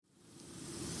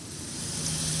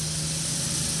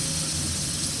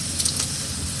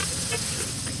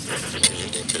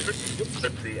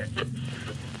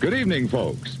Good evening,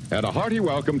 folks, and a hearty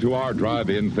welcome to our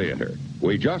drive-in theater.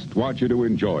 We just want you to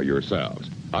enjoy yourselves.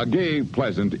 A gay,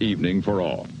 pleasant evening for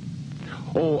all.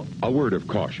 Oh, a word of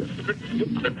caution.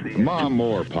 Mom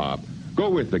or Pop,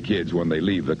 go with the kids when they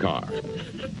leave the car.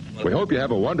 We hope you have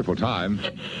a wonderful time.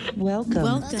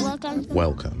 Welcome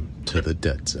to the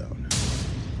Dead Zone.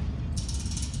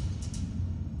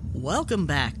 Welcome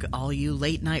back, all you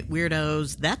late-night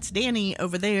weirdos. That's Danny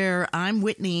over there. I'm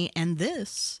Whitney, and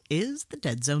this is the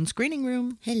Dead Zone Screening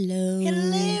Room. Hello.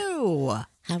 Hello.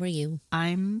 How are you?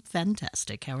 I'm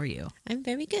fantastic. How are you? I'm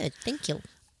very good. Thank you.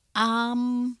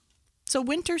 So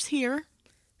winter's here.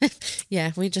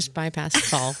 Yeah, we just bypassed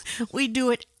fall. We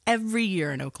do it every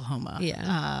year in Oklahoma.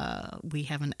 Yeah. We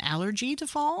have an allergy to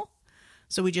fall,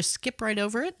 so we just skip right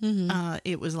over it. Mm-hmm.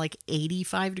 It was like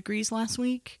 85 degrees last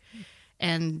week.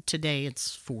 And today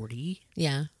it's 40.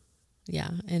 Yeah.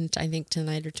 And I think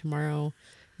tonight or tomorrow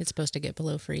it's supposed to get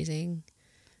below freezing.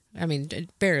 I mean,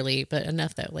 barely, but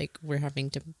enough that like we're having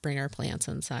to bring our plants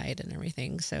inside and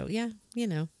everything. So yeah,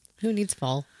 who needs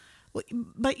fall? But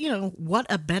what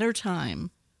a better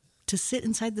time to sit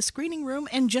inside the screening room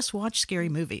and just watch scary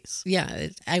movies. Yeah,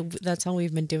 that's all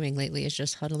we've been doing lately is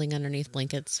just huddling underneath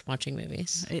blankets watching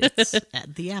movies. It's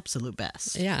the absolute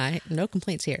best. Yeah, no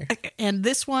complaints here. And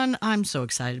this one, I'm so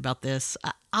excited about this.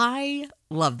 I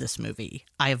love this movie.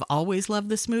 I have always loved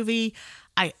this movie.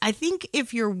 I think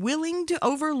if you're willing to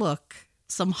overlook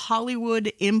some Hollywood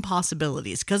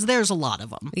impossibilities, because there's a lot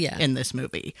of them in this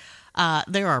movie.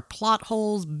 There are plot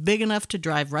holes big enough to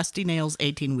drive Rusty Nail's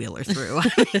 18-wheeler through.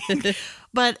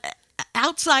 But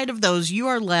outside of those, you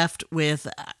are left with,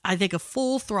 I think, a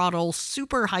full-throttle,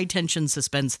 super high-tension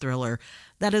suspense thriller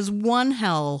that is one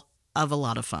hell of a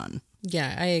lot of fun.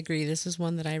 Yeah, I agree. This is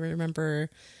one that I remember.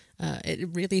 It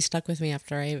really stuck with me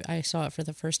after I saw it for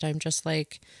the first time, just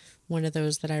like one of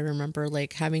those that I remember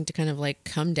like having to kind of like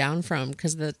come down from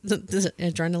because the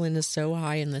adrenaline is so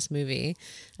high in this movie.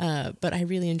 But I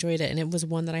really enjoyed it, and it was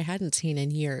one that I hadn't seen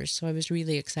in years, so I was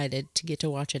really excited to get to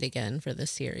watch it again for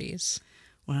this series.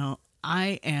 Well,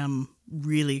 I am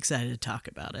really excited to talk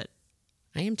about it.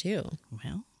 I am too.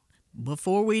 Well,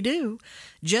 before we do,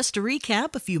 just to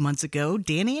recap, a few months ago,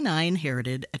 Danny and I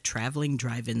inherited a traveling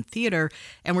drive-in theater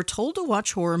and were told to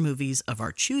watch horror movies of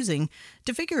our choosing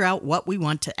to figure out what we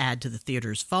want to add to the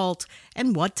theater's vault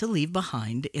and what to leave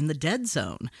behind in the dead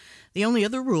zone. The only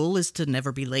other rule is to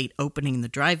never be late opening the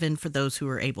drive-in for those who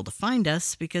are able to find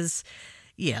us because,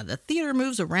 yeah, the theater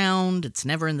moves around, it's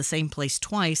never in the same place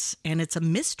twice, and it's a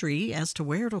mystery as to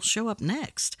where it'll show up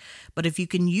next. But if you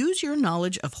can use your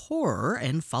knowledge of horror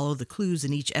and follow the clues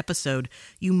in each episode,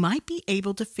 you might be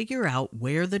able to figure out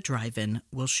where the drive-in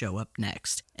will show up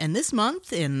next. And this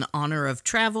month, in honor of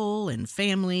travel and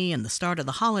family and the start of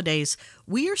the holidays,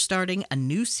 we are starting a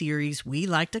new series we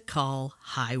like to call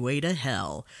Highway to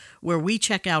Hell, where we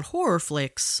check out horror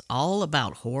flicks all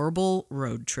about horrible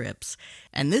road trips.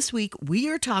 And this week, we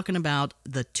are talking about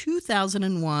the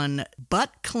 2001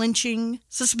 butt-clenching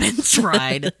suspense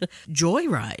ride,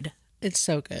 Joyride. It's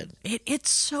so good. It's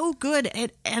so good.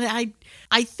 And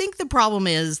I think the problem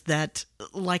is that,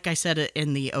 like I said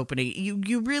in the opening,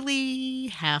 you really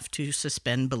have to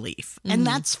suspend belief. Mm-hmm. And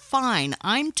that's fine.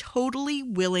 I'm totally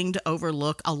willing to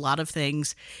overlook a lot of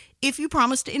things if you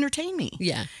promise to entertain me.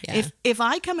 Yeah. If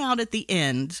I come out at the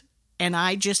end and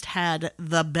I just had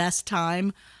the best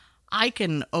time, I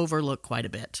can overlook quite a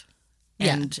bit.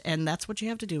 And that's what you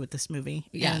have to do with this movie.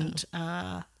 Yeah.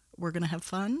 And we're going to have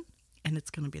fun. And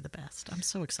it's going to be the best. I'm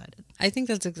so excited. I think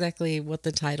that's exactly what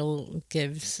the title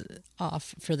gives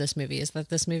off for this movie, is that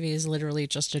this movie is literally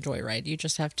just a joyride. You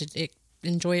just have to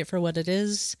enjoy it for what it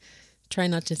is, try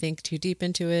not to think too deep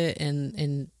into it,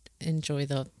 and enjoy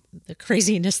the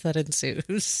craziness that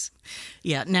ensues.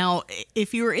 Yeah. Now,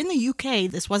 if you were in the UK,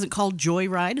 this wasn't called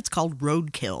Joyride. It's called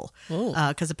Roadkill. Oh.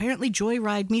 Because apparently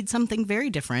Joyride means something very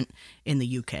different in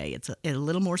the UK. It's a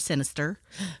little more sinister.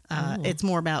 It's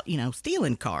more about,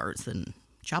 stealing cars and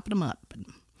chopping them up and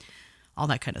all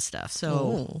that kind of stuff.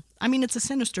 So, I mean, it's a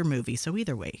sinister movie. So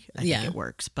either way, I think it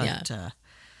works. But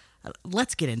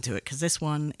let's get into it because this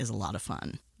one is a lot of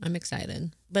fun. I'm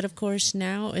excited. But of course,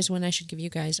 now is when I should give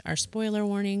you guys our spoiler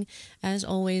warning. As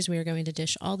always, we are going to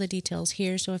dish all the details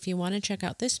here. So if you want to check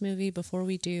out this movie before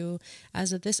we do,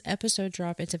 as of this episode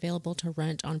drop, it's available to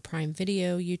rent on Prime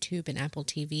Video, YouTube, and Apple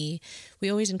TV.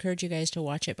 We always encourage you guys to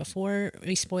watch it before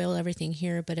we spoil everything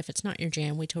here. But if it's not your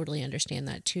jam, we totally understand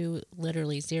that too.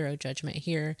 Literally zero judgment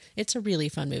here. It's a really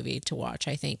fun movie to watch,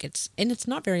 I think. It's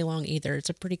not very long either. It's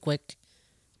a pretty quick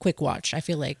watch. I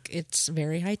feel like it's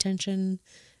very high tension.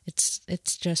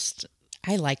 It's just,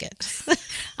 I like it.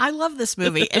 I love this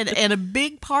movie, and a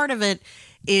big part of it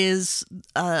is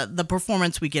the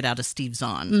performance we get out of Steve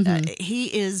Zahn.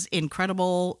 He is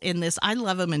incredible in this. I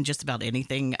love him in just about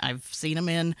anything I've seen him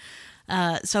in.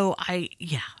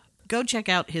 Go check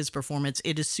out his performance.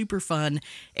 It is super fun,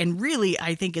 and really,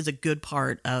 I think, is a good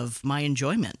part of my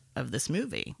enjoyment of this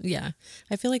movie. Yeah,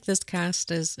 I feel like this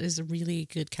cast is a really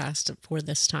good cast for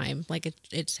this time. Like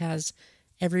it has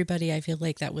everybody, I feel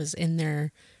like, that was in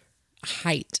their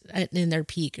height, in their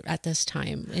peak at this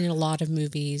time in a lot of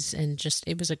movies, and just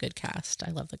it was a good cast.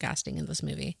 I love the casting in this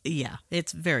movie. Yeah,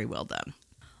 it's very well done.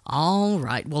 All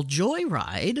right. Well,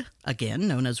 Joyride, again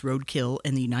known as Roadkill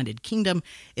in the United Kingdom,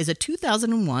 is a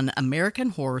 2001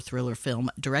 American horror thriller film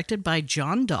directed by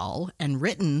John Dahl and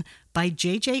written by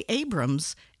J.J.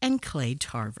 Abrams and Clay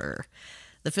Tarver.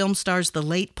 The film stars the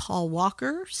late Paul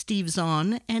Walker, Steve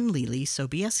Zahn, and Leelee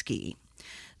Sobieski.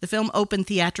 The film opened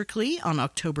theatrically on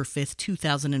October 5th,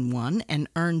 2001, and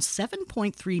earned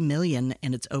 $7.3 million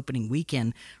in its opening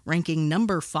weekend, ranking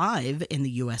number 5 in the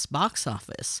U.S. box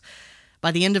office.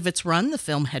 By the end of its run, the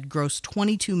film had grossed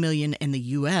 $22 million in the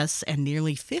U.S. and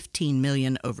nearly $15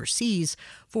 million overseas,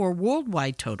 for a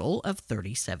worldwide total of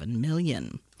 $37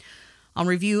 million. On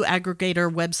review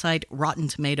aggregator website Rotten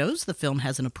Tomatoes, the film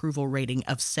has an approval rating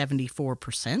of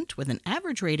 74%, with an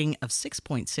average rating of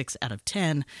 6.6 out of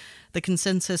 10. The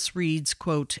consensus reads,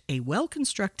 quote, "A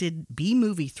well-constructed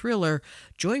B-movie thriller,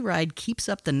 Joyride keeps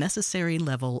up the necessary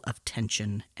level of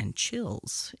tension and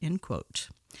chills," end quote.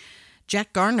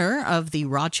 Jack Garner of the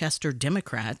Rochester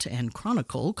Democrat and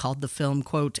Chronicle called the film,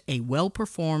 quote, "a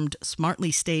well-performed,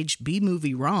 smartly staged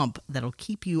B-movie romp that'll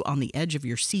keep you on the edge of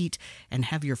your seat and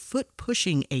have your foot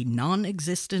pushing a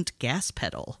non-existent gas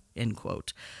pedal," end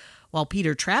quote. While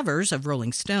Peter Travers of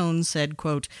Rolling Stone said,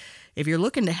 quote, "If you're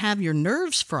looking to have your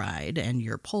nerves fried and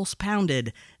your pulse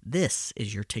pounded, this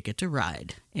is your ticket to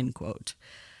ride," end quote.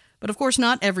 But of course,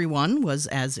 not everyone was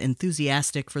as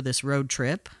enthusiastic for this road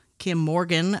trip. Kim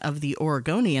Morgan of the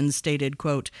Oregonian stated,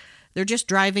 quote, "They're just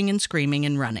driving and screaming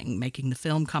and running, making the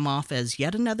film come off as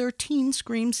yet another teen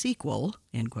scream sequel,"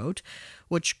 end quote,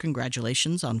 which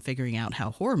congratulations on figuring out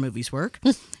how horror movies work.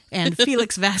 And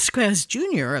Felix Vasquez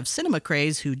Jr. of Cinema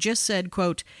Craze, who just said,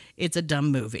 quote, "It's a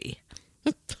dumb movie."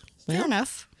 Fair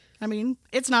enough. I mean,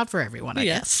 it's not for everyone, I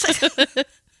guess.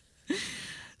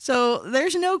 So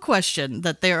there's no question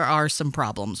that there are some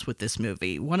problems with this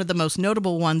movie. One of the most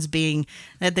notable ones being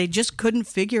that they just couldn't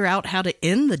figure out how to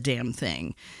end the damn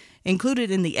thing. Included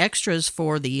in the extras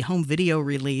for the home video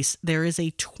release, there is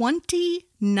a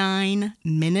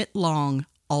 29-minute-long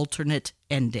alternate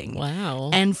ending. Wow.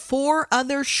 And 4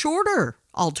 other shorter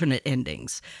alternate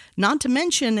endings. Not to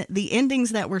mention the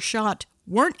endings that were shot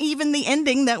weren't even the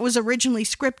ending that was originally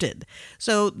scripted.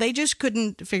 So they just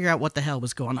couldn't figure out what the hell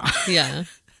was going on. Yeah.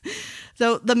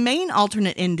 So the main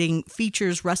alternate ending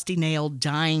features Rusty Nail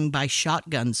dying by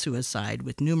shotgun suicide,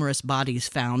 with numerous bodies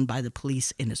found by the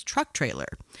police in his truck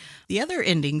trailer. The other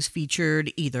endings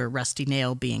featured either Rusty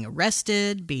Nail being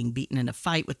arrested, being beaten in a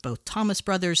fight with both Thomas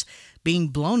brothers, being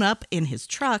blown up in his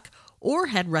truck, or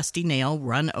had Rusty Nail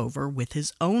run over with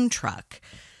his own truck.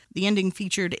 The ending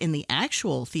featured in the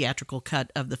actual theatrical cut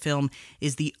of the film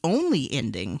is the only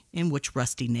ending in which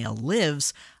Rusty Nail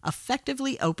lives,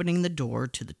 effectively opening the door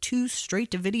to the 2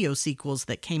 straight-to-video sequels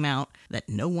that came out that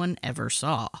no one ever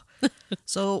saw.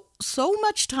 So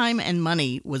much time and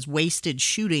money was wasted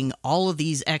shooting all of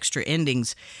these extra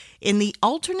endings. In the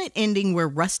alternate ending where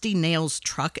Rusty Nail's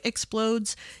truck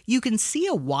explodes, you can see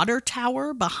a water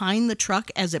tower behind the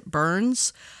truck as it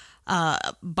burns.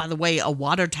 By the way, a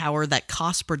water tower that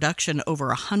cost production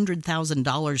over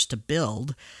 $100,000 to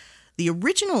build. The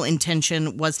original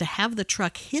intention was to have the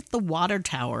truck hit the water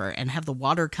tower and have the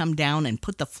water come down and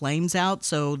put the flames out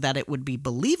so that it would be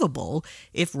believable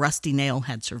if Rusty Nail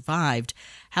had survived.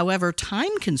 However,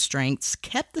 time constraints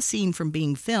kept the scene from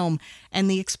being filmed,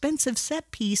 and the expensive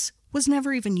set piece was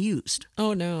never even used.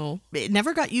 Oh, no. It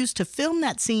never got used to film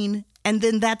that scene, and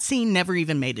then that scene never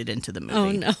even made it into the movie.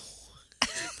 Oh, no.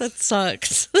 That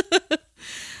sucks.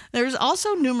 There's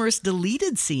also numerous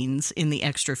deleted scenes in the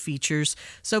extra features.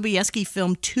 Sobieski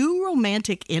filmed 2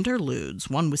 romantic interludes,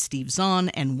 one with Steve Zahn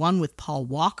and one with Paul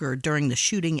Walker during the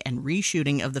shooting and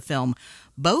reshooting of the film.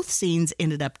 Both scenes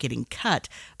ended up getting cut,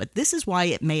 but this is why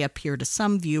it may appear to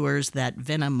some viewers that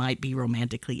Venna might be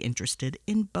romantically interested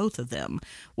in both of them,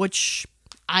 which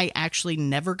I actually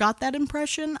never got that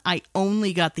impression. I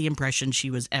only got the impression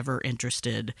she was ever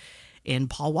interested in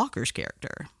Paul Walker's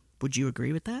character. Would you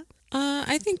agree with that?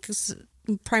 I think it's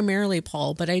primarily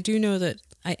Paul, but I do know that,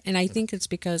 I think it's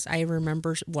because I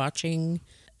remember watching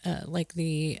like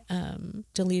the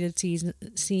deleted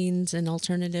scenes and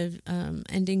alternative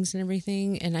endings and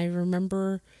everything. And I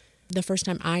remember the first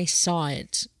time I saw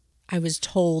it, I was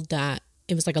told that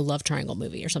it was like a love triangle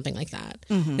movie or something like that.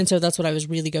 Mm-hmm. And so that's what I was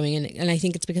really going in. And I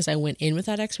think it's because I went in with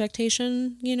that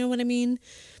expectation, you know what I mean?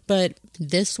 But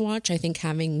this watch, I think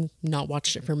having not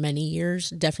watched it for many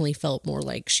years, definitely felt more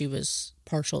like she was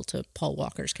partial to Paul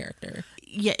Walker's character.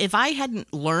 Yeah, if I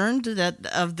hadn't learned that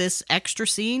of this extra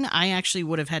scene, I actually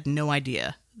would have had no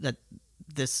idea that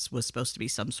this was supposed to be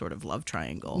some sort of love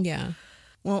triangle. Yeah.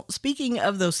 Well, speaking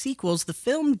of those sequels, the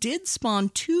film did spawn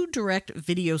 2 direct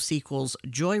video sequels,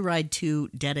 Joyride 2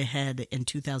 Dead Ahead in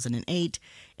 2008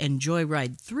 and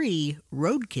Joyride 3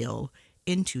 Roadkill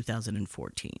in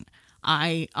 2014.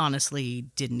 I honestly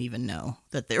didn't even know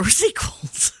that there were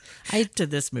sequels to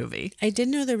this movie. I did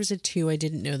know there was a 2. I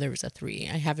didn't know there was a 3.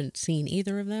 I haven't seen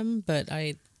either of them, but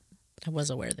I was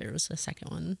aware there was a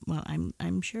second one. Well,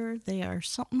 I'm sure they are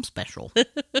something special.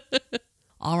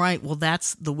 All right, well,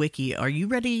 that's the wiki. Are you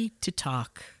ready to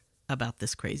talk about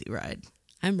this crazy ride?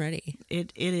 I'm ready.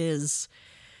 It is,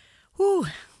 whew,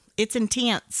 it's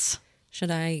intense.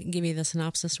 Should I give you the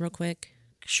synopsis real quick?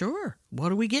 Sure.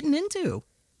 What are we getting into?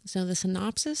 So the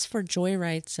synopsis for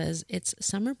Joyride says it's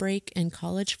summer break and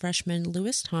college freshman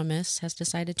Lewis Thomas has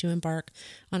decided to embark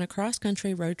on a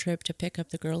cross-country road trip to pick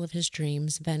up the girl of his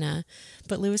dreams, Venna.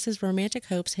 But Lewis's romantic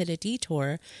hopes hit a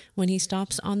detour when he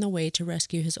stops on the way to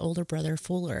rescue his older brother,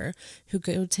 Fuller, who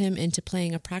goads him into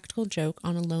playing a practical joke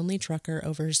on a lonely trucker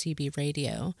over CB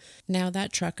radio. Now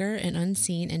that trucker, an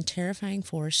unseen and terrifying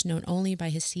force known only by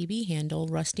his CB handle,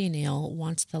 Rusty Nail,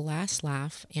 wants the last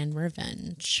laugh and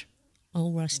revenge. Oh,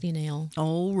 Rusty Nail.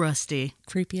 Oh, Rusty.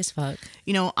 Creepy as fuck.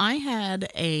 You know, I had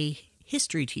a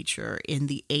history teacher in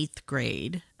the 8th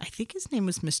grade. I think his name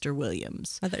was Mr.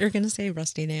 Williams. I thought you were going to say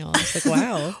Rusty Nail. I was like,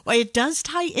 wow. Well, it does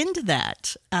tie into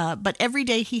that. But every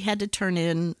day he had to turn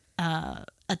in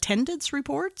attendance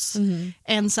reports,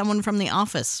 and someone from the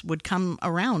office would come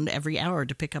around every hour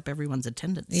to pick up everyone's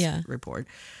attendance report.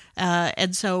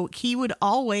 And so he would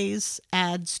always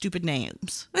add stupid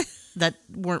names that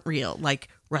weren't real, like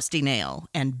Rusty Nail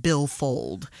and Bill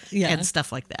Fold and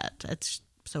stuff like that.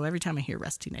 So every time I hear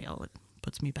Rusty Nail, it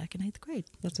puts me back in 8th grade.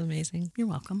 That's amazing. You're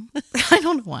welcome. I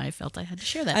don't know why I felt I had to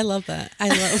share that. I love that.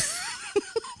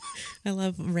 I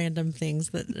love random things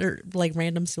that are like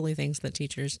random silly things that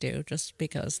teachers do just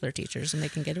because they're teachers and they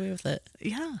can get away with it.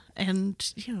 Yeah.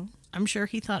 And, you know, I'm sure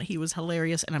he thought he was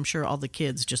hilarious, and I'm sure all the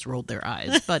kids just rolled their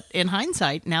eyes. But in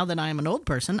hindsight, now that I am an old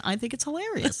person, I think it's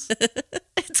hilarious.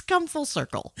 It's come full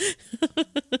circle.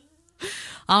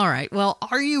 All right. Well,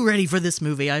 are you ready for this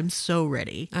movie? I'm so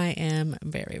ready. I am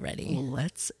very ready.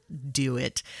 Let's do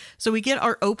it. So we get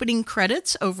our opening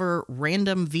credits over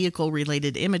random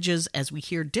vehicle-related images as we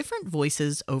hear different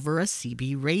voices over a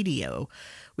CB radio.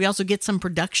 We also get some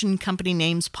production company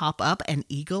names pop up, and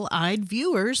eagle-eyed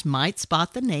viewers might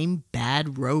spot the name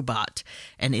Bad Robot.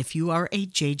 And if you are a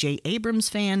J.J. Abrams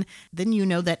fan, then you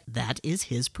know that that is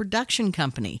his production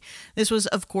company. This was,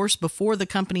 of course, before the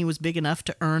company was big enough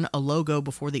to earn a logo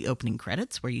before the opening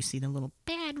credits, where you see the little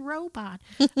Bad Robot.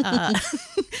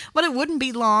 But it wouldn't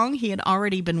be long. He had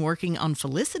already been working on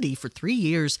Felicity for 3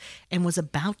 years and was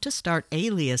about to start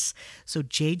Alias, so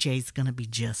J.J.'s gonna be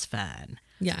just fine.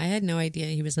 Yeah, I had no idea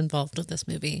he was involved with this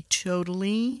movie.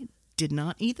 Totally did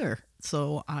not either.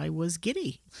 So I was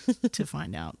giddy to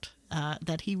find out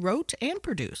that he wrote and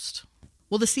produced.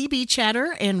 Well, the CB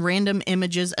chatter and random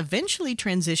images eventually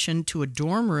transition to a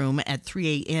dorm room at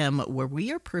 3 a.m. where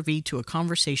we are privy to a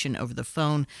conversation over the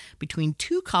phone between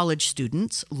 2 college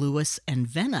students, Lewis and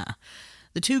Venna.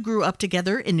 The 2 grew up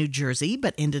together in New Jersey,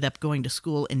 but ended up going to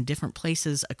school in different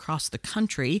places across the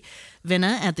country.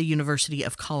 Venna at the University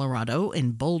of Colorado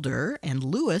in Boulder, and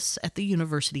Lewis at the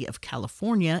University of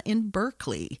California in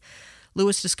Berkeley.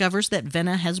 Lewis discovers that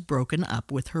Venna has broken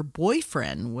up with her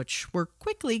boyfriend, which we're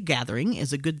quickly gathering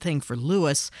is a good thing for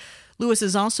Lewis. Lewis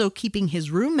is also keeping his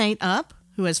roommate up,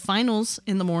 who has finals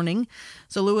in the morning.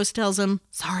 So Lewis tells him,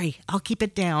 "Sorry, I'll keep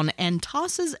it down," and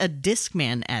tosses a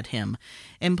Discman at him,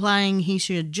 implying he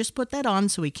should just put that on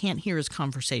so he can't hear his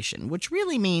conversation, which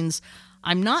really means,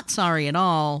 I'm not sorry at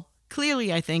all.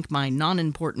 Clearly, I think my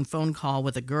non-important phone call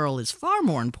with a girl is far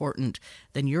more important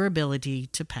than your ability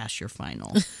to pass your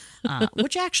final,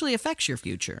 which actually affects your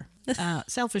future.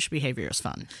 Selfish behavior is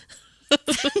fun.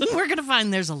 We're going to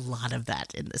find there's a lot of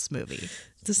that in this movie.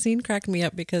 The scene cracked me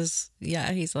up because,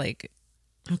 he's like,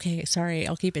 okay, sorry,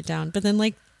 I'll keep it down. But then,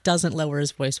 doesn't lower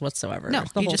his voice whatsoever. No,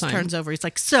 the he whole just time. turns over. He's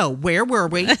like, so, where were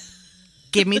we?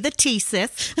 Give me the tea,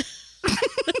 sis.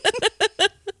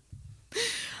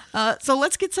 So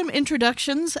let's get some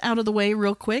introductions out of the way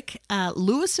real quick.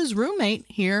 Lewis's roommate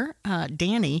here,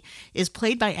 Danny, is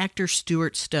played by actor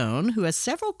Stuart Stone, who has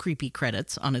several creepy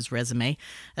credits on his resume.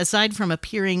 Aside from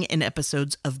appearing in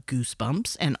episodes of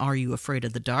Goosebumps and Are You Afraid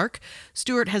of the Dark,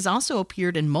 Stuart has also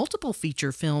appeared in multiple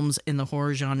feature films in the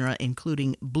horror genre,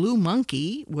 including Blue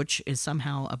Monkey, which is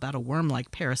somehow about a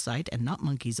worm-like parasite and not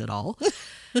monkeys at all,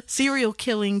 Serial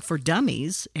Killing for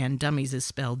Dummies, and Dummies is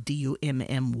spelled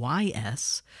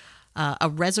Dummys, A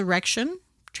Resurrection,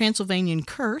 Transylvanian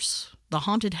Curse, The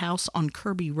Haunted House on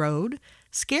Kirby Road,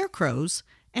 Scarecrows,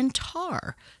 and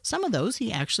Tar. Some of those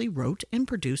he actually wrote and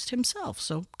produced himself,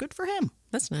 so good for him.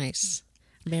 That's nice.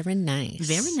 Very nice.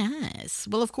 Very nice.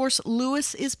 Well, of course,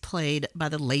 Lewis is played by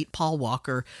the late Paul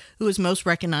Walker, who is most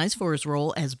recognized for his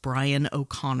role as Brian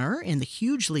O'Connor in the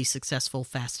hugely successful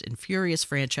Fast and Furious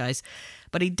franchise.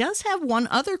 But he does have one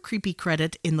other creepy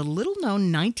credit in the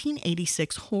little-known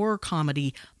 1986 horror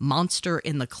comedy Monster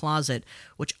in the Closet,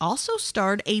 which also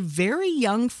starred a very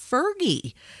young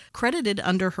Fergie, credited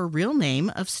under her real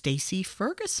name of Stacey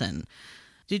Ferguson.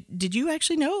 Did you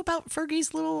actually know about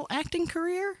Fergie's little acting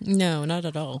career? No, not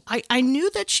at all. I knew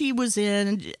that she was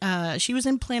in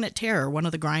Planet Terror, one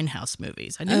of the Grindhouse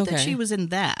movies. I knew that she was in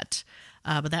that,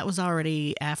 but that was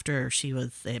already after she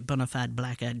was a bona fide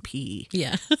black-eyed pea.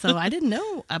 Yeah. So I didn't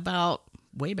know about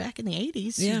way back in the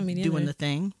 80s me doing the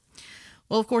thing.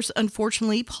 Well, of course,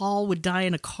 unfortunately, Paul would die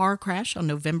in a car crash on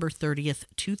November 30th,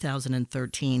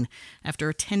 2013, after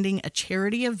attending a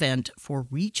charity event for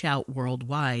Reach Out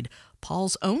Worldwide,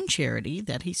 Paul's own charity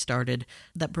that he started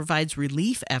that provides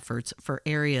relief efforts for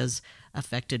areas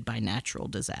affected by natural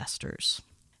disasters.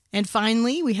 And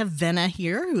finally, we have Venna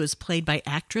here, who is played by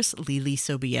actress Lily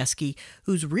Sobieski,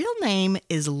 whose real name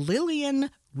is Lillian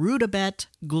Rudabet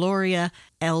Gloria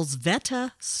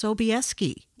Elzveta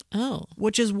Sobieski. Oh.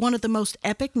 Which is one of the most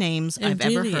epic names I've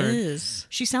ever heard. Is.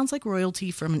 She sounds like royalty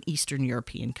from an Eastern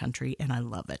European country, and I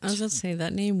love it. I was going to say,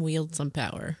 that name wields some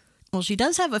power. Well, she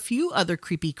does have a few other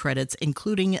creepy credits,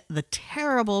 including the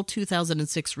terrible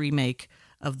 2006 remake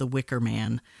of The Wicker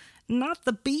Man. Not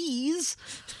the bees.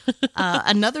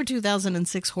 Another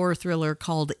 2006 horror thriller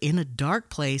called In a Dark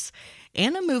Place,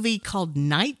 and a movie called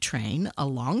Night Train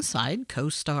alongside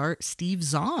co-star Steve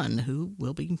Zahn, who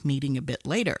we'll be meeting a bit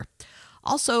later.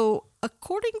 Also,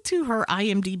 according to her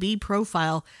IMDb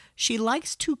profile, she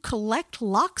likes to collect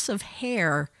locks of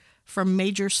hair from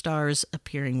major stars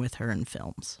appearing with her in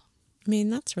films. I mean,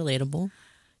 that's relatable,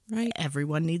 right?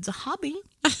 Everyone needs a hobby.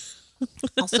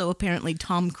 Also, apparently,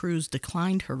 Tom Cruise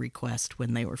declined her request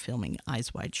when they were filming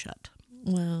Eyes Wide Shut.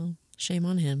 Well, shame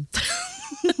on him.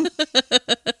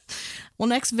 Well,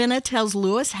 next, Venna tells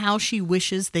Lewis how she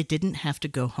wishes they didn't have to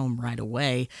go home right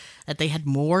away, that they had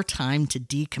more time to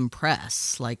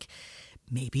decompress. Like,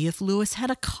 maybe if Lewis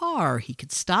had a car, he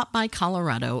could stop by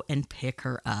Colorado and pick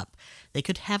her up. They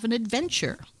could have an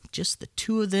adventure, just the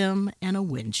two of them and a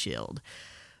windshield.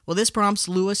 Well, this prompts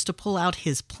Lewis to pull out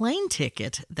his plane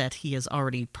ticket that he has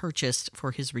already purchased for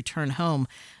his return home,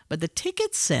 but the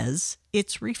ticket says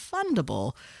it's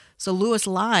refundable. So Lewis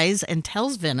lies and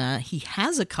tells Venna he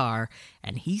has a car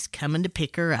and he's coming to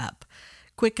pick her up.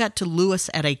 Quick cut to Lewis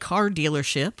at a car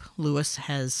dealership. Lewis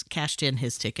has cashed in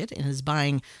his ticket and is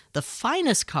buying the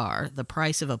finest car the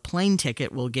price of a plane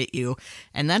ticket will get you,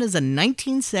 and that is a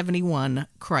 1971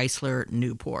 Chrysler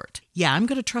Newport. Yeah, I'm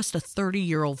going to trust a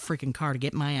 30-year-old freaking car to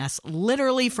get my ass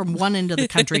literally from one end of the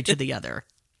country to the other.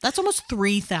 That's almost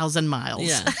 3,000 miles.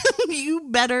 Yeah. You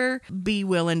better be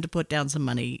willing to put down some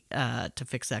money to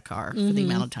fix that car for the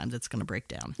amount of times it's going to break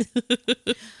down.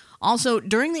 Also,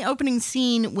 during the opening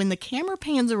scene, when the camera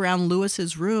pans around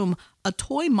Lewis's room, a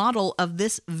toy model of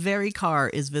this very car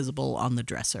is visible on the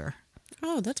dresser.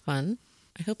 Oh, that's fun.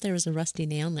 I hope there was a rusty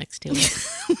nail next to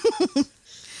it.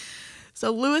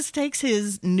 So Lewis takes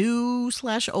his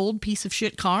new/old piece of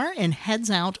shit car and heads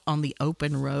out on the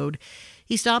open road.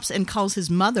 He stops and calls his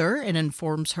mother and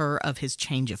informs her of his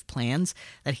change of plans,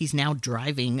 that he's now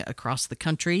driving across the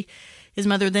country. His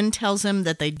mother then tells him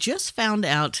that they just found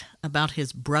out about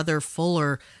his brother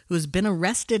Fuller, who has been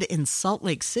arrested in Salt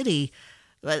Lake City.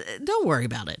 Don't worry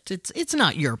about it. It's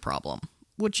not your problem.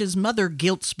 Which is mother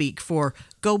guilt speak for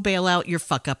go bail out your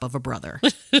fuck up of a brother.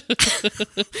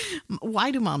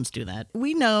 Why do moms do that?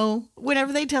 We know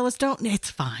whenever they tell us it's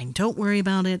fine, don't worry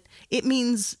about it. It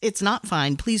means it's not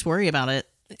fine. Please worry about it.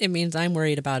 It means I'm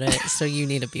worried about it, so you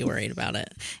need to be worried about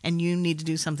it. And you need to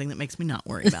do something that makes me not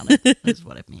worry about it, is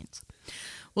what it means.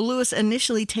 Well, Lewis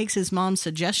initially takes his mom's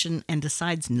suggestion and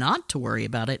decides not to worry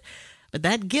about it. But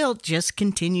that guilt just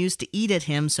continues to eat at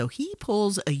him, so he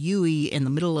pulls a Yui in the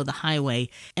middle of the highway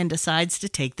and decides to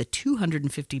take the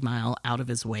 250-mile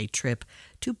out-of-his-way trip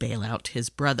to bail out his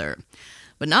brother.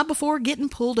 But not before getting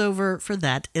pulled over for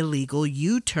that illegal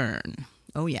U-turn.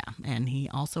 Oh, yeah, and he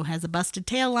also has a busted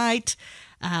taillight,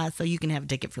 so you can have a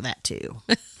ticket for that, too.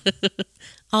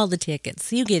 All the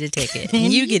tickets. You get a ticket.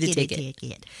 You get a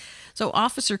ticket. So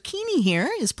Officer Keeney here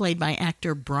is played by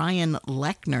actor Brian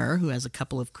Lechner, who has a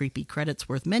couple of creepy credits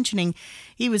worth mentioning.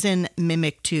 He was in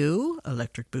Mimic 2,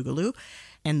 Electric Boogaloo,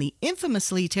 and the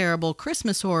infamously terrible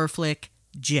Christmas horror flick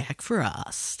Jack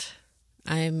Frost.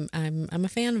 I'm a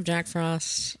fan of Jack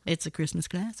Frost. It's a Christmas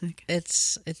classic.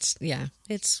 It's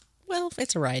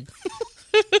a ride.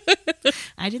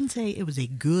 I didn't say it was a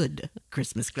good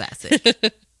Christmas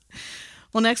classic.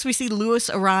 Well, next we see Lewis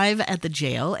arrive at the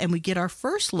jail, and we get our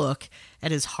first look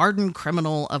at his hardened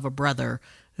criminal of a brother,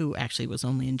 who actually was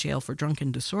only in jail for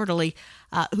drunken disorderly,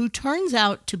 who turns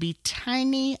out to be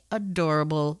tiny,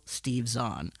 adorable Steve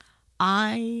Zahn.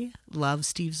 I love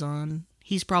Steve Zahn.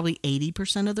 He's probably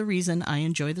 80% of the reason I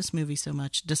enjoy this movie so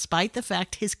much, despite the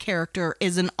fact his character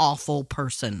is an awful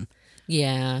person.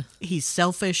 Yeah. He's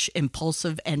selfish,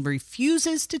 impulsive, and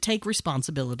refuses to take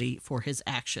responsibility for his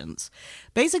actions.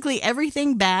 Basically,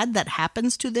 everything bad that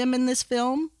happens to them in this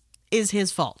film is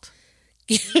his fault.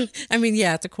 I mean,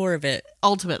 yeah, at the core of it.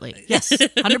 Ultimately, yes,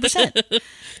 100%.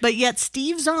 But yet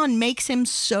Steve Zahn makes him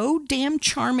so damn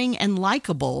charming and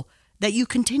likable that you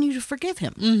continue to forgive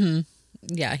him. Mm-hmm.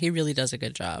 Yeah, he really does a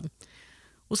good job.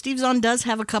 Well, Steve Zahn does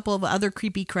have a couple of other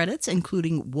creepy credits,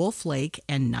 including Wolf Lake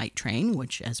and Night Train,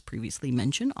 which, as previously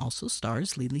mentioned, also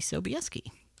stars Leelee Sobieski.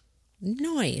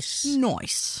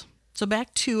 Nice. So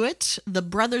back to it. The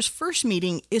brothers' first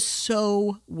meeting is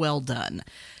so well done.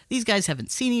 These guys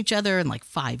haven't seen each other in like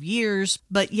 5 years,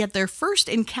 but yet their first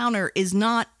encounter is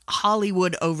not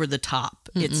Hollywood over the top.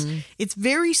 It's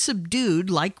very subdued,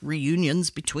 like reunions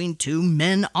between two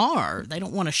men are. They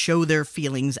don't want to show their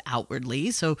feelings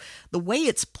outwardly, so the way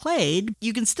it's played,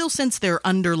 you can still sense their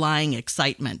underlying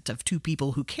excitement of two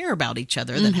people who care about each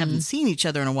other that haven't seen each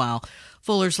other in a while.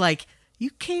 Fuller's like, "You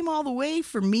came all the way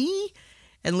for me?"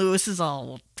 And Lewis is all,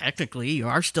 "Well, technically, you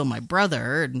are still my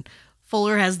brother." And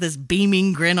Fuller has this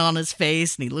beaming grin on his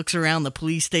face, and he looks around the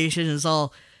police station and is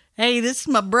all, "Hey, this is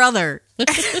my brother."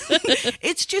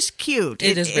 It's just cute.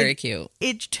 It is very cute.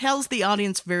 It tells the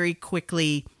audience very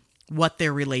quickly what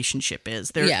their relationship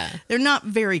is. They're not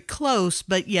very close,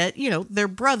 but yet, they're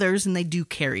brothers and they do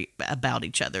care about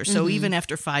each other. So even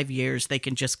after 5 years, they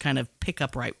can just kind of pick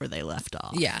up right where they left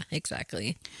off. Yeah,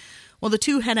 exactly. Well, the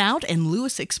two head out, and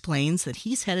Lewis explains that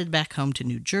he's headed back home to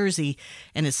New Jersey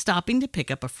and is stopping to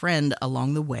pick up a friend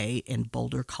along the way in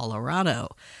Boulder,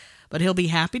 Colorado. But he'll be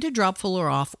happy to drop Fuller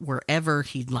off wherever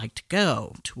he'd like to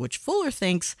go, to which Fuller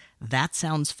thinks that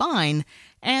sounds fine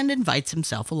and invites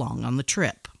himself along on the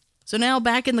trip. So now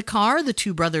back in the car, the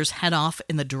two brothers head off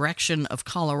in the direction of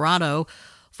Colorado.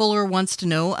 Fuller wants to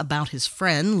know about his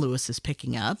friend Lewis is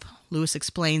picking up. Lewis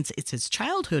explains it's his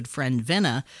childhood friend,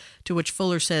 Venna, to which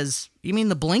Fuller says, "You mean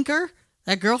the blinker?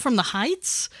 That girl from the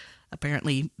Heights?"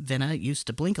 Apparently, Venna used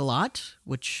to blink a lot,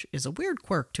 which is a weird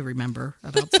quirk to remember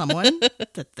about someone,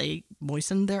 that they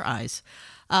moistened their eyes.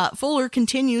 Fuller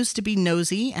continues to be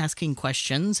nosy, asking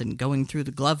questions and going through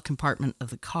the glove compartment of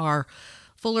the car.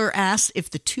 Fuller asks if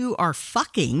the two are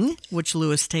fucking, which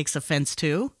Lewis takes offense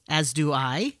to, as do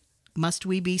I. Must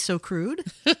we be so crude?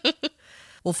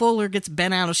 Well, Fuller gets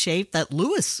bent out of shape that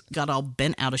Lewis got all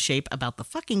bent out of shape about the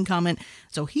fucking comment,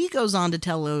 so he goes on to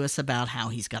tell Lewis about how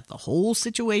he's got the whole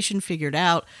situation figured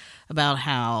out, about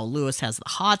how Lewis has the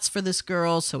hots for this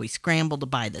girl, so he scrambled to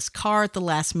buy this car at the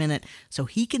last minute so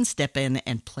he can step in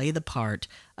and play the part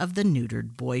of the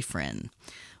neutered boyfriend.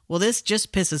 Well, this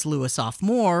just pisses Lewis off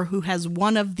more, who has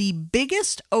one of the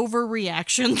biggest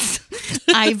overreactions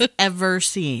I've ever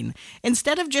seen.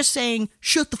 Instead of just saying,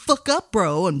 "Shut the fuck up,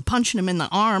 bro," and punching him in the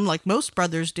arm like most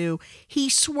brothers do, he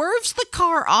swerves the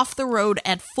car off the road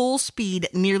at full speed,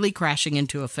 nearly crashing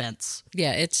into a fence.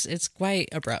 Yeah, it's quite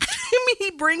abrupt. I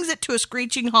mean, he brings it to a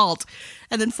screeching halt,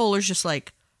 and then Fuller's just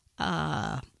like,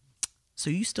 so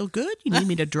you still good? You need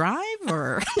me to drive,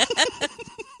 or...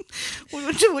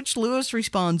 To which Lewis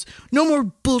responds, "No more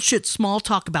bullshit small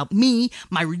talk about me,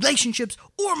 my relationships,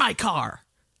 or my car."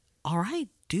 All right,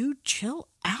 dude, chill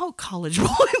out, college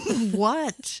boy.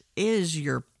 What is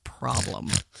your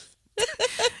problem?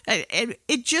 And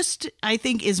it just, I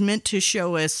think, is meant to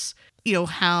show us,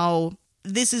 how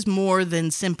this is more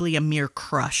than simply a mere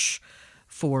crush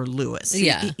for Lewis.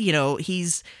 Yeah.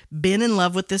 He's been in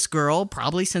love with this girl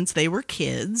probably since they were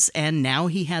kids, and now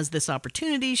he has this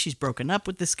opportunity. She's broken up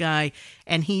with this guy,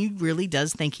 and he really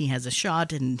does think he has a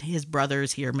shot, and his brother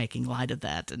is here making light of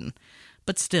that.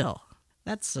 But still,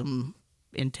 that's some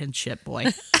intense shit, boy.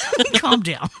 Calm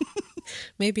down.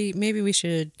 Maybe we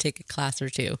should take a class or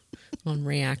two on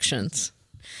reactions.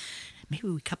 Maybe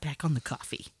we cut back on the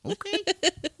coffee. Okay.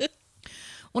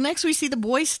 Well, next we see the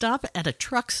boys stop at a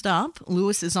truck stop.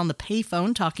 Lewis is on the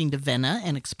payphone talking to Venna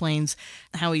and explains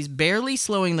how he's barely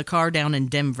slowing the car down in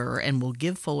Denver and will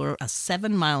give Fuller a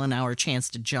 7-mile-an-hour chance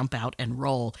to jump out and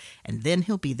roll, and then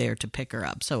he'll be there to pick her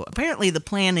up. So apparently the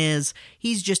plan is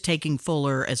he's just taking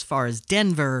Fuller as far as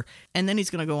Denver, and then he's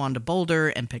going to go on to Boulder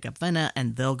and pick up Venna,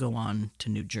 and they'll go on to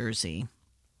New Jersey.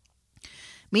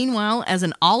 Meanwhile, as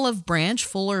an olive branch,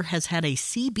 Fuller has had a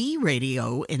CB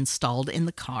radio installed in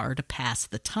the car to pass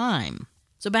the time.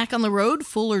 So back on the road,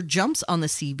 Fuller jumps on the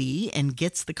CB and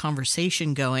gets the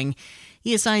conversation going.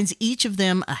 He assigns each of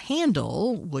them a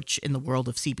handle, which in the world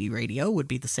of CB radio would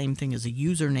be the same thing as a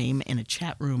username in a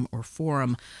chat room or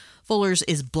forum. Fuller's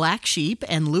is Black Sheep,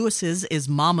 and Lewis's is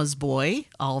Mama's Boy,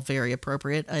 all very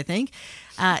appropriate, I think.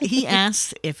 He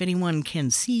asks if anyone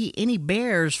can see any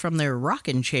bears from their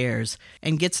rocking chairs,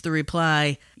 and gets the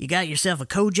reply, "You got yourself a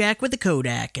Kojak with a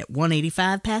Kodak at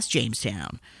 185 past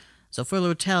Jamestown." So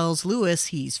Fuller tells Lewis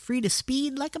he's free to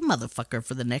speed like a motherfucker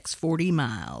for the next 40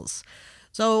 miles.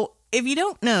 So if you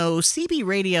don't know, CB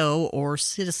radio, or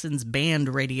Citizens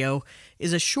Band Radio,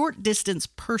 is a short-distance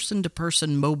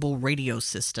person-to-person mobile radio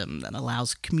system that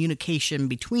allows communication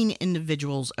between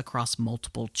individuals across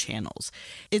multiple channels.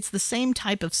 It's the same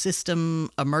type of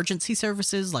system emergency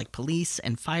services like police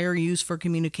and fire use for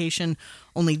communication,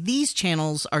 only these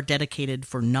channels are dedicated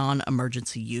for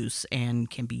non-emergency use and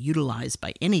can be utilized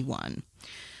by anyone.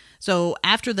 So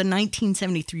after the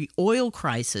 1973 oil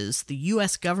crisis, the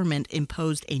U.S. government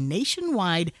imposed a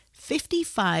nationwide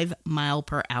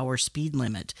 55-mile-per-hour speed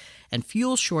limit, and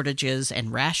fuel shortages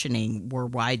and rationing were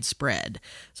widespread.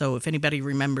 So if anybody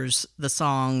remembers the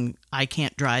song, "I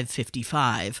Can't Drive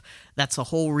 55, that's the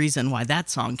whole reason why that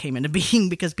song came into being,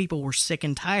 because people were sick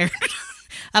and tired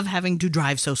of having to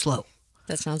drive so slow.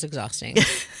 That sounds exhausting.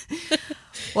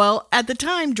 Well, at the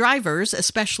time, drivers,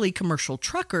 especially commercial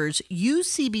truckers,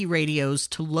 used CB radios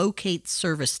to locate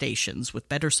service stations with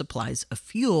better supplies of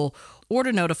fuel or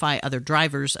to notify other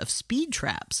drivers of speed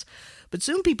traps. But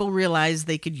soon people realized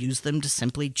they could use them to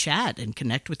simply chat and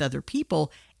connect with other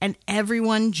people, and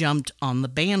everyone jumped on the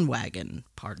bandwagon,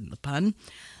 pardon the pun.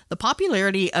 The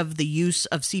popularity of the use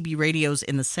of CB radios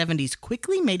in the 70s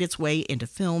quickly made its way into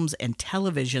films and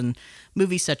television.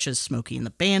 Movies such as Smokey and the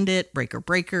Bandit, Breaker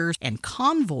Breakers, and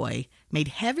Convoy made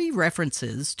heavy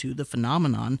references to the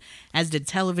phenomenon, as did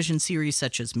television series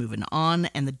such as Moving On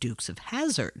and The Dukes of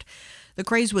Hazzard. The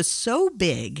craze was so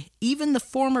big, even the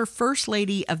former First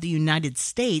Lady of the United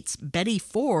States, Betty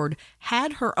Ford,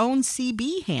 had her own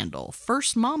CB handle,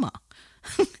 First Mama.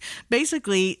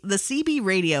 Basically, the CB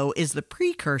radio is the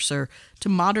precursor to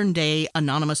modern-day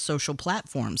anonymous social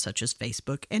platforms such as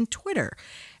Facebook and Twitter.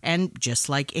 And just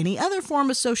like any other form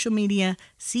of social media,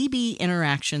 CB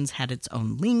interactions had its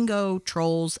own lingo,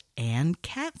 trolls, and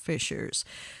catfishers.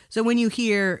 So when you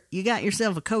hear, "You got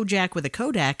yourself a Kojak with a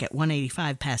Kodak at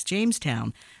 185 past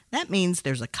Jamestown," that means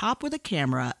there's a cop with a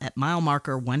camera at mile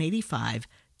marker 185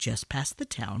 just past the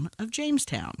town of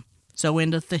Jamestown. So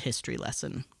endeth the history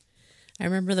lesson. I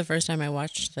remember the first time I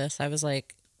watched this, I was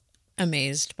like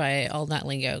amazed by all that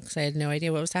lingo because I had no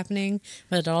idea what was happening,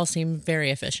 but it all seemed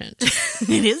very efficient.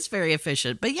 It is very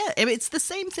efficient. But yeah, it's the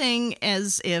same thing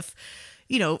as if,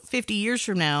 50 years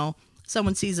from now,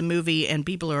 someone sees a movie and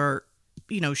people are,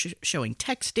 showing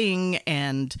texting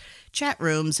and chat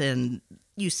rooms, and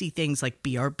you see things like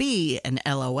BRB and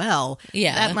LOL.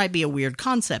 Yeah. That might be a weird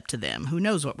concept to them. Who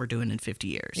knows what we're doing in 50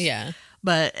 years? Yeah.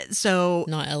 But so...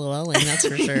 Not LOLing, that's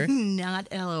for sure. Not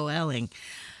LOLing.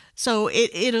 So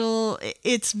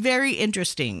it's very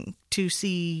interesting to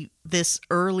see this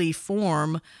early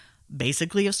form,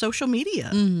 basically, of social media.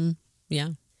 Mm-hmm. Yeah.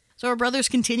 So our brothers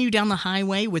continue down the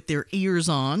highway with their ears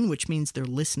on, which means they're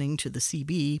listening to the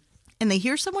CB, and they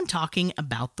hear someone talking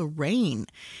about the rain.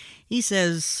 He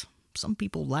says, "Some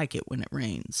people like it when it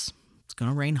rains. It's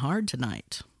going to rain hard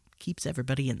tonight. Keeps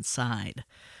everybody inside."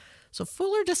 So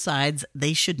Fuller decides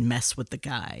they should mess with the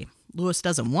guy. Lewis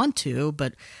doesn't want to,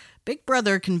 but Big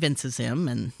Brother convinces him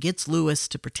and gets Lewis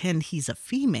to pretend he's a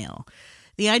female.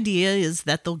 The idea is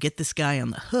that they'll get this guy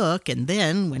on the hook, and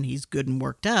then, when he's good and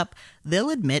worked up, they'll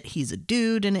admit he's a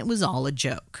dude and it was all a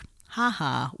joke.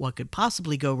 Haha, what could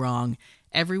possibly go wrong?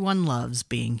 Everyone loves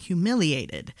being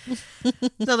humiliated.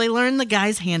 So they learn the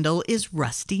guy's handle is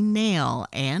Rusty Nail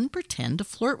and pretend to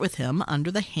flirt with him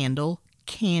under the handle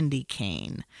Candy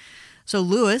Cane. So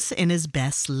Lewis, in his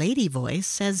best lady voice,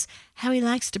 says how he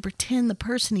likes to pretend the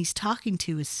person he's talking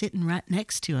to is sitting right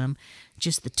next to him,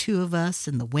 just the two of us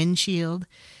in the windshield.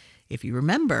 If you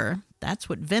remember, that's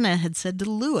what Venna had said to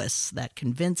Lewis that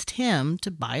convinced him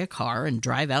to buy a car and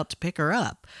drive out to pick her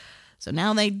up. So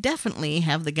now they definitely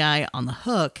have the guy on the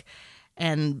hook,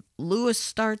 and Lewis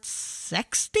starts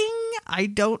sexting? I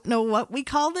don't know what we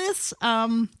call this.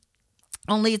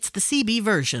 Only it's the CB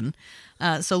version.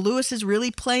 So Lewis is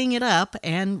really playing it up,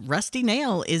 and Rusty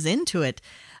Nail is into it.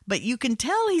 But you can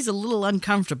tell he's a little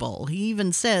uncomfortable. He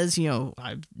even says,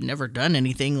 I've never done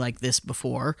anything like this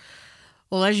before.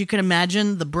 Well, as you can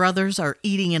imagine, the brothers are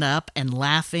eating it up and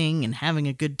laughing and having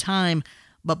a good time.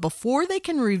 But before they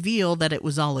can reveal that it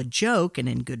was all a joke and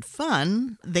in good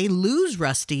fun, they lose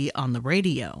Rusty on the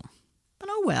radio. But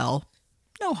oh well,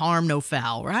 no harm, no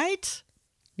foul, right?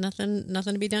 Nothing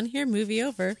to be done here. Movie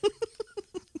over.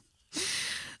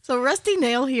 So Rusty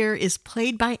Nail here is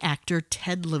played by actor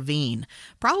Ted Levine,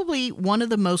 probably one of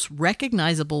the most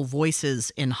recognizable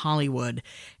voices in Hollywood.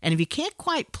 And if you can't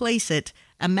quite place it,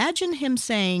 imagine him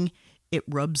saying, "It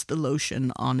rubs the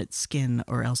lotion on its skin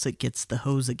or else it gets the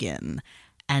hose again."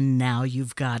 And now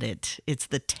you've got it. It's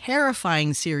the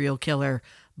terrifying serial killer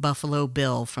Buffalo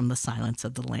Bill from The Silence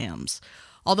of the Lambs.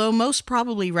 Although most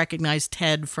probably recognize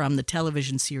Ted from the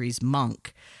television series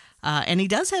Monk. And he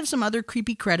does have some other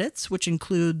creepy credits, which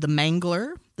include The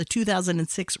Mangler, the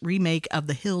 2006 remake of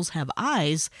The Hills Have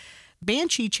Eyes,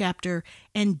 Banshee Chapter,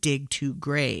 and Dig Two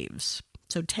Graves.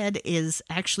 So Ted is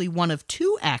actually one of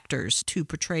two actors to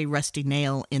portray Rusty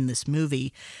Nail in this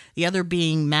movie, the other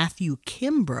being Matthew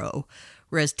Kimbrough,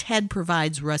 whereas Ted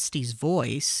provides Rusty's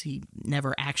voice. He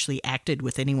never actually acted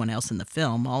with anyone else in the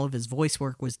film. All of his voice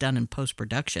work was done in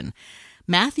post-production.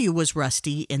 Matthew was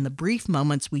Rusty in the brief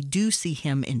moments we do see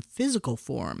him in physical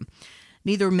form.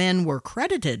 Neither men were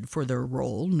credited for their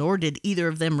role, nor did either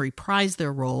of them reprise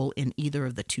their role in either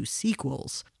of the two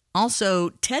sequels. Also,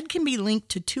 Ted can be linked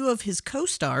to two of his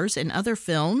co-stars in other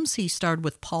films. He starred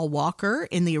with Paul Walker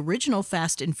in the original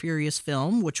Fast and Furious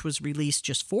film, which was released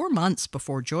just 4 months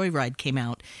before Joyride came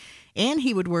out. And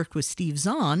he would work with Steve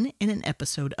Zahn in an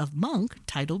episode of Monk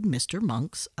titled Mr.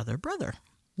 Monk's Other Brother.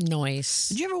 Nice.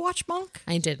 Did you ever watch Monk?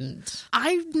 I didn't.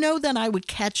 I know that I would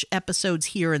catch episodes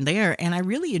here and there, and I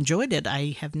really enjoyed it.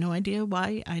 I have no idea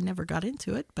why I never got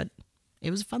into it, but it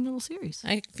was a fun little series.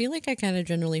 I feel like I kind of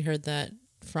generally heard that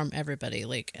from everybody.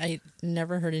 Like, I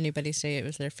never heard anybody say it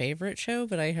was their favorite show,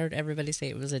 but I heard everybody say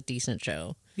it was a decent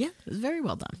show. Yeah, it was very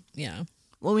well done. Yeah.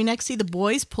 Well, we next see the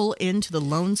boys pull into the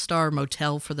Lone Star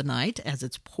Motel for the night as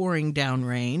it's pouring down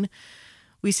rain.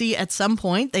 We see at some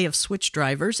point they have switched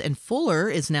drivers, and Fuller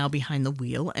is now behind the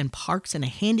wheel and parks in a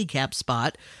handicap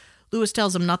spot. Lewis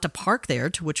tells him not to park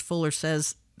there, to which Fuller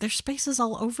says, "There's spaces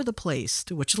all over the place,"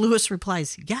 to which Lewis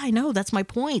replies, "Yeah, I know, that's my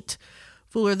point."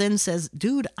 Fuller then says,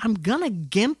 "Dude, I'm gonna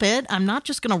gimp it. I'm not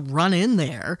just gonna run in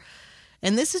there."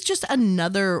 And this is just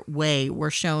another way we're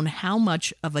shown how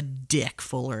much of a dick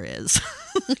Fuller is.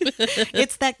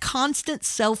 It's that constant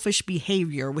selfish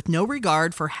behavior with no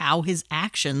regard for how his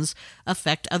actions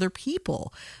affect other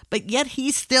people. But yet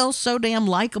he's still so damn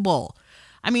likable.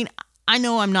 I mean, I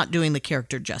know I'm not doing the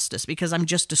character justice because I'm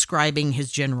just describing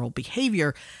his general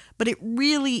behavior, but it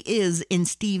really is in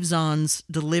Steve Zahn's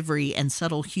delivery and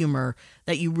subtle humor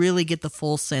that you really get the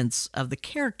full sense of the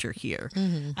character here.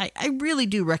 Mm-hmm. I really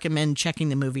do recommend checking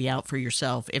the movie out for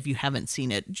yourself if you haven't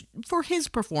seen it, for his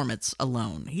performance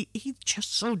alone. He's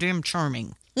just so damn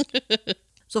charming.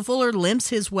 So Fuller limps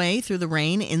his way through the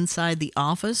rain inside the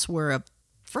office where a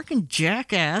freaking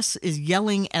jackass is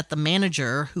yelling at the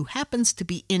manager, who happens to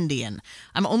be Indian.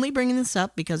 I'm only bringing this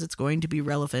up because it's going to be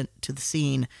relevant to the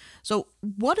scene. So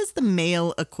what is the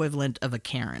male equivalent of a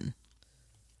Karen?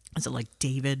 Is it like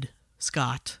David,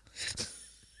 Scott?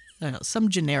 I don't know, some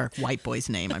generic white boy's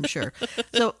name, I'm sure.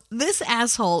 So this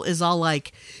asshole is all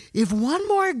like, "If one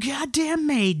more goddamn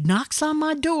maid knocks on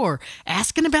my door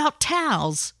asking about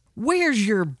towels, where's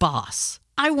your boss?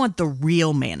 I want the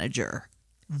real manager.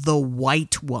 The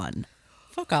white one."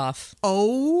 Fuck off.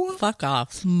 Oh, fuck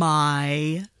off.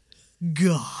 My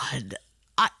God.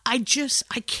 I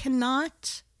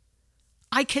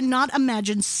cannot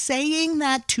imagine saying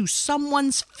that to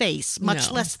someone's face, much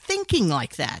less thinking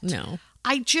like that. No.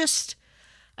 I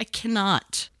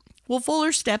cannot. Well,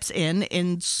 Fuller steps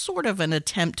in sort of an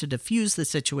attempt to defuse the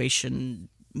situation,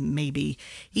 maybe.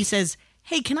 He says,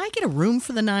 hey, can I get a room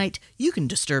for the night? You can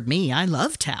disturb me. I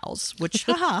love towels. Which,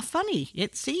 haha, funny.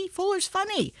 See, Fuller's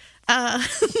funny.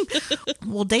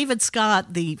 Well, David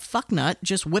Scott, the fucknut,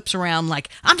 just whips around like,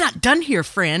 I'm not done here,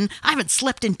 friend. I haven't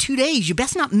slept in 2 days. You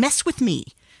best not mess with me.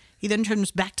 He then turns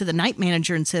back to the night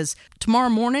manager and says, tomorrow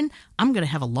morning, I'm going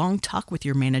to have a long talk with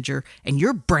your manager, and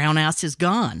your brown ass is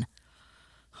gone.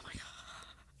 Oh, my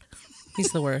God.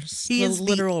 He's the worst. He is the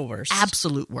literal worst.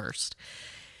 Absolute worst.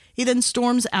 He then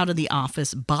storms out of the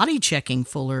office, body-checking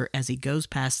Fuller as he goes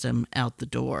past him out the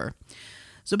door.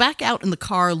 So back out in the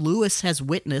car, Lewis has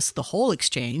witnessed the whole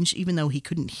exchange, even though he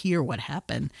couldn't hear what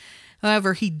happened.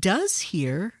 However, he does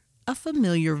hear a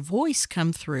familiar voice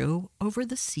come through over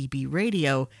the CB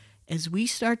radio as we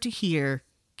start to hear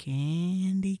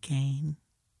Candy Cane,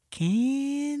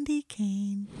 Candy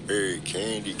Cane. Hey,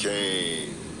 Candy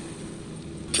Cane.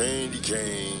 Candy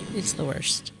Cane. It's the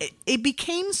worst. It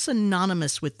became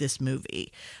synonymous with this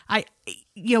movie.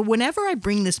 Whenever I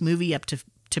bring this movie up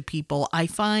to people, I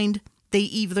find they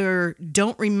either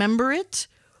don't remember it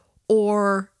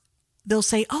or they'll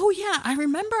say, oh yeah, I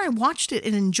remember I watched it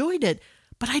and enjoyed it,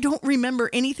 but I don't remember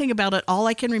anything about it. All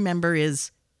I can remember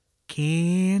is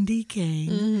Candy Cane.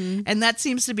 Mm-hmm. And that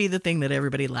seems to be the thing that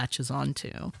everybody latches on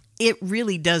to. It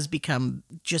really does become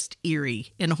just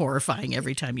eerie and horrifying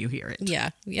every time you hear it.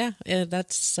 Yeah,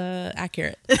 that's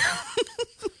accurate.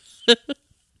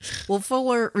 Well,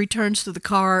 Fuller returns to the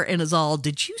car and is all,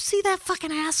 did you see that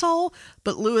fucking asshole?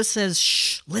 But Lewis says,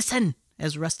 shh, listen,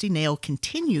 as Rusty Nail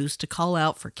continues to call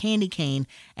out for Candy Cane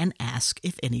and ask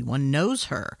if anyone knows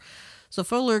her. So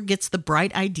Fuller gets the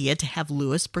bright idea to have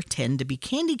Lewis pretend to be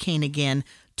Candy Cane again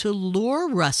to lure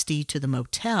Rusty to the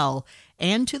motel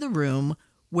and to the room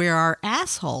where our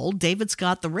asshole, David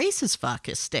Scott the racist fuck,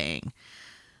 is staying.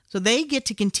 So they get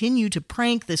to continue to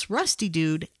prank this Rusty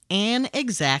dude and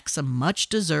exact some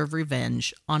much-deserved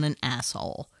revenge on an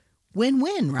asshole.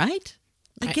 Win-win, right?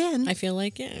 Again. I feel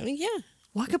like, yeah.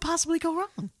 What could possibly go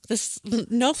wrong?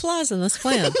 No flaws in this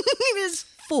plan. It is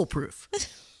foolproof.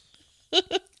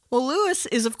 Well, Lewis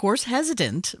is, of course,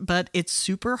 hesitant, but it's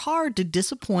super hard to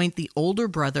disappoint the older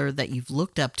brother that you've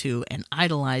looked up to and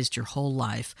idolized your whole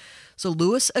life. So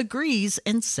Lewis agrees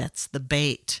and sets the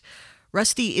bait.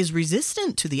 Rusty is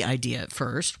resistant to the idea at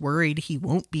first, worried he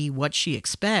won't be what she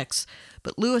expects.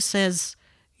 But Lewis says,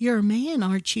 you're a man,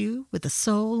 aren't you? With a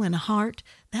soul and a heart.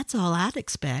 That's all I'd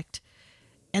expect.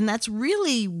 And that's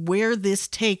really where this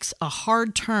takes a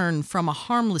hard turn from a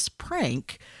harmless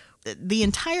prank. The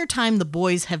entire time the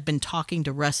boys have been talking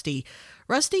to Rusty,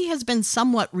 Rusty has been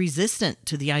somewhat resistant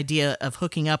to the idea of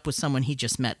hooking up with someone he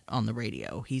just met on the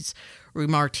radio. He's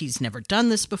remarked he's never done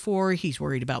this before. He's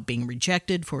worried about being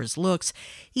rejected for his looks.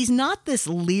 He's not this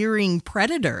leering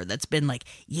predator that's been like,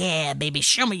 yeah, baby,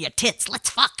 show me your tits, let's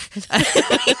fuck.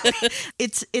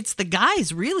 It's the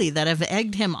guys, really, that have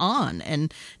egged him on.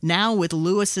 And now with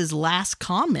Lewis's last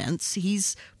comments,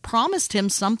 he's promised him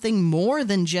something more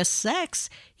than just sex.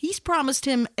 He's promised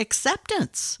him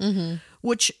acceptance,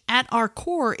 which at our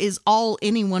core is all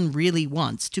anyone really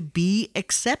wants, to be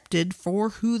accepted for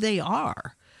who they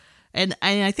are. And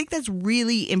I think that's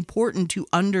really important to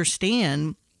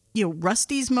understand,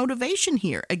 Rusty's motivation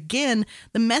here. Again,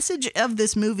 the message of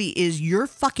this movie is your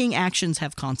fucking actions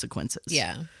have consequences.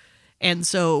 Yeah. And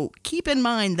so keep in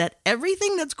mind that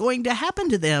everything that's going to happen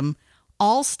to them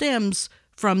all stems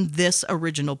from this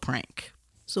original prank.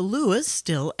 So Lewis,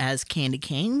 still as Candy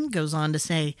Cane, goes on to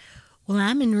say, well,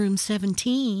 I'm in room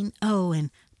 17. Oh, and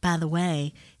by the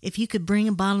way, if you could bring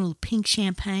a bottle of pink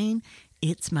champagne,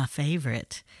 it's my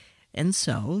favorite. And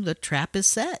so the trap is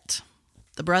set.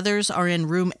 The brothers are in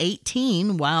room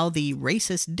 18 while the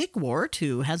racist dickwart,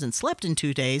 who hasn't slept in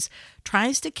 2 days,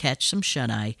 tries to catch some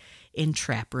shut-eye in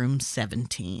trap room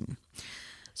 17.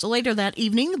 So later that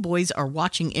evening, the boys are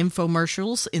watching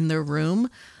infomercials in their room.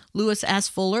 Lewis asks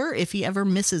Fuller if he ever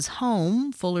misses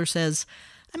home. Fuller says,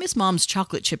 I miss Mom's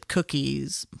chocolate chip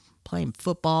cookies, playing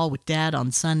football with Dad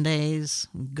on Sundays,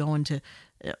 going to...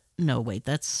 No, wait,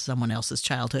 that's someone else's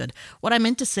childhood. What I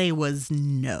meant to say was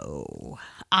no.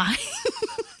 I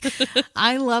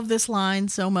love this line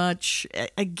so much.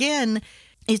 Again,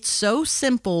 it's so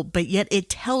simple, but yet it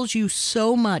tells you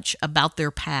so much about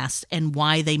their past and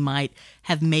why they might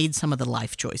have made some of the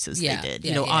life choices they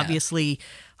did. Obviously,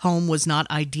 home was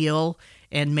not ideal,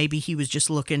 and maybe he was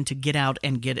just looking to get out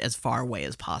and get as far away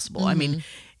as possible. I mean,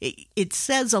 it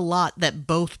says a lot that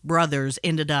both brothers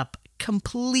ended up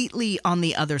completely on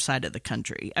the other side of the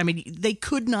country. I mean, they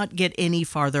could not get any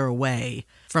farther away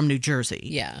from New Jersey.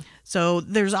 Yeah. So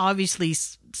there's obviously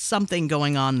something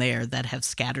going on there that have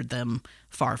scattered them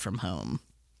far from home.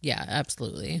 Yeah,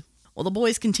 absolutely. Well, the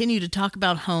boys continue to talk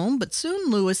about home, but soon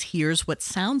Lewis hears what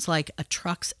sounds like a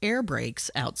truck's air brakes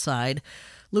outside.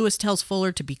 Lewis tells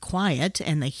Fuller to be quiet,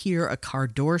 and they hear a car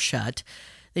door shut.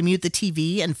 They mute the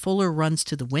TV, and Fuller runs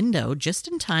to the window just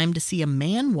in time to see a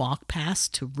man walk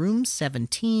past to room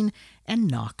 17 and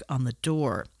knock on the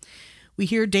door. We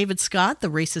hear David Scott, the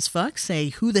racist fuck, say,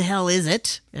 "Who the hell is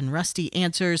it?" And Rusty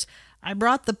answers, "I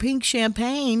brought the pink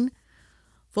champagne."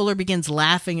 Fuller begins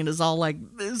laughing and is all like,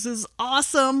 "This is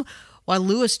awesome," while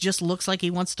Lewis just looks like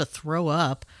he wants to throw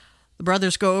up. The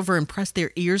brothers go over and press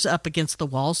their ears up against the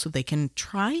wall so they can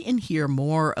try and hear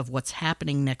more of what's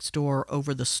happening next door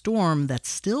over the storm that's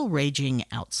still raging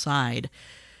outside.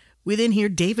 We then hear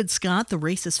David Scott, the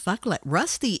racist fuck, let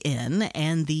Rusty in,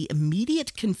 and the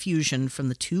immediate confusion from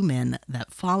the two men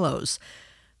that follows.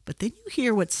 But then you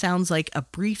hear what sounds like a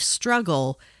brief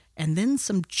struggle, and then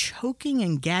some choking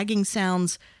and gagging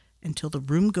sounds until the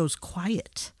room goes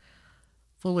quiet.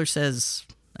 Fuller says,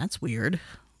 "That's weird."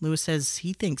 Lewis says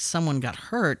he thinks someone got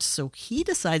hurt, so he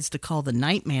decides to call the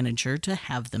night manager to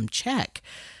have them check.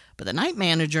 But the night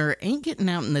manager ain't getting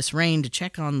out in this rain to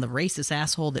check on the racist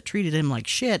asshole that treated him like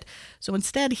shit, so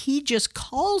instead he just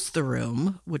calls the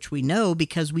room, which we know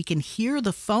because we can hear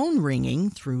the phone ringing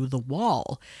through the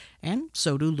wall, and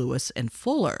so do Lewis and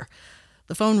Fuller.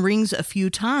 The phone rings a few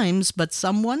times, but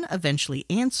someone eventually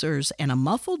answers, and a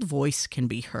muffled voice can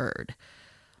be heard.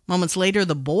 Moments later,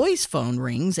 the boys' phone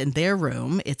rings in their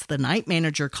room. It's the night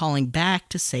manager calling back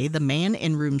to say the man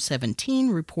in room 17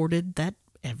 reported that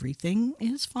everything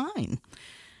is fine.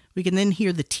 We can then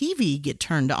hear the TV get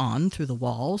turned on through the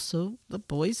wall, so the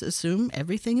boys assume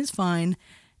everything is fine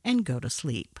and go to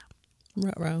sleep.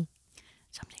 Ruh-roh.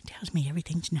 Something tells me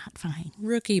everything's not fine.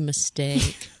 Rookie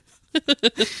mistake.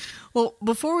 Well,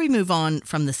 before we move on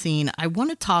from the scene, I want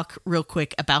to talk real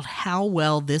quick about how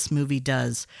well this movie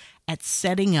does at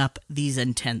setting up these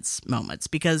intense moments,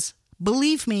 because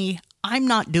believe me, I'm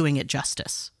not doing it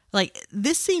justice. Like,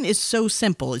 this scene is so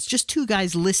simple. It's just two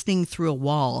guys listening through a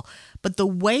wall. But the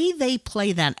way they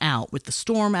play that out with the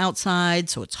storm outside,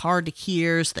 so it's hard to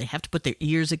hear, so they have to put their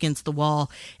ears against the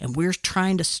wall, and we're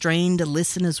trying to strain to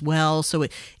listen as well. So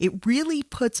it really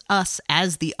puts us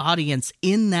as the audience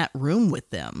in that room with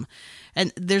them.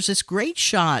 And there's this great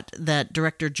shot that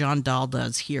director John Dahl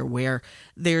does here where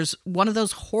there's one of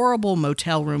those horrible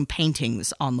motel room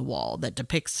paintings on the wall that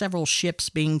depicts several ships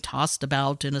being tossed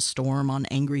about in a storm on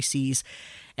angry seas.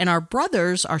 And our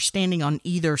brothers are standing on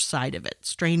either side of it,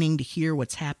 straining to hear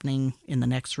what's happening in the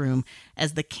next room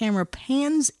as the camera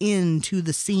pans into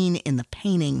the scene in the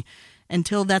painting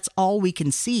until that's all we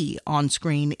can see on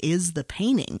screen is the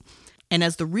painting. And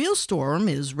as the real storm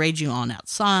is raging on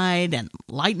outside and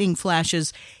lightning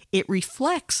flashes, it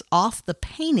reflects off the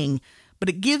painting, but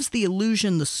it gives the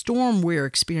illusion the storm we're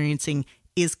experiencing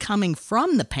is coming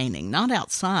from the painting, not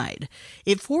outside.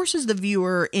 It forces the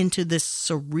viewer into this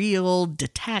surreal,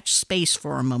 detached space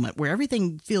for a moment where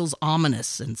everything feels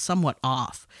ominous and somewhat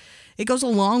off. It goes a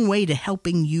long way to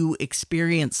helping you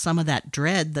experience some of that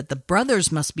dread that the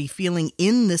brothers must be feeling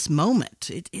in this moment.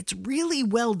 It's really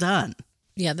well done.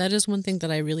 Yeah, that is one thing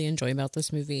that I really enjoy about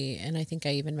this movie, and I think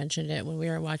I even mentioned it when we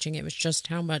were watching it, was just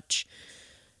how much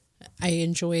I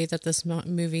enjoy that this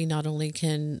movie not only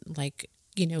can, like,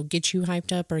 you know, get you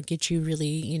hyped up or get you really,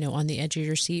 you know, on the edge of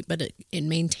your seat, but it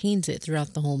maintains it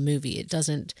throughout the whole movie. It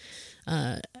doesn't,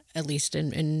 at least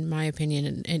in my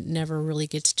opinion, it never really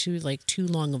gets too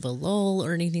long of a lull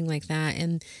or anything like that.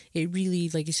 And it really,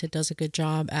 like you said, does a good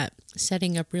job at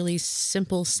setting up really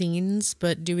simple scenes,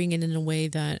 but doing it in a way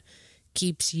that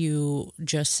keeps you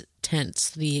just tense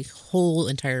the whole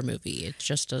entire movie. It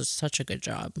just does such a good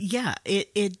job. Yeah,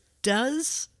 it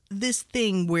does this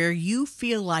thing where you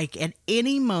feel like at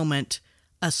any moment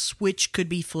a switch could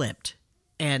be flipped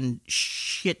and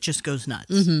shit just goes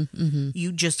nuts.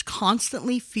 You just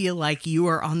constantly feel like you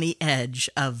are on the edge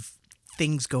of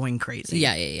things going crazy.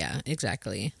 Yeah,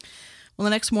 exactly. Well,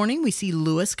 the next morning we see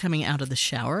Lewis coming out of the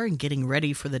shower and getting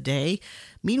ready for the day.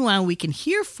 Meanwhile, we can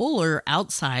hear Fuller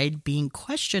outside being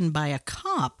questioned by a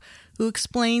cop who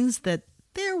explains that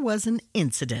there was an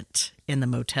incident in the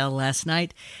motel last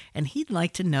night, and he'd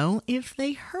like to know if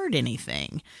they heard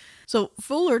anything. So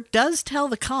Fuller does tell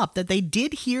the cop that they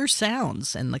did hear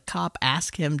sounds, and the cop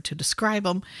asks him to describe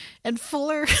them, and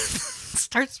Fuller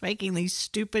starts making these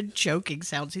stupid choking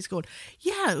sounds. He's going,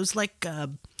 yeah, it was like...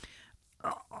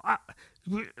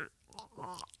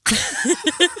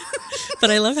 But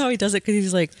I love how he does it because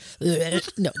he's like,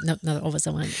 no, that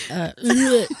wasn't one.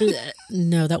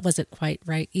 No, that wasn't quite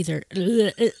right either.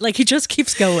 Like, he just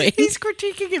keeps going. He's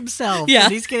critiquing himself. Yeah.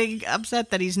 And he's getting upset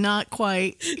that he's not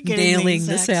quite getting nailing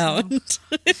the sound.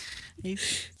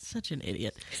 He's Such an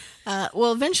idiot.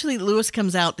 Well, eventually Lewis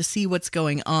comes out to see what's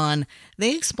going on.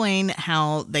 They explain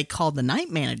how they called the night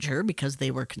manager because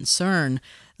they were concerned.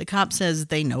 The cop says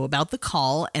they know about the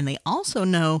call, and they also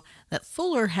know that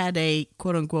Fuller had a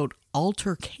quote-unquote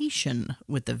altercation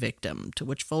with the victim, to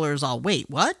which Fuller's all, wait,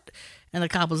 what? And the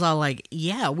cop was all like,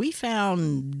 yeah, we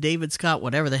found David Scott,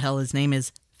 whatever the hell his name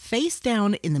is, face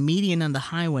down in the median on the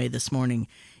highway this morning.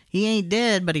 He ain't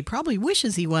dead, but he probably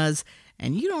wishes he was,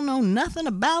 and you don't know nothing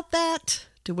about that?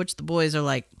 To which the boys are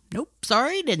like, nope,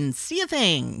 sorry, didn't see a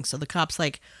thing. So the cop's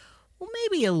like, well,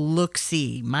 maybe a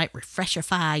look-see might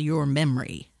refreshify your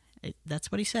memory.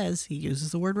 That's what he says. He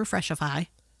uses the word refreshify.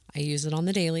 I use it on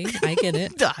the daily. I get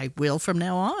it. I will from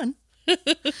now on.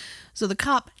 So the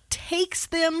cop takes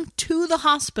them to the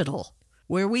hospital,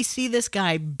 where we see this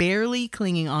guy barely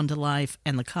clinging on to life,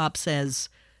 and the cop says,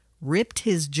 ripped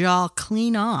his jaw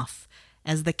clean off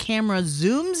as the camera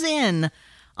zooms in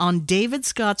on David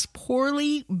Scott's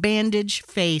poorly bandaged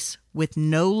face with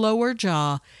no lower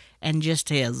jaw and just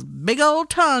his big old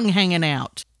tongue hanging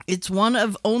out. It's one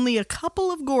of only a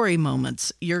couple of gory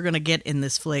moments you're going to get in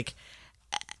this flick,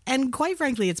 and quite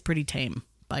frankly, it's pretty tame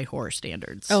by horror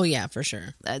standards. Oh, yeah, for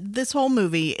sure. This whole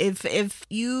movie, if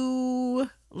you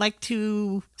like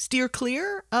to steer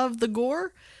clear of the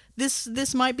gore,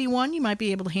 this might be one you might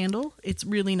be able to handle. It's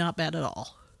really not bad at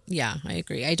all. Yeah, I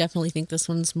agree. I definitely think this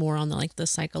one's more on the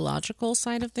psychological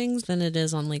side of things than it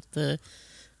is on the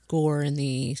gore and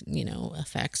the,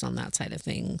 effects on that side of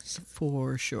things.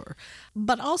 For sure.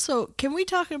 But also, can we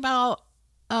talk about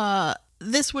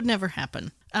this would never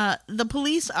happen. The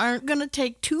police aren't going to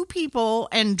take two people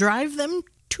and drive them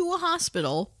to a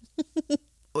hospital.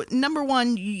 Number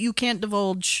one, you can't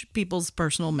divulge people's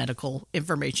personal medical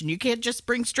information. You can't just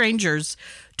bring strangers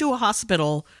to a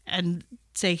hospital and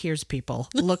say, here's people.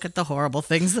 Look at the horrible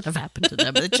things that have happened to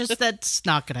them. That's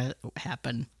not going to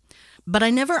happen. But I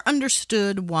never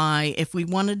understood why, if we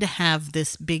wanted to have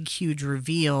this big, huge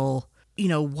reveal,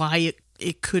 why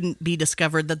it couldn't be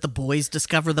discovered that the boys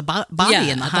discover the body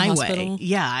in the highway.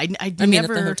 I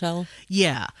never... at the hotel.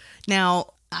 Yeah.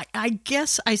 Now, I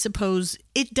guess, I suppose,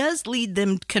 it does lead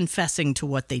them confessing to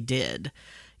what they did,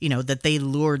 that they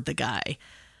lured the guy.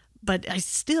 But I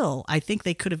think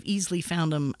they could have easily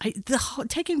found him.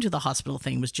 Taking him to the hospital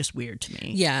thing was just weird to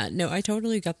me. Yeah, no, I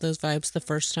totally got those vibes the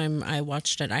first time I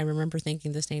watched it. I remember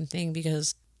thinking the same thing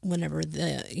because whenever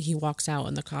he walks out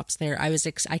and the cop's there,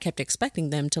 I kept expecting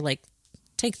them to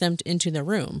take them into the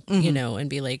room, and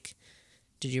be like,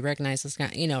 did you recognize this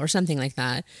guy, or something like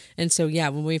that. And so, yeah,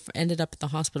 when we ended up at the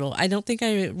hospital, I don't think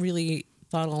I really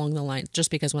thought along the line,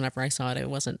 just because whenever I saw it, I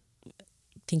wasn't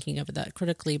thinking of it that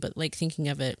critically, but thinking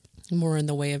of it more in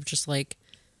the way of just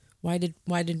why did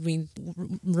we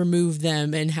remove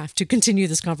them and have to continue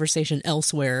this conversation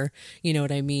elsewhere? You know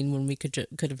what I mean? When we could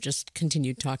have just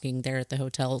continued talking there at the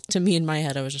hotel. To me, in my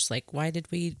head, I was just like, why did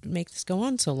we make this go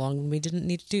on so long when we didn't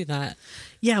need to do that?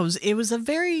 Yeah, it was a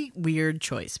very weird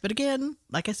choice. But again,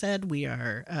 like I said, we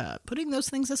are putting those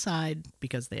things aside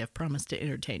because they have promised to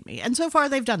entertain me. And so far,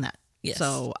 they've done that. Yes.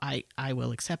 So I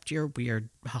will accept your weird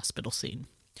hospital scene.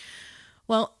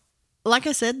 Well, like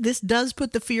I said, this does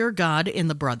put the fear of God in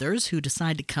the brothers who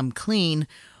decide to come clean,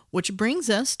 which brings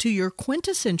us to your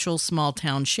quintessential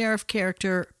small-town sheriff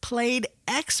character, played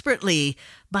expertly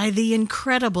by the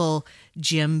incredible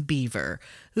Jim Beaver,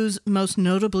 who's most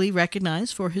notably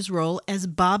recognized for his role as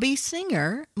Bobby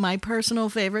Singer, my personal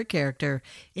favorite character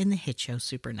in the hit show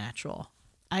Supernatural.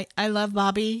 I love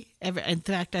Bobby. In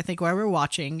fact, I think while we're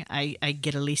watching, I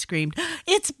giddily screamed,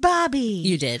 "It's Bobby!"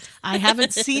 You did. I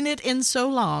haven't seen it in so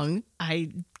long.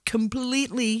 I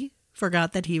completely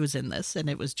forgot that he was in this, and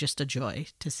it was just a joy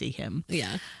to see him.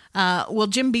 Yeah. Well,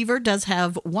 Jim Beaver does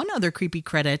have one other creepy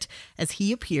credit, as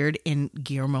he appeared in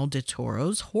Guillermo del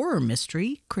Toro's horror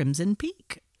mystery, Crimson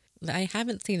Peak. I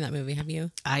haven't seen that movie, have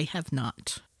you? I have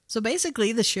not. So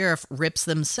basically, the sheriff rips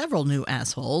them several new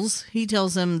assholes. He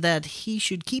tells them that he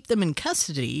should keep them in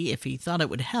custody if he thought it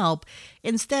would help.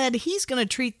 Instead, he's going to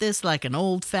treat this like an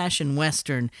old-fashioned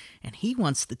Western, and he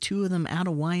wants the two of them out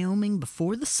of Wyoming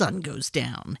before the sun goes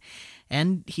down.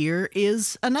 And here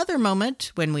is another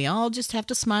moment when we all just have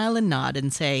to smile and nod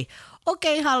and say,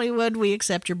 okay, Hollywood, we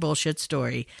accept your bullshit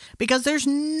story. Because there's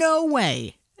no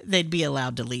way they'd be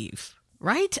allowed to leave,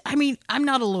 right? I mean, I'm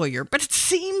not a lawyer, but it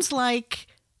seems like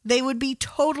they would be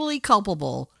totally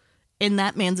culpable in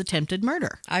that man's attempted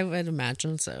murder. I would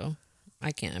imagine so.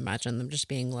 I can't imagine them just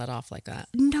being let off like that.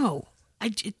 No,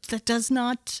 that does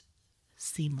not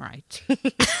seem right.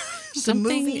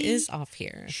 Something is off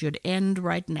here. Should end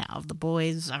right now. The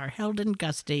boys are held in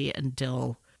custody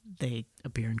until they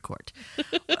appear in court,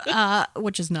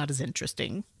 which is not as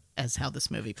interesting as how this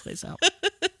movie plays out.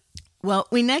 Well,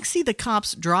 we next see the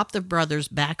cops drop the brothers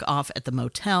back off at the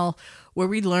motel, where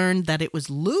we learned that it was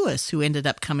Lewis who ended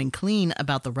up coming clean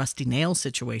about the Rusty Nail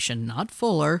situation, not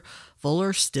Fuller.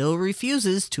 Fuller still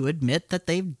refuses to admit that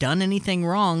they've done anything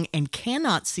wrong and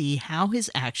cannot see how his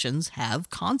actions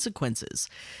have consequences.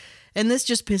 And this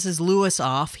just pisses Lewis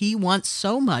off. He wants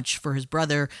so much for his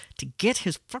brother to get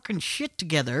his fucking shit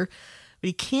together, but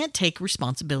he can't take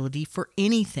responsibility for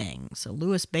anything. So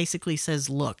Lewis basically says,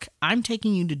 look, I'm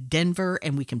taking you to Denver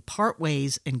and we can part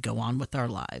ways and go on with our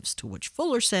lives. To which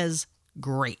Fuller says,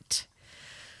 great.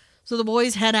 So the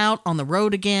boys head out on the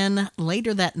road again.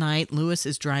 Later that night, Lewis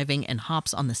is driving and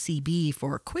hops on the CB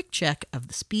for a quick check of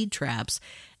the speed traps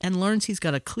and learns he's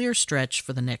got a clear stretch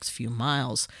for the next few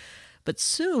miles. But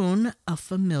soon, a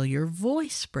familiar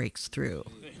voice breaks through.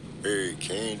 Hey,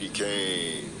 Candy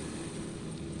Cane.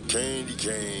 Candy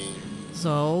Cane.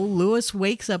 So Lewis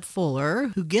wakes up Fuller,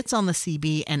 who gets on the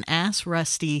CB and asks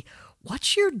Rusty,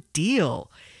 what's your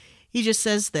deal? He just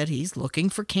says that he's looking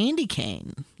for Candy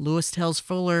Cane. Lewis tells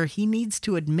Fuller he needs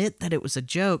to admit that it was a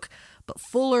joke, but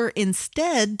Fuller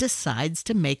instead decides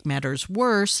to make matters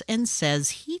worse and says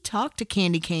he talked to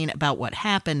Candy Cane about what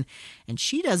happened and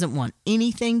she doesn't want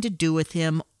anything to do with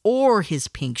him or his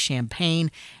pink champagne,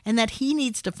 and that he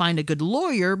needs to find a good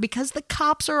lawyer because the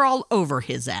cops are all over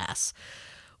his ass.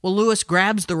 Well, Lewis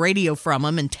grabs the radio from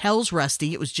him and tells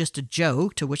Rusty it was just a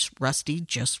joke, to which Rusty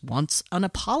just wants an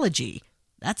apology.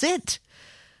 That's it.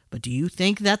 But do you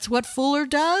think that's what Fuller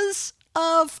does?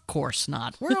 Of course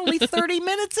not. We're only 30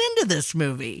 minutes into this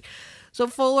movie. So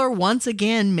Fuller once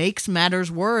again makes matters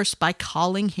worse by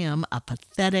calling him a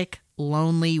pathetic,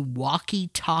 lonely,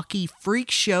 walkie-talkie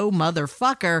freak show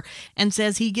motherfucker and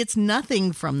says he gets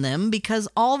nothing from them because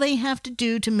all they have to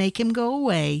do to make him go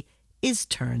away is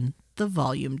turn the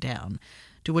volume down.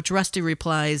 To which Rusty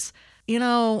replies, you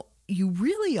know, you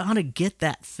really ought to get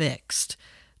that fixed.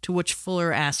 To which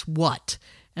Fuller asks, what?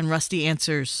 And Rusty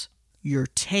answers, your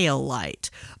tail light.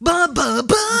 Bum, bum,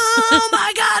 bum! Oh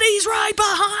my God, he's right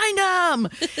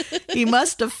behind him! He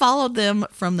must have followed them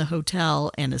from the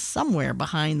hotel and is somewhere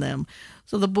behind them.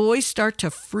 So the boys start to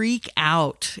freak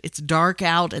out. It's dark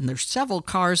out and there's several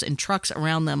cars and trucks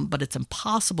around them, but it's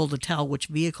impossible to tell which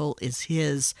vehicle is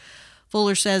his.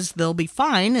 Fuller says they'll be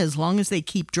fine as long as they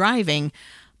keep driving,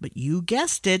 but you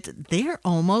guessed it, they're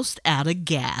almost out of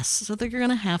gas, so they're going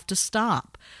to have to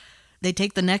stop. They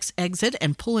take the next exit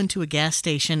and pull into a gas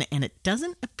station, and it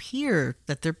doesn't appear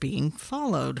that they're being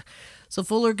followed. So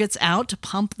Fuller gets out to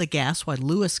pump the gas while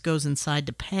Lewis goes inside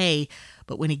to pay.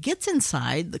 But when he gets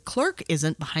inside, the clerk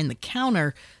isn't behind the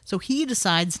counter, so he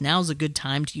decides now's a good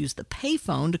time to use the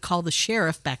payphone to call the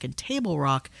sheriff back in Table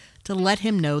Rock to let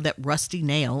him know that Rusty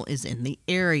Nail is in the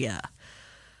area.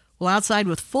 Well, outside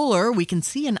with Fuller, we can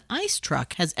see an ice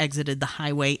truck has exited the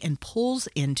highway and pulls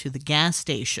into the gas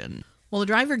station. Well, the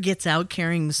driver gets out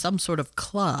carrying some sort of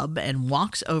club and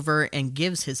walks over and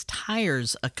gives his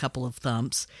tires a couple of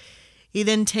thumps. He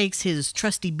then takes his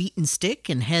trusty beaten stick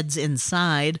and heads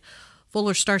inside.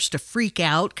 Fuller starts to freak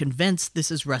out, convinced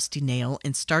this is Rusty Nail,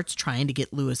 and starts trying to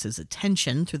get Lewis's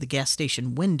attention through the gas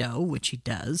station window, which he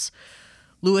does.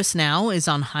 Lewis now is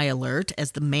on high alert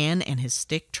as the man and his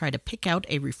stick try to pick out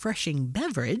a refreshing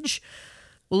beverage.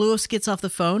 Well, Lewis gets off the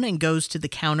phone and goes to the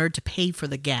counter to pay for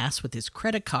the gas with his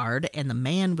credit card, and the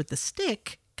man with the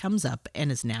stick comes up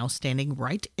and is now standing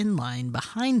right in line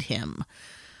behind him.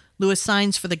 Lewis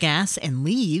signs for the gas and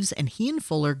leaves, and he and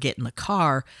Fuller get in the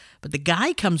car, but the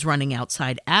guy comes running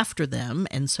outside after them,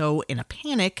 and so in a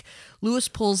panic, Lewis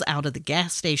pulls out of the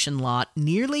gas station lot,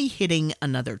 nearly hitting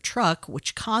another truck,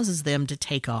 which causes them to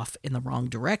take off in the wrong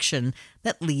direction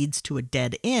that leads to a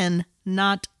dead end,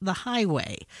 not the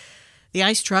highway. The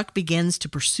ice truck begins to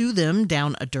pursue them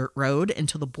down a dirt road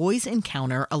until the boys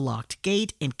encounter a locked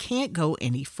gate and can't go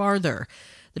any farther.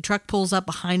 The truck pulls up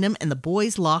behind them and the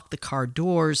boys lock the car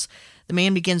doors. The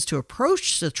man begins to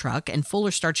approach the truck and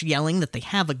Fuller starts yelling that they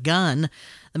have a gun.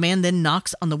 The man then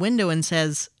knocks on the window and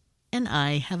says, "And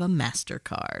I have a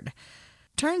MasterCard."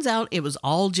 Turns out it was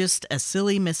all just a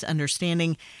silly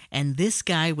misunderstanding, and this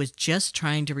guy was just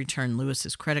trying to return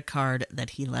Lewis's credit card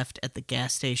that he left at the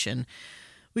gas station.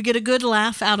 We get a good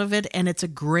laugh out of it, and it's a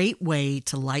great way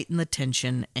to lighten the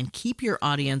tension and keep your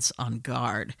audience on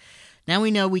guard. Now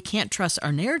we know we can't trust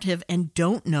our narrative and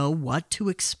don't know what to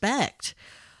expect.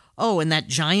 Oh, and that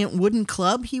giant wooden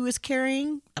club he was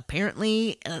carrying,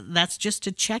 apparently that's just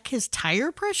to check his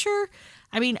tire pressure?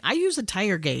 I mean, I use a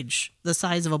tire gauge the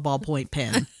size of a ballpoint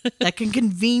pen that can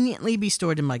conveniently be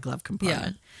stored in my glove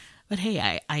compartment. Yeah. But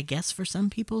hey, I guess for some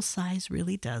people, size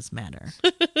really does matter.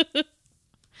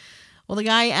 Well, the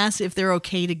guy asks if they're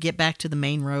okay to get back to the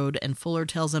main road, and Fuller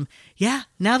tells him, yeah,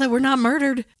 now that we're not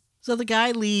murdered. So the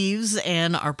guy leaves,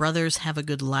 and our brothers have a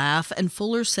good laugh, and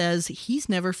Fuller says he's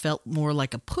never felt more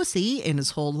like a pussy in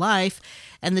his whole life,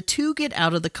 and the two get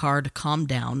out of the car to calm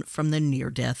down from the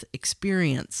near-death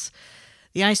experience.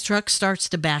 The ice truck starts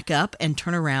to back up and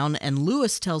turn around, and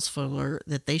Lewis tells Fuller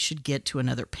that they should get to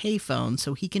another payphone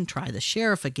so he can try the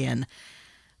sheriff again.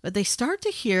 But they start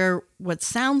to hear what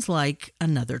sounds like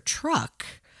another truck.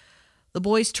 The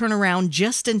boys turn around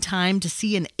just in time to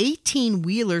see an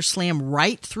 18-wheeler slam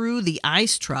right through the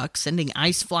ice truck, sending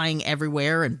ice flying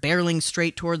everywhere and barreling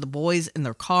straight toward the boys in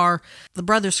their car. The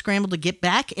brothers scramble to get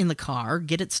back in the car,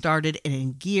 get it started and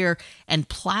in gear, and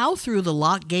plow through the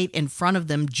lock gate in front of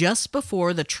them just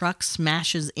before the truck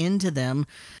smashes into them.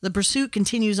 The pursuit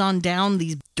continues on down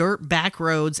these dirt back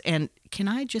roads, and can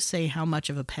I just say how much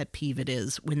of a pet peeve it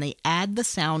is when they add the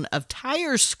sound of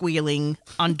tires squealing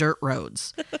on dirt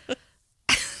roads?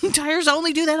 Tires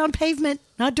only do that on pavement,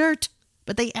 not dirt.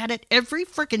 But they add it every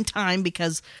frickin' time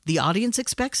because the audience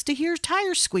expects to hear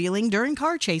tires squealing during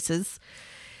car chases.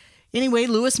 Anyway,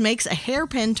 Lewis makes a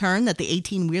hairpin turn that the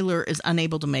 18-wheeler is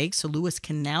unable to make, so Lewis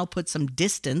can now put some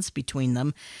distance between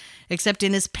them. Except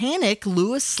in his panic,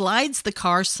 Lewis slides the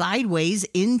car sideways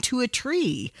into a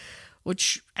tree,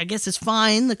 which I guess is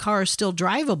fine. The car is still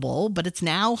drivable, but it's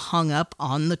now hung up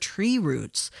on the tree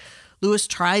roots. Lewis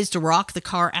tries to rock the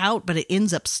car out, but it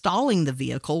ends up stalling the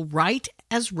vehicle right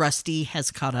as Rusty has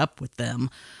caught up with them.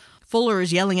 Fuller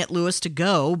is yelling at Lewis to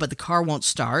go, but the car won't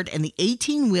start, and the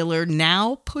 18-wheeler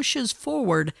now pushes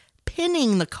forward,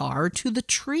 pinning the car to the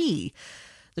tree.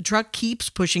 The truck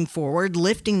keeps pushing forward,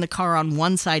 lifting the car on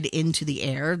one side into the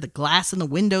air. The glass in the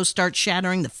window starts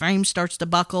shattering. The frame starts to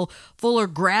buckle. Fuller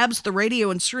grabs the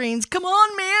radio and screams, "Come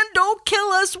on, man, don't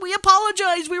kill us. We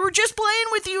apologize. We were just playing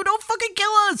with you. Don't fucking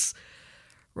kill us."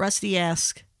 Rusty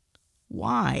asks,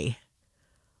 "Why?"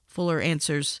 Fuller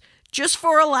answers, "Just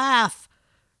for a laugh."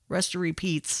 Rusty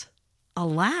repeats, "A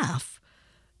laugh?"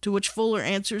 To which Fuller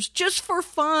answers, "Just for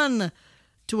fun."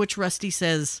 To which Rusty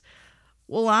says,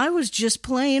 "Well, I was just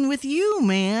playing with you,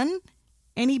 man."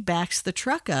 And he backs the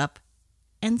truck up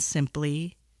and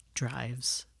simply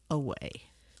drives away.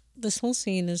 This whole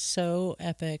scene is so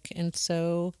epic and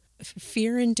so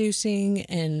fear-inducing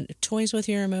and toys with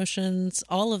your emotions.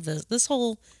 All of this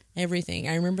whole everything.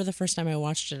 I remember the first time I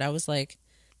watched it, I was like,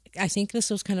 I think this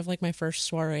was kind of like my first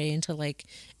soiree into like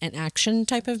an action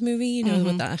type of movie, you know,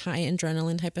 with that high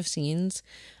adrenaline type of scenes.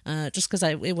 Just because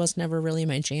it was never really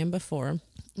my jam before.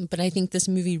 But I think this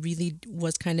movie really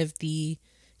was kind of the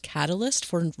catalyst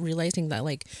for realizing that,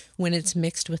 like, when it's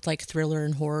mixed with like thriller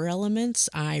and horror elements,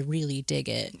 I really dig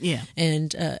it. Yeah.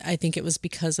 And I think it was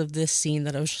because of this scene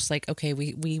that I was just like, okay,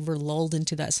 we were lulled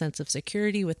into that sense of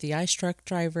security with the ice truck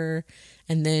driver,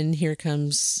 and then here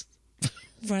comes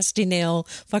Rusty Nail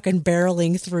fucking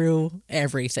barreling through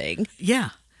everything. Yeah.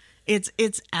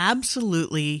 It's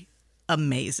absolutely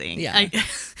amazing. Yeah.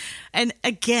 And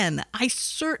again, I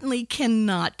certainly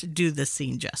cannot do this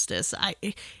scene justice.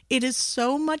 It is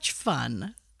so much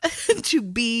fun to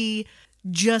be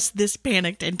just this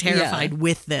panicked and terrified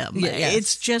with them. Yeah, yes.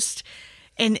 It's just,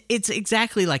 and it's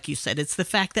exactly like you said. It's the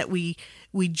fact that we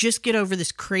just get over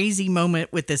this crazy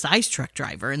moment with this ice truck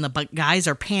driver, and the guys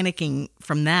are panicking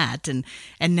from that, and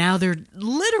now they're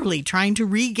literally trying to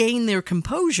regain their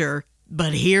composure.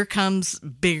 But here comes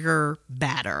bigger,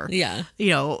 badder. Yeah. You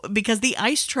know, because the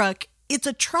ice truck, it's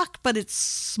a truck, but it's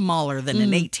smaller than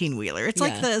an 18-wheeler. It's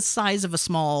like the size of a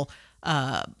small,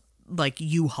 like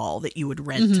U-Haul that you would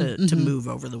rent to move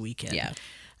over the weekend.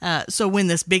 Yeah. So when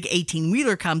this big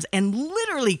 18-wheeler comes and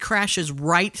literally crashes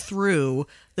right through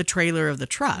the trailer of the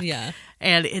truck. Yeah.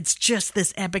 And it's just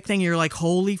this epic thing. You're like,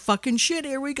 holy fucking shit,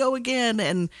 here we go again.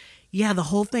 And yeah, the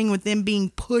whole thing with them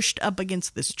being pushed up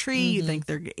against this tree, you think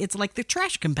it's like the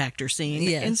trash compactor scene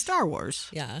in Star Wars.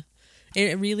 Yeah.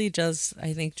 It really does,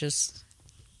 I think, just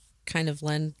kind of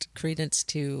lend credence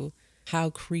to how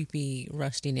creepy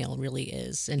Rusty Nail really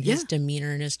is, and his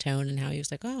demeanor and his tone, and how he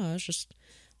was like, "Oh, I was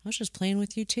just playing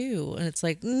with you too." And it's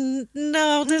like,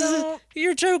 no,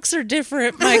 your jokes are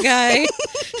different, my guy.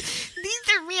 These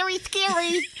are very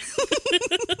scary.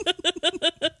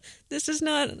 This is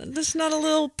not a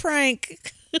little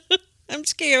prank. I'm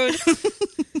scared.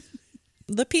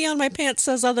 The pee on my pants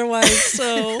says otherwise,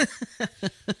 so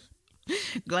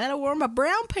glad I wore my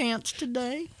brown pants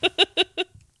today.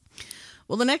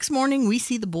 Well, the next morning, we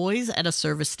see the boys at a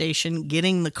service station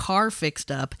getting the car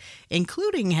fixed up,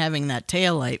 including having that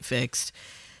taillight fixed.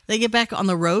 They get back on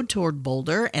the road toward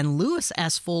Boulder, and Lewis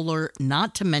asks Fuller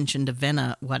not to mention to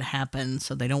Venna what happened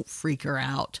so they don't freak her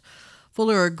out.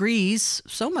 Fuller agrees,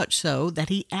 so much so that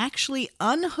he actually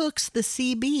unhooks the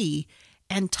CB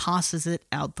and tosses it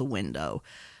out the window.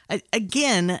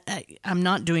 Again, I'm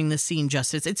not doing this scene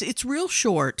justice. It's real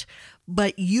short,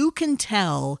 but you can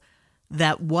tell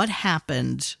that what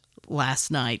happened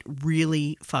last night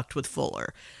really fucked with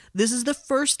Fuller. This is the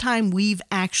first time we've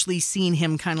actually seen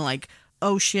him kind of like,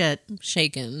 oh shit,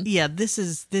 shaken. Yeah, this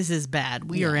is bad.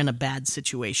 We are in a bad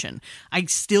situation. I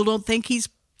still don't think he's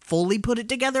fully put it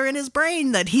together in his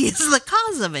brain that he is the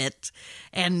cause of it,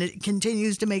 and it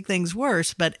continues to make things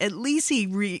worse, but at least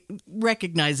he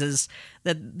recognizes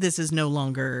that this is no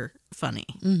longer funny.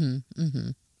 Mm-hmm, mm-hmm.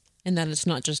 And that it's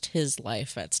not just his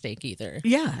life at stake either.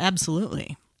 Yeah,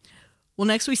 absolutely. Well,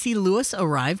 next we see Lewis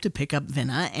arrive to pick up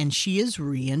Vinna, and she is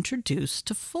reintroduced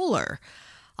to Fuller.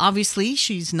 Obviously,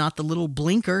 she's not the little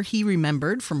blinker he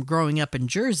remembered from growing up in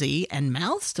Jersey, and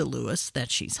mouths to Lewis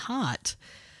that she's hot.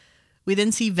 We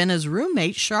then see Vinna's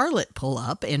roommate, Charlotte, pull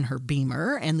up in her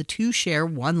Beamer, and the two share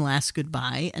one last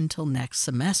goodbye until next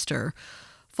semester.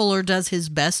 Fuller does his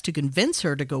best to convince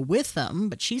her to go with them,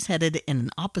 but she's headed in an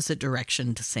opposite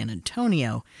direction to San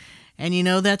Antonio. And you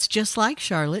know that's just like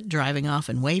Charlotte, driving off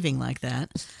and waving like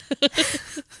that.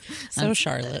 So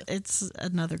Charlotte. It's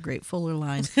another great Fuller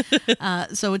line.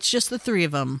 So it's just the three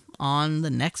of them on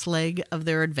the next leg of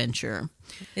their adventure.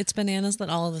 It's bananas that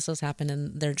all of this has happened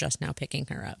and they're just now picking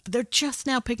her up. They're just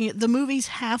now picking it. The movie's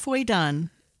halfway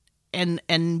done,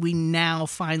 and we now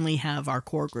finally have our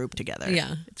core group together.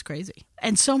 Yeah. It's crazy.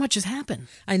 And so much has happened.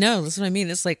 I know. That's what I mean.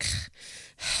 It's like...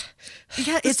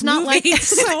 Yeah, it's not like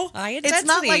so high intensity. It's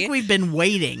not like we've been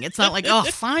waiting. It's not like, oh,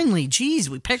 finally,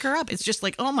 geez, we pick her up. It's just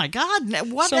like, oh my God,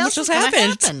 what so else much is has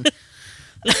going to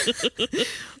happen?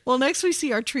 Well, next we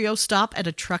see our trio stop at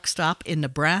a truck stop in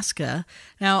Nebraska.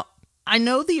 Now, I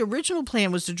know the original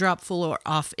plan was to drop Fuller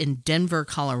off in Denver,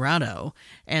 Colorado,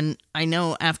 and I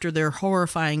know after their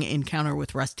horrifying encounter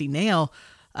with Rusty Nail,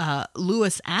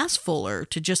 Lewis asked Fuller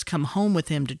to just come home with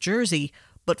him to Jersey,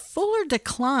 but Fuller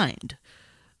declined.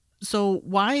 So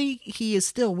why he is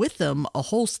still with them a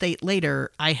whole state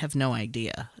later, I have no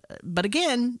idea. But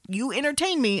again, you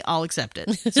entertain me, I'll accept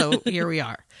it. So here we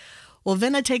are. Well,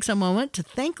 Vinna takes a moment to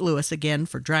thank Lewis again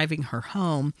for driving her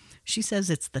home. She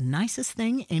says it's the nicest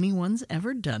thing anyone's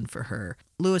ever done for her.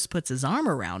 Lewis puts his arm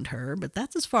around her, but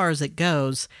that's as far as it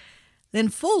goes. Then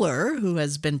Fuller, who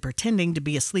has been pretending to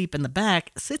be asleep in the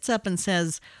back, sits up and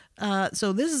says,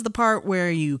 so this is the part where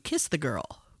you kiss the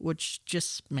girl. Which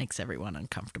just makes everyone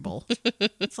uncomfortable.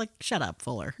 It's like, shut up,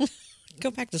 Fuller.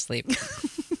 Go back to sleep.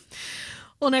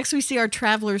 Well, next we see our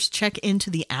travelers check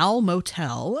into the Owl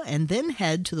Motel and then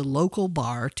head to the local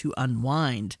bar to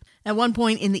unwind. At one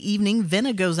point in the evening,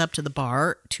 Vinna goes up to the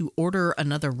bar to order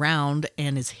another round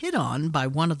and is hit on by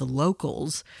one of the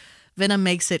locals. Vinna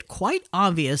makes it quite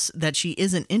obvious that she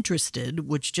isn't interested,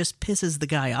 which just pisses the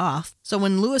guy off. So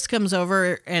when Lewis comes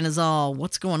over and is all,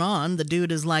 what's going on? The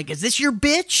dude is like, is this your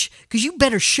bitch? Because you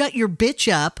better shut your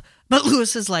bitch up. But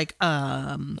Lewis is like,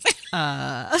 So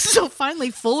finally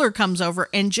Fuller comes over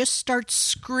and just starts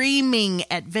screaming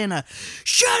at Vinna,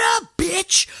 shut up,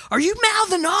 bitch! Are you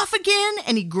mouthing off again?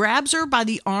 And he grabs her by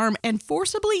the arm and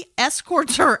forcibly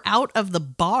escorts her out of the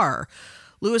bar.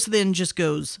 Lewis then just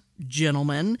goes,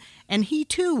 gentlemen, and he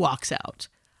too walks out.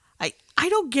 I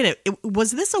don't get it.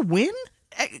 Was this a win?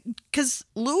 Because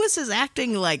Lewis is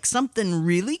acting like something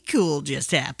really cool just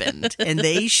happened, and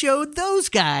they showed those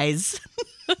guys.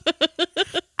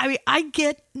 I mean, I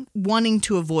get wanting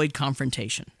to avoid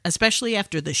confrontation, especially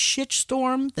after the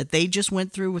shitstorm that they just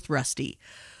went through with Rusty.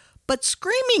 But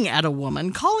screaming at a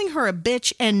woman, calling her a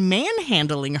bitch, and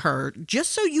manhandling her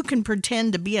just so you can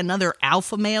pretend to be another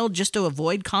alpha male just to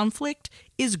avoid conflict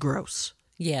is gross.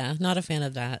 Yeah, not a fan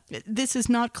of that. This is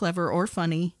not clever or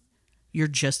funny. You're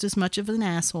just as much of an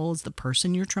asshole as the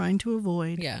person you're trying to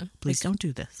avoid. Yeah. Please don't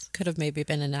do this. Could have maybe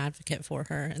been an advocate for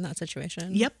her in that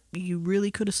situation. Yep. You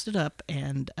really could have stood up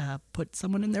and put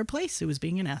someone in their place who was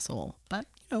being an asshole. But,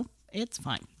 it's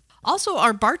fine. Also,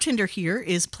 our bartender here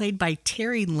is played by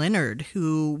Terry Leonard,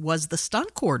 who was the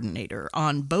stunt coordinator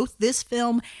on both this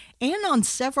film and on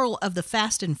several of the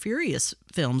Fast and Furious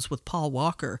films with Paul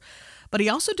Walker. But he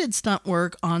also did stunt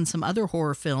work on some other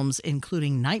horror films,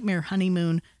 including Nightmare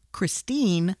Honeymoon,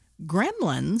 Christine,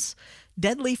 Gremlins,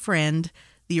 Deadly Friend,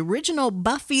 the original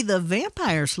Buffy the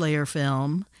Vampire Slayer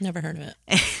film. Never heard of it.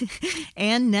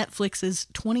 And Netflix's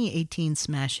 2018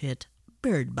 smash hit,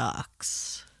 Bird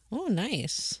Box. Oh,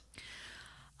 nice.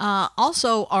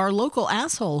 Also, our local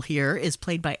asshole here is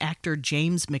played by actor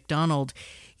James McDonald.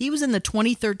 He was in the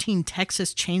 2013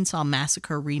 Texas Chainsaw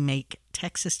Massacre remake,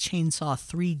 Texas Chainsaw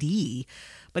 3D,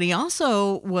 but he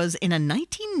also was in a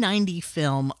 1990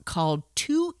 film called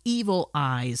Two Evil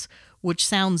Eyes, which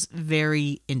sounds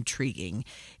very intriguing.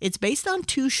 It's based on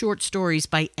 2 short stories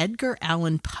by Edgar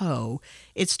Allan Poe.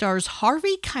 It stars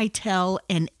Harvey Keitel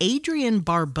and Adrienne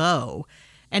Barbeau,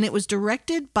 and it was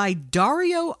directed by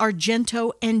Dario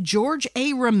Argento and George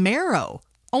A. Romero,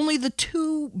 only the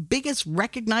 2 biggest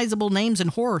recognizable names in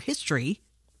horror history.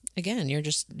 Again, you're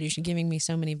giving me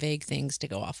so many vague things to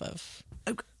go off of.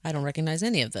 I don't recognize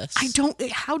any of this. I'm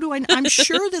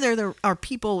sure that there are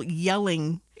people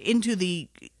yelling into the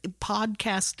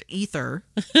podcast ether.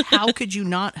 How could you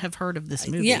not have heard of this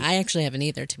movie? Yeah, I actually haven't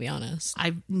either, to be honest.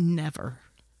 I've never.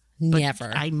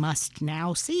 Never. I must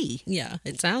now see. Yeah,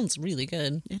 it sounds really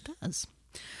good. It does.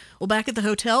 Well, back at the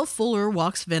hotel, Fuller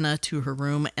walks Venna to her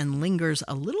room and lingers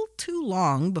a little too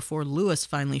long before Lewis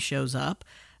finally shows up.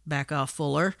 Back off,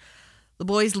 Fuller. The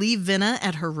boys leave Venna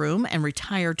at her room and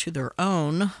retire to their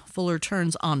own. Fuller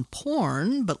turns on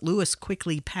porn, but Lewis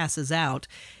quickly passes out.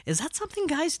 Is that something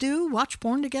guys do? Watch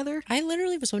porn together? I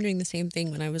literally was wondering the same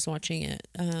thing when I was watching it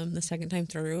the second time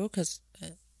through, because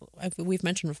we've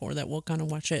mentioned before that we'll kind of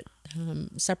watch it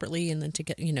separately and then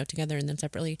together and then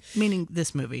separately. Meaning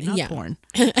this movie, not porn.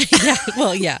 Yeah,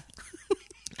 well, yeah.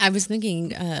 I was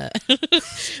thinking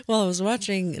while I was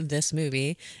watching this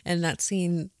movie and that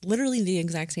scene, literally the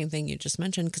exact same thing you just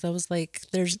mentioned, because I was like,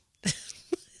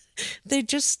 they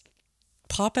just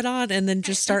pop it on and then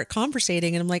just start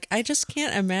conversating, and I'm like, I just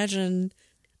can't imagine.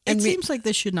 It seems like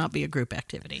this should not be a group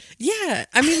activity. Yeah,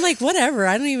 I mean, like, whatever.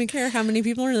 I don't even care how many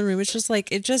people are in the room. It's just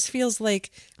like, it just feels like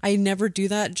I never do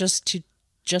that just to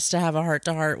have a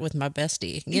heart-to-heart with my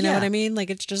bestie. You know what I mean?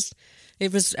 Like,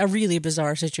 it was a really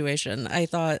bizarre situation. I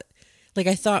thought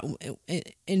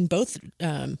in both,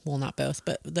 well, not both,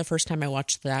 but the first time I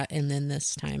watched that and then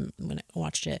this time when I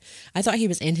watched it, I thought he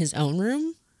was in his own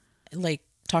room, like,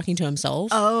 talking to himself.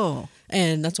 Oh.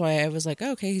 And that's why I was like,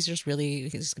 oh, okay,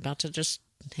 he's about to just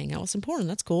hang out with some porn.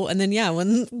 That's cool. And then, yeah,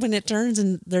 when it turns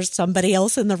and there's somebody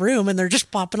else in the room and they're just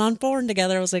popping on porn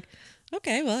together, I was like,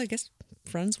 okay, well, I guess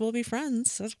friends will be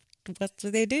friends. That's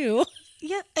what they do.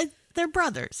 Yeah, they're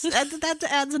brothers. That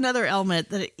adds another element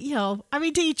that,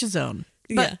 to each his own.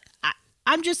 But yeah.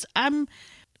 I'm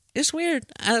It's weird.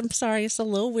 I'm sorry. It's a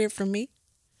little weird for me.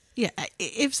 Yeah,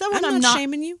 if someone I'm not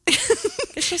shaming you.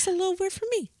 It's just a little weird for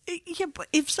me. Yeah, but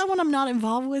if someone I'm not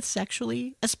involved with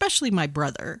sexually, especially my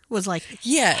brother, was like,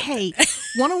 yeah, hey,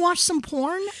 want to watch some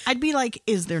porn? I'd be like,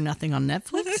 is there nothing on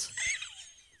Netflix?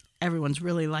 Everyone's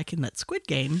really liking that Squid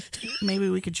Game. Maybe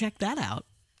we could check that out.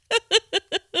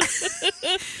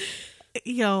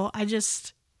 I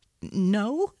just,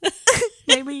 no.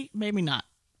 Maybe not.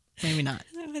 Maybe not.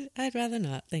 I'd rather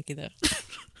not. Thank you, though.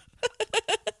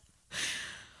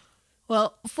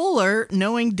 Well, Fuller,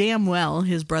 knowing damn well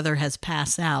his brother has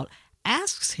passed out,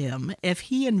 asks him if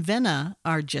he and Venna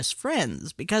are just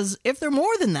friends, because if they're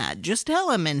more than that, just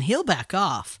tell him and he'll back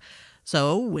off.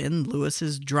 So when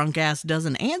Lewis's drunk ass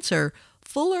doesn't answer,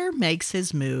 Fuller makes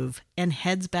his move and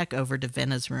heads back over to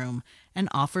Venna's room and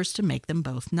offers to make them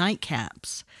both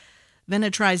nightcaps.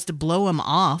 Venna tries to blow him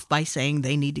off by saying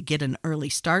they need to get an early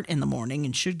start in the morning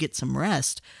and should get some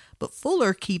rest, but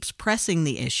Fuller keeps pressing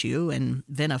the issue, and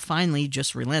Venna finally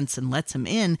just relents and lets him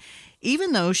in,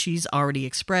 even though she's already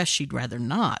expressed she'd rather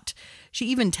not. She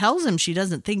even tells him she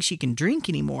doesn't think she can drink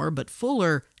anymore, but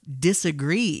Fuller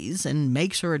disagrees and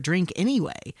makes her a drink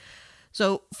anyway.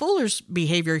 So Fuller's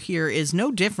behavior here is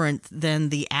no different than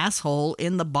the asshole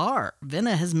in the bar.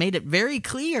 Venna has made it very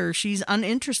clear she's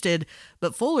uninterested,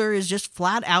 but Fuller is just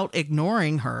flat out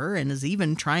ignoring her and is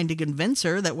even trying to convince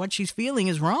her that what she's feeling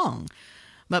is wrong.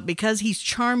 But because he's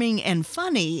charming and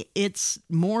funny, it's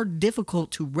more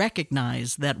difficult to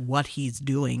recognize that what he's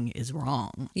doing is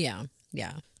wrong. Yeah.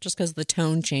 Just because the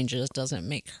tone changes doesn't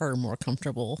make her more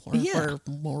comfortable or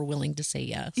more willing to say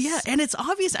yes. Yeah, and it's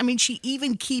obvious. I mean, she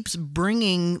even keeps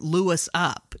bringing Lewis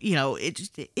up.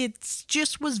 It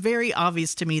just was very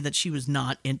obvious to me that she was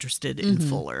not interested in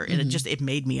Fuller, and it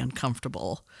made me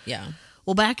uncomfortable. Yeah.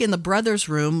 Well, back in the brothers'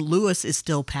 room, Lewis is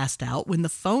still passed out when the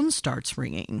phone starts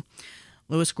ringing.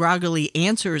 Lewis groggily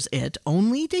answers it,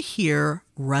 only to hear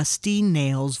Rusty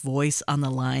Nail's voice on the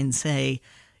line say,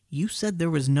 "You said there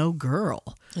was no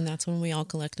girl." And that's when we all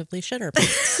collectively shit our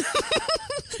pants.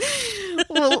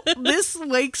 Well, this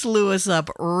wakes Lewis up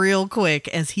real quick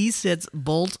as he sits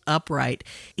bolt upright.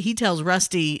 He tells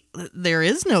Rusty there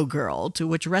is no girl, to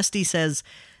which Rusty says,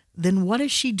 "Then what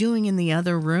is she doing in the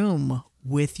other room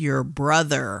with your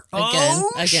brother?" Again,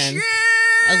 Shit!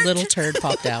 A little turd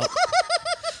popped out.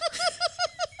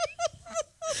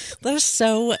 That is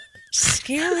so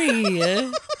scary.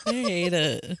 I hate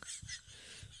it.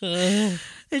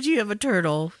 Did you have a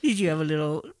turtle? Did you have a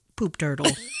little poop turtle?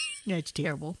 That's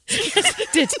terrible.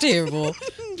 It's terrible.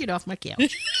 Get off my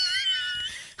couch.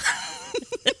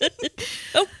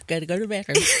 Oh, gotta go to the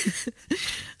bathroom.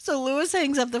 So Lewis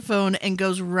hangs up the phone and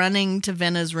goes running to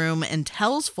Venna's room and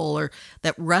tells Fuller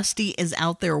that Rusty is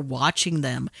out there watching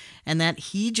them and that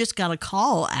he just got a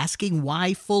call asking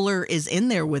why Fuller is in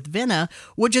there with Venna,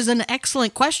 which is an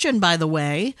excellent question, by the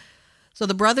way. So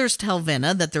the brothers tell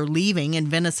Venna that they're leaving, and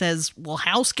Venna says, well,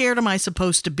 how scared am I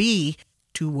supposed to be?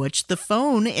 To which the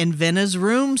phone in Venna's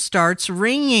room starts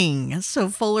ringing. So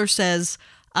Fuller says,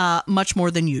 much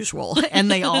more than usual, and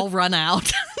they all run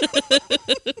out.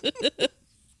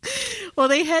 Well,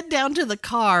 they head down to the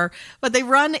car, but they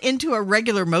run into a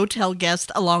regular motel guest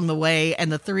along the way,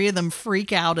 and the three of them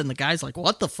freak out, and the guy's like,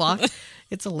 what the fuck?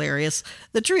 It's hilarious.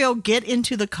 The trio get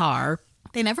into the car.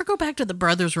 They never go back to the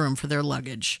brothers' room for their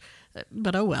luggage,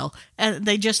 but oh well. And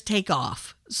they just take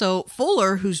off. So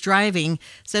Fuller, who's driving,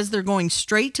 says they're going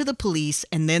straight to the police,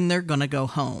 and then they're going to go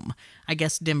home. I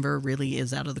guess Denver really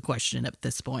is out of the question at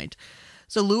this point.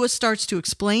 So Lewis starts to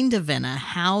explain to Venna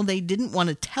how they didn't want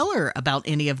to tell her about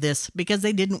any of this because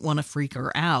they didn't want to freak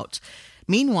her out.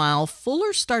 Meanwhile,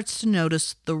 Fuller starts to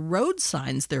notice the road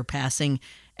signs they're passing,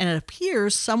 and it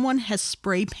appears someone has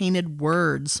spray painted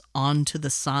words onto the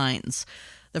signs.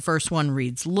 The first one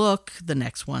reads look, the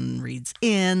next one reads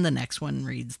in, the next one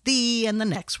reads thee, and the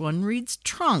next one reads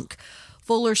trunk.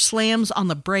 Fuller slams on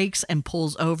the brakes and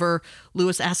pulls over.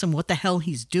 Lewis asks him what the hell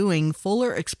he's doing.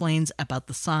 Fuller explains about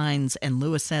the signs, and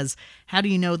Lewis says, how do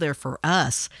you know they're for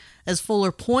us? As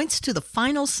Fuller points to the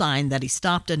final sign that he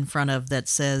stopped in front of that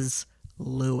says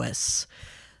Lewis.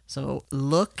 So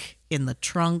look in the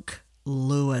trunk,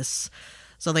 Lewis.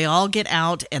 So they all get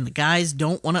out, and the guys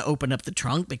don't want to open up the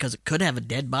trunk because it could have a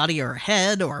dead body or a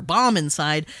head or a bomb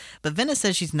inside. But Venna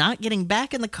says she's not getting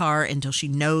back in the car until she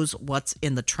knows what's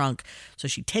in the trunk. So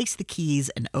she takes the keys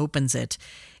and opens it.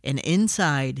 And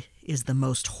inside is the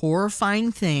most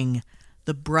horrifying thing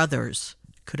the brothers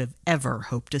could have ever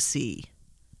hoped to see.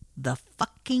 The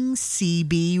fucking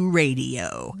CB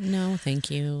radio. No,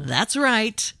 thank you. That's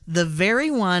right. The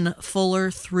very one Fuller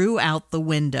threw out the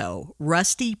window.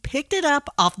 Rusty picked it up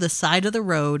off the side of the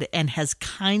road and has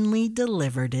kindly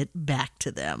delivered it back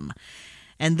to them.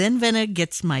 And then Venna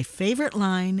gets my favorite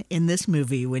line in this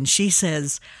movie when she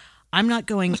says, I'm not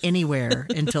going anywhere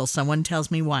until someone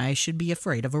tells me why I should be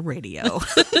afraid of a radio.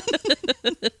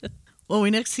 Well, we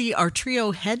next see our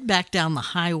trio head back down the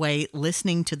highway,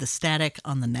 listening to the static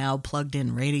on the now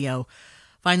plugged-in radio.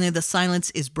 Finally, the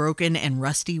silence is broken, and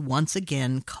Rusty once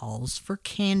again calls for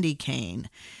Candy Cane.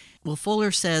 Well,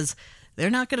 Fuller says they're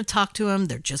not going to talk to him,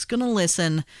 they're just going to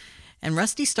listen. And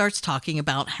Rusty starts talking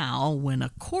about how, when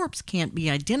a corpse can't be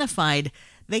identified,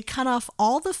 they cut off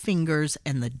all the fingers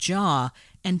and the jaw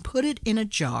and put it in a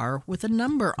jar with a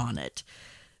number on it.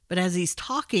 But as he's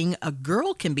talking, a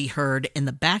girl can be heard in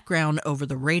the background over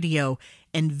the radio,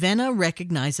 and Venna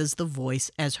recognizes the voice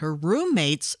as her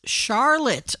roommate's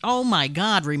Charlotte. Oh my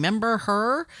God, remember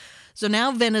her? So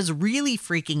now Venna's really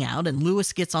freaking out, and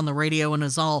Lewis gets on the radio and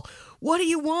is all, what do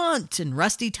you want? And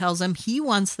Rusty tells him he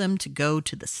wants them to go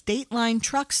to the State Line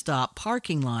truck stop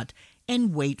parking lot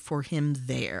and wait for him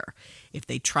there. If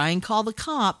they try and call the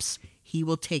cops, he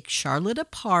will take Charlotte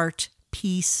apart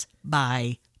piece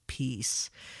by piece.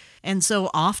 And so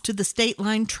off to the State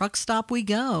Line truck stop we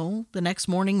go. The next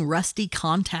morning, Rusty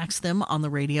contacts them on the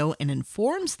radio and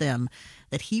informs them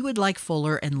that he would like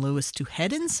Fuller and Lewis to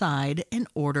head inside and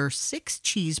order 6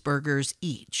 cheeseburgers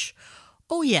each.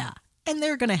 Oh yeah, and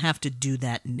they're going to have to do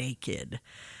that naked.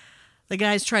 The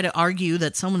guys try to argue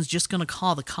that someone's just going to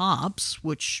call the cops,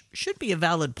 which should be a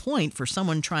valid point for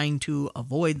someone trying to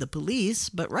avoid the police,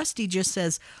 but Rusty just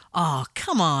says, oh,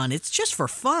 come on, it's just for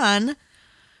fun.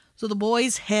 So the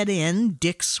boys head in,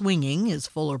 dick swinging, as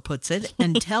Fuller puts it,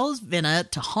 and tells Venna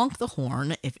to honk the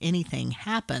horn if anything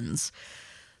happens.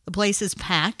 The place is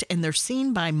packed, and they're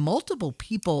seen by multiple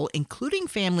people, including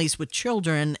families with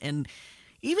children, and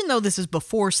even though this is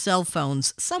before cell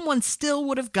phones, someone still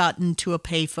would have gotten to a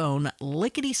payphone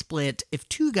lickety-split if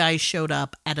 2 guys showed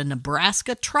up at a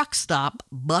Nebraska truck stop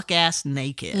buck-ass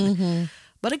naked. Mm-hmm.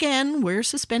 But again, we're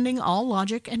suspending all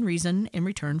logic and reason in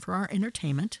return for our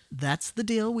entertainment. That's the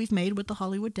deal we've made with the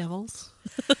Hollywood Devils.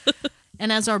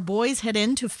 And as our boys head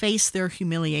in to face their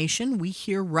humiliation, we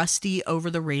hear Rusty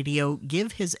over the radio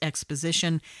give his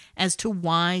exposition as to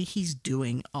why he's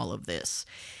doing all of this.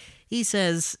 He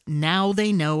says, now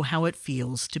they know how it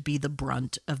feels to be the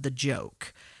brunt of the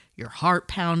joke. Your heart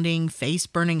pounding, face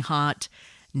burning hot.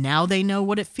 Now they know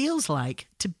what it feels like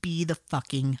to be the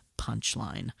fucking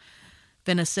punchline.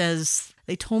 Venna says,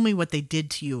 "They told me what they did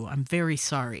to you. I'm very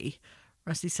sorry."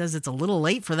 Rusty says, "It's a little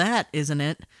late for that, isn't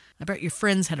it? I bet your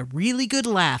friends had a really good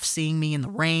laugh seeing me in the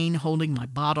rain holding my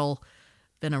bottle."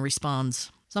 Venna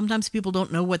responds, "Sometimes people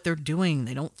don't know what they're doing.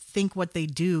 They don't think what they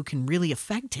do can really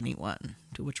affect anyone."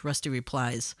 To which Rusty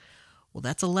replies, "Well,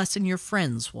 that's a lesson your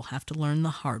friends will have to learn the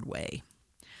hard way."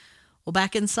 Well,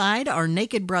 back inside, our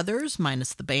naked brothers,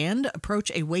 minus the band, approach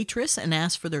a waitress and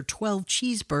ask for their 12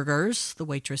 cheeseburgers. The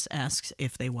waitress asks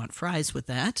if they want fries with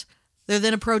that. They're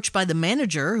then approached by the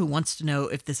manager, who wants to know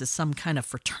if this is some kind of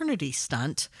fraternity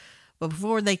stunt. But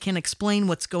before they can explain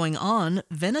what's going on,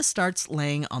 Venna starts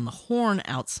laying on the horn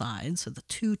outside, so the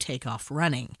two take off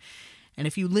running. And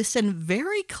if you listen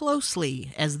very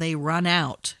closely as they run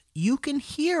out, you can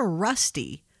hear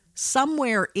Rusty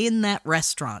somewhere in that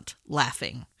restaurant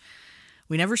laughing.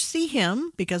 We never see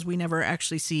him because we never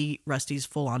actually see Rusty's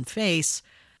full-on face,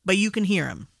 but you can hear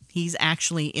him. He's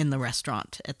actually in the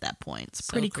restaurant at that point. It's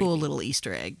a pretty cool little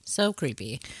Easter egg. So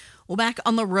creepy. Well, back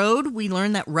on the road, we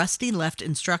learn that Rusty left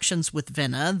instructions with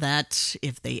Venna that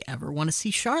if they ever want to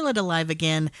see Charlotte alive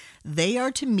again, they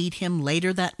are to meet him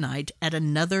later that night at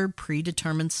another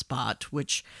predetermined spot,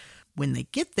 which, when they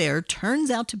get there, turns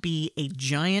out to be a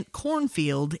giant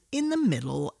cornfield in the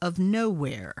middle of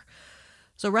nowhere.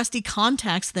 So Rusty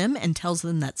contacts them and tells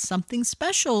them that something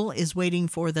special is waiting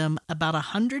for them about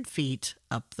 100 feet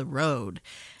up the road,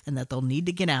 and that they'll need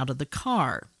to get out of the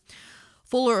car.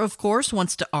 Fuller, of course,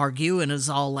 wants to argue and is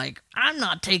all like, "I'm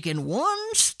not taking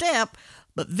one step."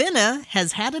 But Venna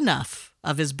has had enough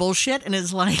of his bullshit and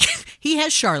is like, he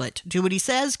has Charlotte. Do what he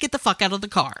says, get the fuck out of the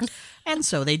car. And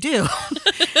so they do.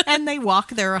 And they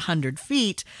walk their 100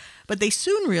 feet. But they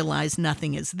soon realize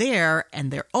nothing is there,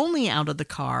 and they're only out of the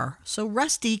car, so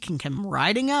Rusty can come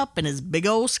riding up in his big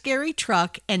old scary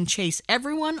truck and chase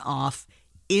everyone off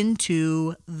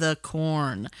into the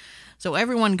corn. So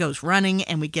everyone goes running,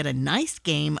 and we get a nice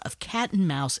game of cat and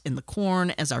mouse in the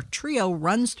corn as our trio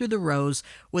runs through the rows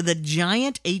with a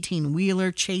giant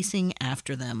 18-wheeler chasing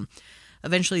after them.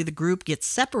 Eventually the group gets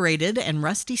separated, and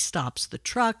Rusty stops the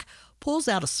truck, pulls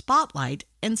out a spotlight,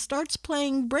 and starts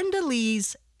playing Brenda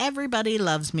Lee's "Everybody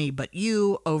Loves Me But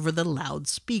You" over the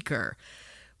loudspeaker.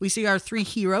 We see our three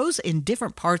heroes in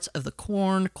different parts of the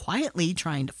corn quietly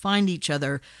trying to find each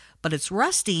other, but it's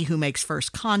Rusty who makes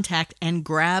first contact and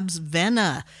grabs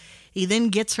Venna. He then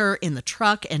gets her in the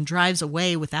truck and drives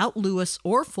away without Lewis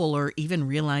or Fuller even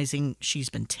realizing she's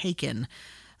been taken.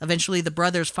 Eventually, the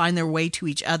brothers find their way to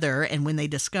each other, and when they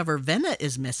discover Venna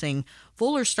is missing,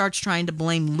 Fuller starts trying to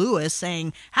blame Lewis,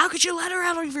 saying, "How could you let her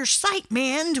out of your sight,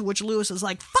 man?" To which Lewis is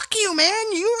like, "Fuck you, man,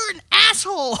 you're an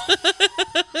asshole."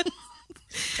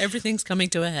 Everything's coming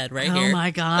to a head right here. here. Oh my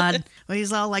God. Well,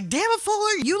 he's all like, "Damn it,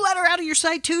 Fuller, you let her out of your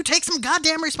sight too. Take some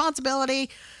goddamn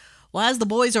responsibility." Well, as the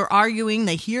boys are arguing,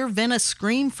 they hear Venna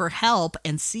scream for help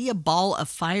and see a ball of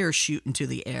fire shoot into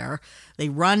the air. They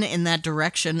run in that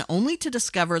direction, only to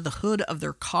discover the hood of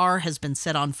their car has been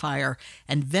set on fire,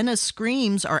 and Venna's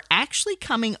screams are actually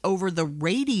coming over the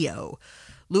radio.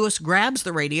 Lewis grabs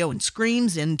the radio and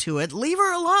screams into it, "Leave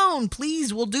her alone,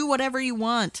 please, we'll do whatever you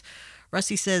want."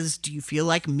 Rusty says, "Do you feel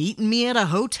like meeting me at a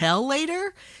hotel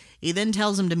later?" He then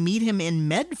tells him to meet him in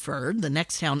Medford, the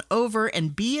next town over,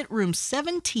 and be at room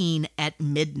 17 at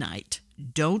midnight.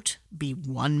 Don't be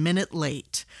 1 minute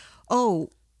late.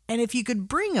 Oh, and if you could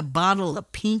bring a bottle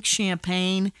of pink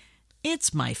champagne,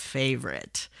 it's my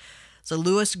favorite. So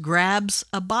Lewis grabs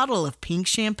a bottle of pink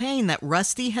champagne that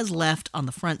Rusty has left on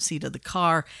the front seat of the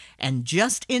car, and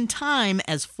just in time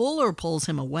as Fuller pulls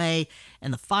him away,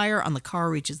 and the fire on the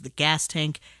car reaches the gas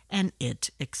tank, and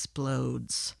it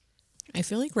explodes. I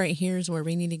feel like right here is where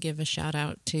we need to give a shout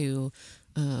out to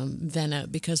Venna,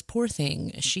 because poor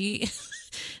thing, she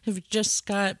just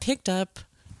got picked up,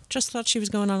 just thought she was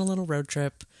going on a little road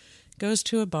trip, goes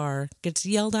to a bar, gets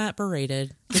yelled at,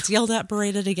 berated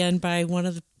again by one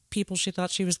of the people she thought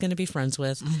she was going to be friends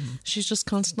with. Mm-hmm. She's just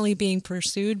constantly being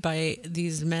pursued by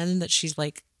these men that she's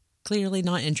like clearly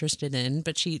not interested in,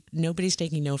 but nobody's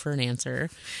taking no for an answer.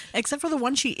 Except for the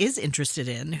one she is interested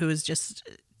in, who is just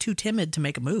too timid to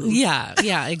make a move. Yeah,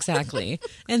 exactly.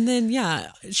 And then,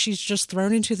 she's just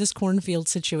thrown into this cornfield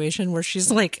situation where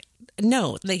she's like,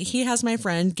 "No, he has my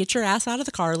friend. Get your ass out of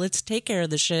the car. Let's take care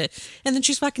of this shit." And then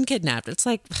she's fucking kidnapped. It's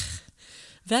like,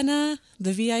 Venna,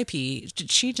 the VIP,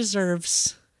 she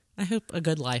deserves, I hope, a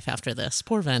good life after this.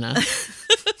 Poor Venna.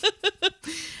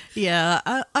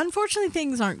 Yeah, unfortunately,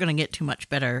 things aren't going to get too much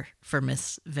better for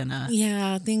Miss Venna.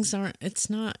 Yeah, it's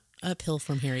not uphill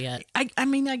from here yet. I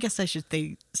mean, I guess I should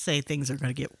say things are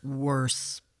going to get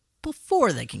worse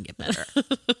before they can get better.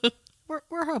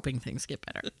 We're hoping things get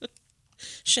better.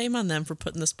 Shame on them for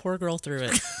putting this poor girl through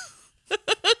it.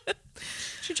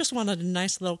 She just wanted a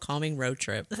nice little calming road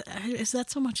trip. Is that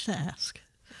so much to ask?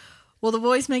 Well, the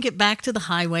boys make it back to the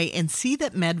highway and see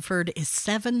that Medford is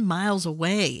 7 miles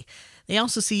away. They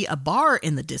also see a bar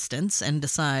in the distance and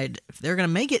decide if they're going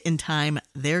to make it in time,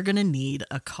 they're going to need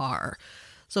a car.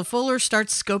 So Fuller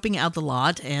starts scoping out the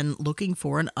lot and looking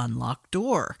for an unlocked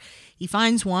door. He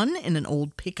finds one in an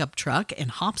old pickup truck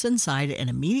and hops inside and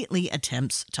immediately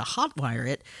attempts to hotwire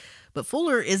it. But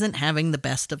Fuller isn't having the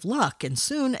best of luck, and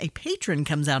soon a patron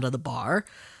comes out of the bar.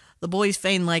 The boys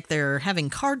feign like they're having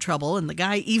car trouble, and the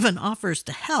guy even offers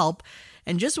to help.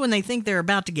 And just when they think they're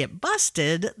about to get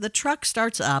busted, the truck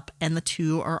starts up and the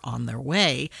two are on their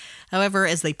way. However,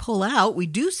 as they pull out, we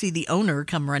do see the owner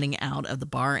come running out of the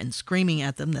bar and screaming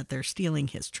at them that they're stealing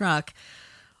his truck.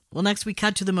 Well, next we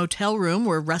cut to the motel room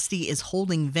where Rusty is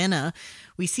holding Venna.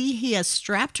 We see he has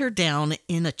strapped her down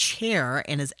in a chair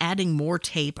and is adding more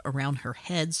tape around her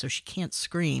head so she can't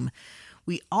scream.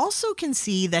 We also can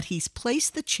see that he's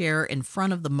placed the chair in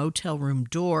front of the motel room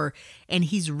door and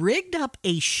he's rigged up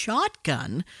a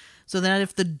shotgun so that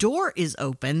if the door is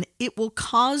open, it will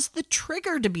cause the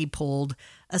trigger to be pulled,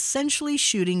 essentially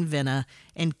shooting Venna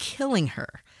and killing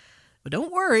her. But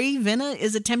don't worry, Venna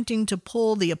is attempting to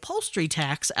pull the upholstery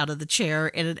tacks out of the chair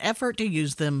in an effort to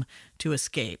use them to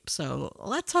escape. So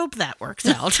let's hope that works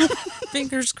out.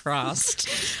 Fingers crossed.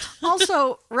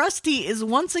 Also, Rusty is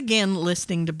once again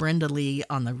listening to Brenda Lee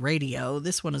on the radio.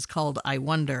 This one is called I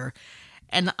Wonder.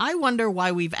 And I wonder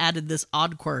why we've added this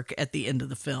odd quirk at the end of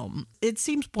the film. It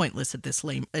seems pointless at this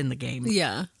late in the game.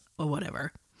 Yeah. Or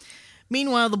whatever.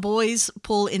 Meanwhile, the boys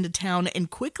pull into town and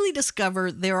quickly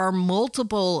discover there are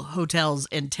multiple hotels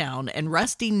in town, and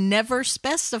Rusty never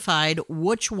specified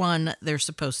which one they're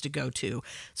supposed to go to.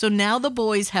 So now the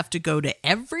boys have to go to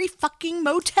every fucking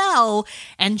motel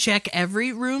and check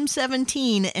every room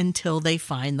 17 until they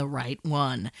find the right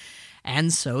one.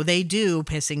 And so they do,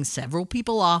 pissing several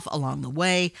people off along the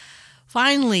way.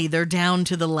 Finally, they're down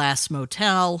to the last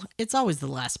motel. It's always the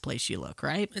last place you look,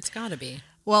 right? It's gotta be.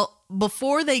 Well,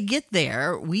 before they get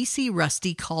there, we see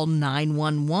Rusty call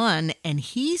 911, and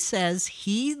he says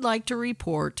he'd like to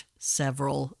report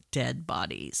several dead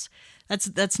bodies.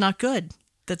 That's not good.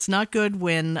 That's not good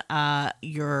when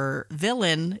your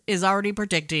villain is already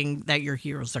predicting that your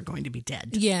heroes are going to be dead.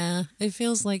 Yeah, it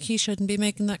feels like he shouldn't be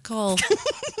making that call.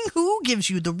 Who gives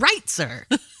you the right, sir?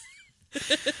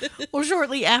 Well,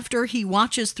 shortly after, he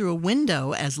watches through a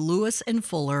window as Lewis and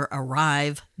Fuller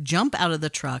arrive, jump out of the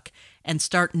truck, and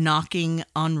start knocking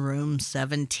on room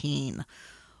 17.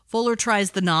 Fuller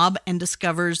tries the knob and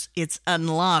discovers it's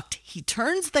unlocked. He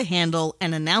turns the handle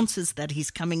and announces that he's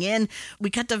coming in. We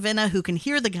cut to Venna, who can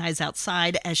hear the guys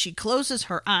outside as she closes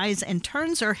her eyes and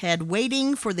turns her head,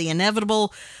 waiting for the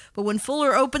inevitable. But when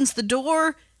Fuller opens the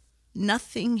door,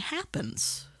 nothing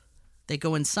happens. They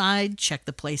go inside, check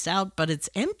the place out, but it's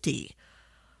empty.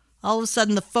 All of a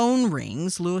sudden, the phone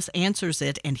rings. Lewis answers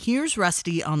it, and here's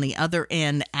Rusty on the other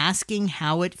end asking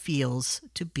how it feels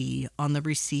to be on the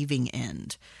receiving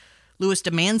end. Lewis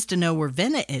demands to know where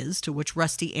Venna is, to which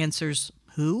Rusty answers,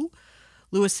 who?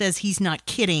 Lewis says he's not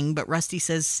kidding, but Rusty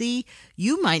says, see,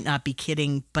 you might not be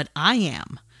kidding, but I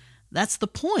am. That's the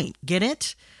point, get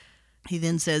it? He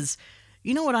then says,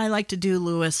 you know what I like to do,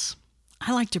 Lewis?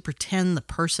 I like to pretend the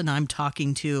person I'm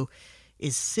talking to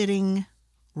is sitting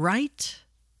right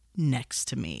next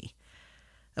to me.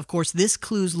 Of course, this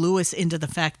clues Lewis into the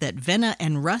fact that Venna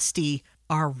and Rusty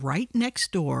are right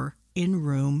next door in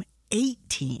room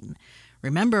 18.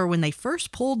 Remember, when they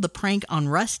first pulled the prank on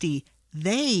Rusty,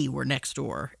 they were next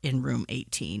door in room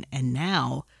 18, and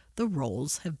now the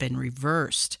roles have been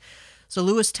reversed. So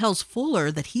Lewis tells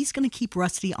Fuller that he's going to keep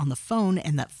Rusty on the phone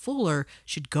and that Fuller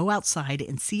should go outside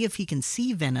and see if he can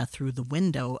see Venna through the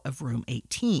window of room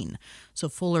 18. So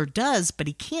Fuller does, but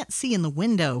he can't see in the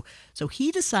window, so he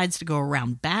decides to go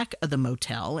around back of the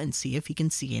motel and see if he can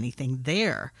see anything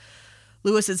there.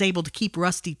 Lewis is able to keep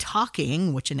Rusty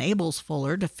talking, which enables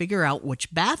Fuller to figure out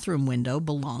which bathroom window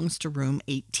belongs to room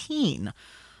 18.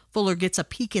 Fuller gets a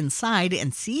peek inside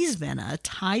and sees Venna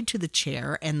tied to the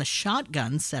chair and the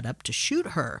shotgun set up to shoot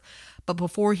her. But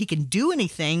before he can do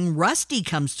anything, Rusty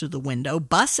comes to the window,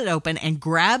 busts it open, and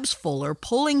grabs Fuller,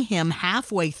 pulling him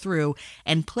halfway through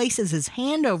and places his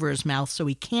hand over his mouth so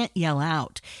he can't yell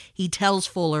out. He tells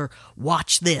Fuller,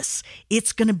 watch this.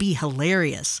 It's going to be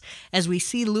hilarious. As we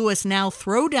see Lewis now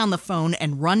throw down the phone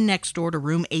and run next door to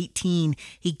room 18,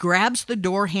 he grabs the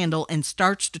door handle and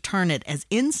starts to turn it as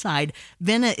inside,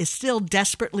 Venna is still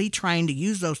desperately trying to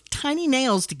use those tiny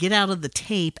nails to get out of the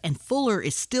tape, and Fuller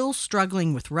is still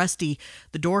struggling with Rusty,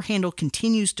 The door handle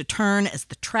continues to turn as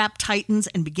the trap tightens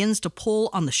and begins to pull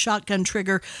on the shotgun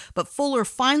trigger, but Fuller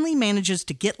finally manages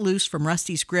to get loose from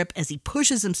Rusty's grip as he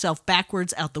pushes himself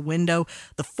backwards out the window,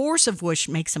 the force of which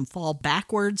makes him fall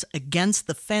backwards against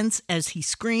the fence as he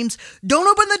screams, "Don't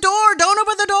open the door! Don't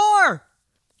open the door!"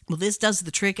 Well, this does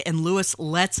the trick, and Lewis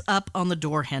lets up on the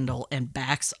door handle and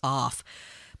backs off.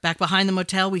 Back behind the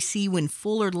motel, we see when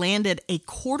Fuller landed, a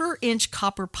 1/4-inch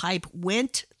copper pipe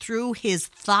went through his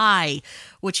thigh,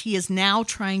 which he is now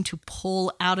trying to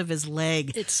pull out of his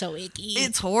leg. It's so icky.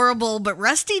 It's horrible, but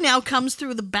Rusty now comes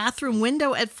through the bathroom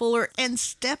window at Fuller and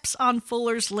steps on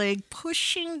Fuller's leg,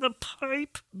 pushing the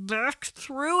pipe back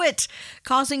through it,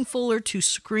 causing Fuller to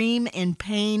scream in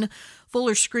pain.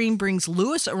 Fuller's scream brings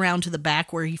Lewis around to the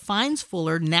back where he finds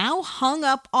Fuller now hung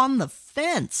up on the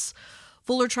fence.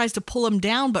 Fuller tries to pull him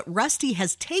down, but Rusty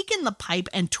has taken the pipe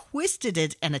and twisted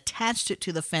it and attached it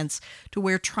to the fence to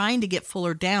where trying to get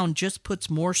Fuller down just puts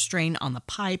more strain on the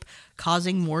pipe,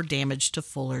 causing more damage to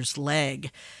Fuller's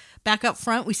leg. Back up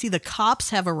front, we see the cops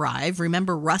have arrived.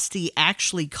 Remember, Rusty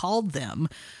actually called them.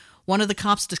 One of the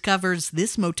cops discovers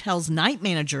this motel's night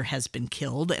manager has been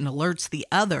killed and alerts the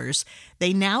others.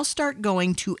 They now start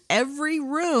going to every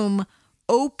room,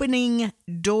 opening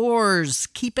doors.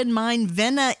 Keep in mind,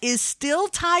 Venna is still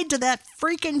tied to that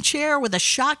freaking chair with a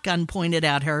shotgun pointed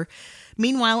at her.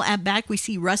 Meanwhile, at back, we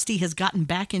see Rusty has gotten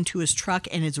back into his truck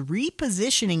and is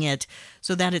repositioning it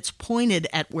so that it's pointed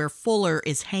at where Fuller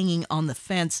is hanging on the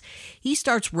fence. He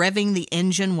starts revving the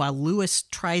engine while Lewis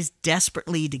tries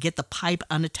desperately to get the pipe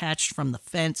unattached from the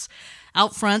fence.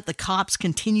 Out front, the cops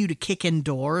continue to kick in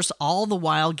doors, all the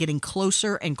while getting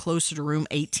closer and closer to room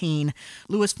 18.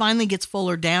 Lewis finally gets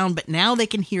Fuller down, but now they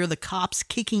can hear the cops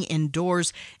kicking in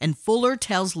doors, and Fuller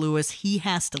tells Lewis he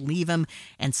has to leave him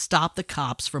and stop the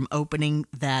cops from opening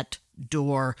that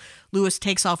door. Lewis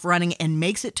takes off running and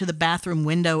makes it to the bathroom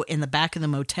window in the back of the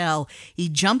motel. He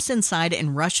jumps inside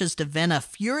and rushes to Venna,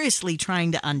 furiously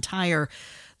trying to untie her.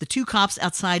 The two cops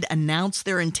outside announce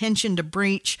their intention to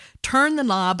breach, turn the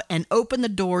knob, and open the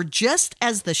door just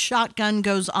as the shotgun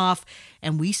goes off,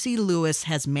 and we see Lewis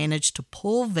has managed to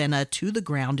pull Venna to the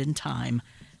ground in time,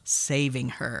 saving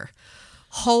her.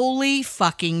 Holy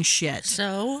fucking shit.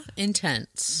 So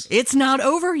intense. It's not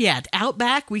over yet. Out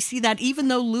back, we see that even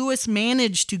though Lewis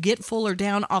managed to get Fuller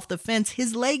down off the fence,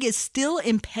 his leg is still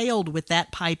impaled with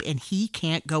that pipe and he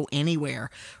can't go anywhere.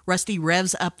 Rusty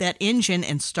revs up that engine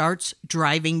and starts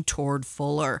driving toward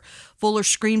Fuller. Fuller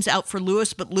screams out for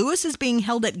Lewis, but Lewis is being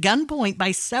held at gunpoint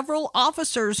by several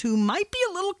officers who might be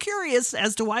a little curious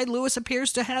as to why Lewis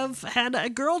appears to have had a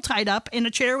girl tied up in a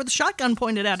chair with a shotgun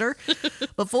pointed at her.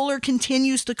 But Fuller continues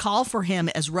to call for him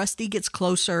as Rusty gets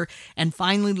closer, and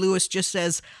finally Lewis just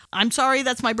says, "I'm sorry,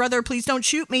 that's my brother, please don't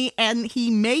shoot me," and he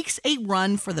makes a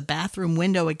run for the bathroom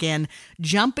window again,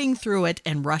 jumping through it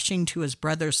and rushing to his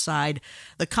brother's side.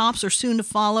 The cops are soon to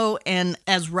follow, and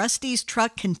as Rusty's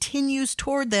truck continues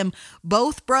toward them,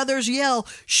 both brothers yell,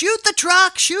 "Shoot the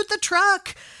truck! Shoot the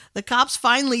truck!" The cops,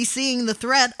 finally seeing the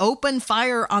threat, open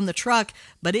fire on the truck,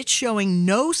 but it's showing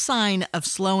no sign of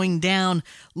slowing down.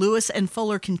 Lewis and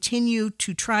Fuller continue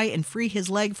to try and free his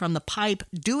leg from the pipe,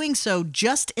 doing so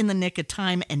just in the nick of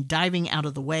time and diving out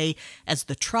of the way as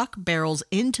the truck barrels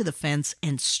into the fence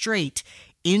and straight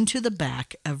into the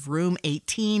back of room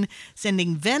 18,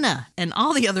 sending Venna and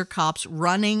all the other cops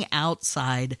running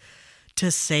outside to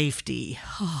safety.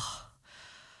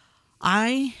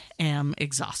 I am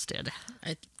exhausted.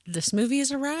 This movie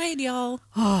is a ride, y'all.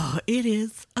 Oh, it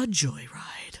is a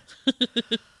joyride.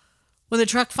 When the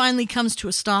truck finally comes to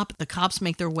a stop, the cops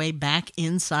make their way back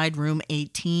inside room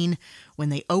 18. When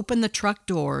they open the truck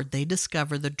door, they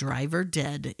discover the driver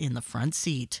dead in the front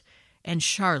seat and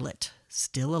Charlotte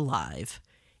still alive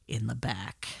in the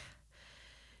back.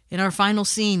 In our final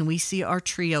scene, we see our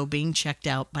trio being checked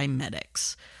out by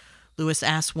medics. Lewis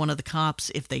asks one of the cops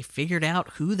if they figured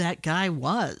out who that guy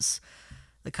was.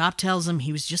 The cop tells him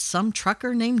he was just some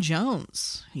trucker named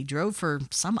Jones. He drove for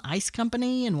some ice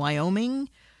company in Wyoming.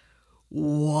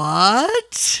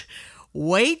 What?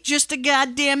 Wait just a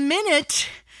goddamn minute.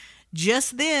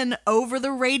 Just then, over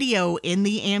the radio in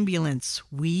the ambulance,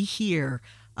 we hear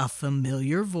a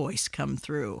familiar voice come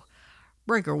through.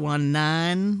 "Breaker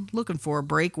 19, looking for a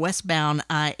break westbound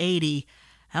I-80.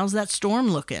 How's that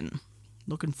storm looking?"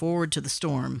 "Looking forward to the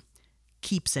storm.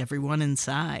 Keeps everyone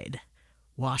inside.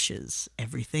 Washes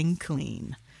everything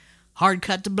clean." Hard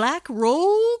cut to black,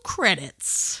 roll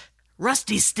credits.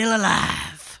 Rusty's still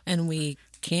alive. And we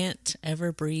can't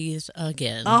ever breathe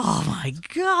again. Oh my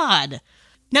God.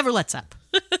 Never lets up.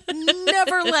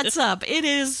 Never lets up. It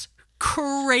is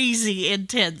crazy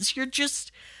intense. You're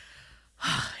just...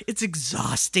 It's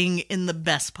exhausting in the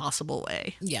best possible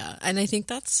way. Yeah, and I think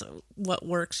that's what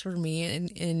works for me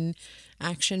in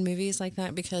action movies like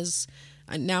that, because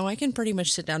now I can pretty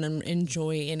much sit down and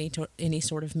enjoy any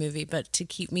sort of movie, but to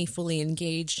keep me fully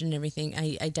engaged and everything,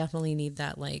 I definitely need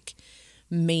that, like,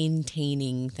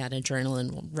 maintaining that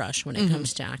adrenaline rush when it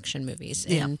comes to action movies.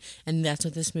 And that's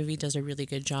what this movie does a really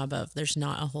good job of. There's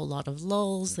not a whole lot of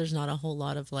lulls. There's not a whole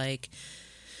lot of, like,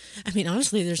 I mean,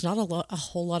 honestly, there's not a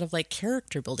whole lot of, like,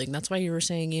 character building. That's why you were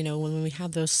saying, you know, when we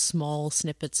have those small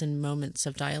snippets and moments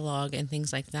of dialogue and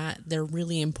things like that, they're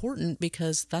really important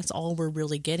because that's all we're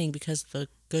really getting, because the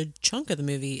good chunk of the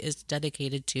movie is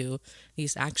dedicated to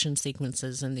these action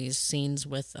sequences and these scenes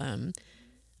with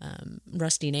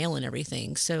Rusty Nail and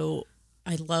everything. So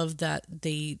I love that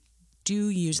they do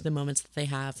use the moments that they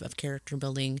have of character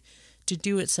building to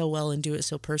do it so well and do it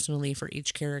so personally for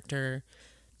each character.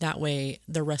 That way,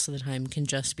 the rest of the time can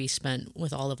just be spent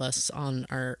with all of us on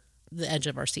the edge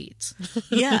of our seats.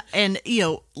 Yeah, and, you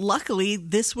know, luckily,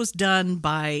 this was done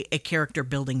by a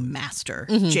character-building master,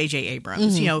 J.J.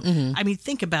 Abrams. You know, I mean,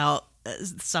 think about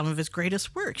some of his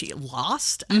greatest work.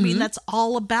 Lost, I mean, that's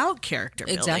all about character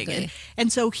building. Exactly.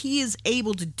 And so he is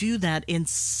able to do that in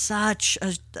such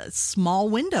a small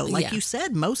window. Like you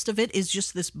said, most of it is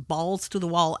just this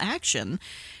balls-to-the-wall action.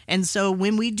 And so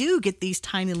when we do get these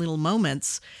tiny little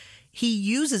moments, he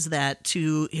uses that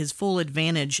to his full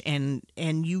advantage, and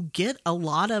you get a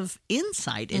lot of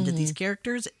insight into these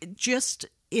characters just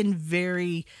in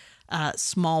very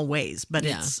small ways. But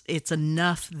it's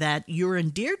enough that you're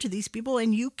endeared to these people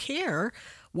and you care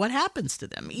what happens to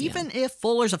them. Even if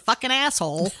Fuller's a fucking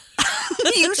asshole,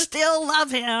 you still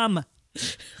love him.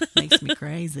 Makes me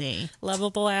crazy.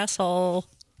 Lovable asshole.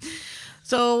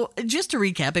 So, just to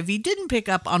recap, if you didn't pick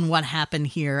up on what happened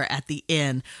here at the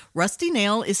end, Rusty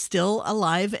Nail is still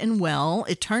alive and well.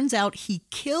 It turns out he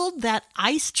killed that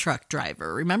ice truck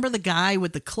driver. Remember the guy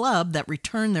with the club that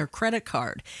returned their credit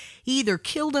card? He either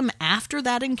killed him after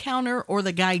that encounter or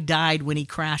the guy died when he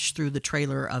crashed through the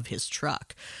trailer of his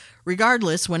truck.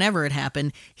 Regardless, whenever it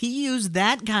happened, he used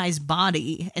that guy's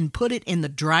body and put it in the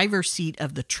driver's seat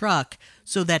of the truck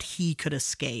so that he could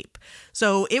escape.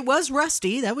 So it was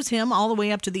Rusty. That was him all the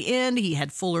way up to the end. He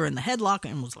had Fuller in the headlock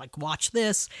and was like, watch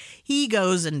this. He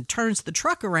goes and turns the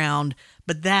truck around,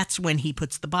 but that's when he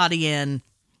puts the body in,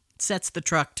 sets the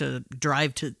truck to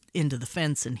drive into the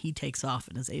fence, and he takes off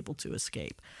and is able to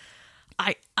escape.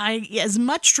 I as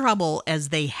much trouble as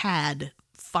they had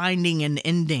finding an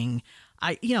ending,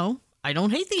 I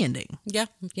don't hate the ending. Yeah,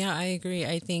 I agree.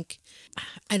 I think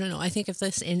if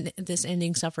this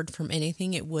ending suffered from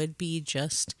anything, it would be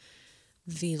just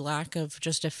the lack of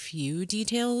just a few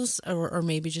details or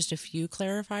maybe just a few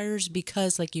clarifiers,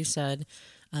 because, like you said,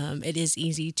 it is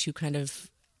easy to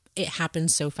it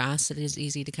happens so fast, it is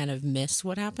easy to kind of miss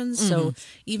what happens. So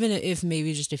even if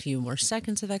maybe just a few more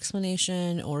seconds of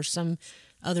explanation or some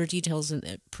other details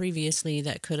previously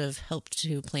that could have helped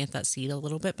to plant that seed a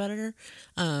little bit better.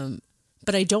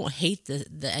 But I don't hate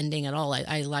the ending at all.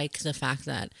 I like the fact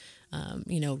that,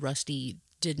 Rusty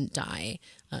didn't die.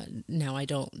 Now, I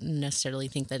don't necessarily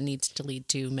think that needs to lead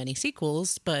to many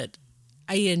sequels, but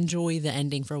I enjoy the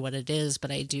ending for what it is.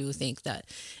 But I do think that,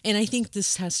 and I think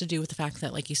this has to do with the fact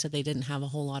that, like you said, they didn't have a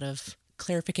whole lot of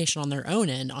clarification on their own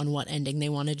end on what ending they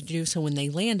wanted to do. So when they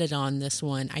landed on this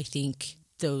one, I think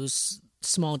those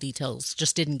small details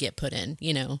just didn't get put in,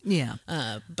 Yeah.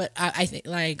 But I think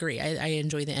I agree. I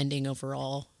enjoy the ending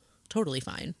overall. Totally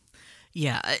fine.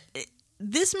 Yeah.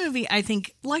 This movie, I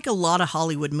think, like a lot of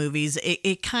Hollywood movies,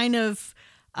 it kind of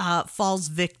falls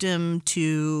victim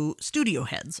to studio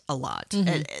heads a lot.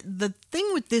 The thing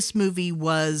with this movie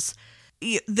was,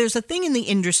 there's a thing in the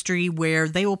industry where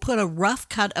they will put a rough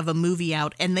cut of a movie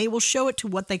out and they will show it to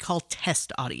what they call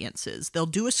test audiences. They'll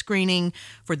do a screening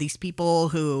for these people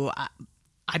who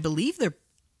I believe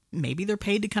they're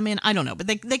paid to come in. I don't know. But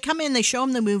they come in, they show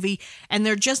them the movie, and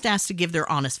they're just asked to give their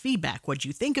honest feedback. What'd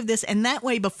you think of this? And that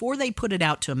way, before they put it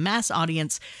out to a mass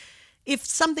audience, if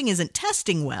something isn't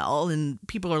testing well and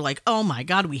people are like, oh my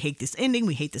God, we hate this ending,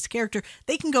 we hate this character,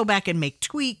 they can go back and make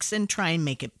tweaks and try and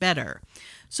make it better.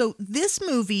 So this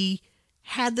movie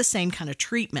had the same kind of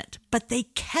treatment, but they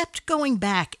kept going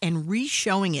back and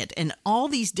re-showing it in all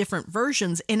these different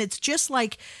versions, and it's just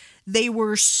like they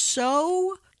were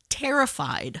so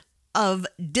terrified of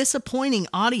disappointing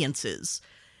audiences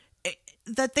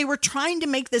that they were trying to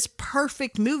make this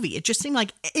perfect movie. It just seemed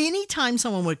like anytime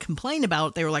someone would complain about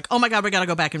it, they were like, oh my God, we got to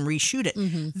go back and reshoot it.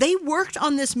 They worked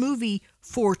on this movie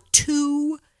for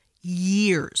 2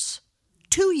 years.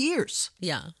 2 years.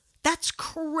 Yeah. That's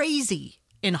crazy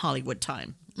in Hollywood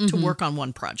time. to work on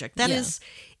one project. That is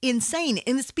insane.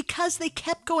 And it's because they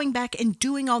kept going back and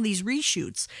doing all these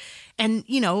reshoots. And,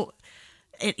 you know,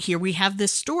 here we have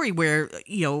this story where,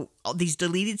 you know, all these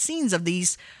deleted scenes of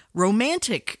these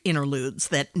romantic interludes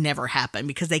that never happened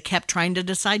because they kept trying to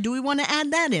decide, do we want to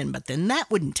add that in? But then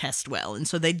that wouldn't test well. And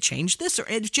so they'd change this, or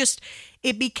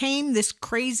it became this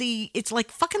crazy, it's like,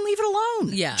 fucking leave it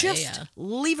alone. Yeah. Just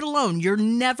leave it alone. You're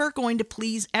never going to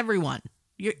please everyone.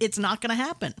 It's not going to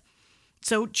happen.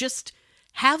 So just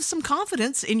have some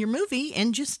confidence in your movie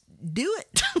and just do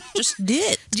it. Just do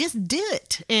it. Just do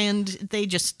it. And they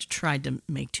just tried to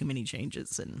make too many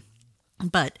changes.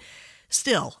 But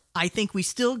still, I think we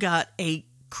still got a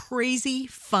crazy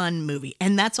fun movie.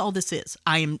 And that's all this is.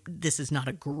 This is not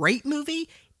a great movie.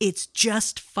 It's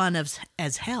just fun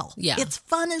as hell. Yeah. It's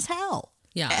fun as hell.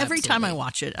 Yeah. Every time I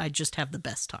watch it, I just have the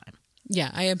best time.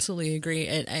 Yeah, I absolutely agree.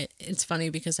 It's funny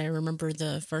because I remember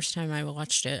the first time I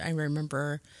watched it, I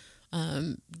remember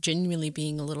genuinely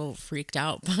being a little freaked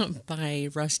out by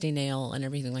Rusty Nail and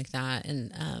everything like that.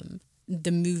 And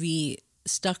the movie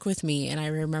stuck with me, and I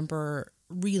remember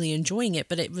really enjoying it,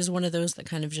 but it was one of those that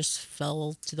kind of just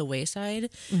fell to the wayside.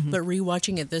 But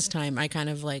rewatching it this time, I kind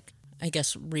of like, I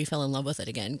guess, fell in love with it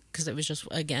again, because it was just,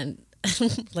 again,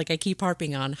 like I keep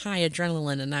harping on, high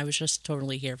adrenaline, and I was just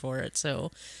totally here for it.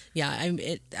 So yeah,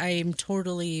 I'm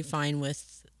totally fine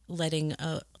with letting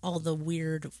all the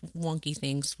weird wonky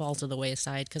things fall to the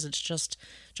wayside, because it's just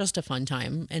a fun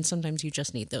time, and sometimes you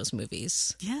just need those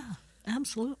movies. Yeah,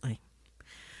 absolutely.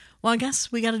 Well, I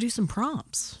guess we got to do some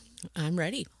prompts. I'm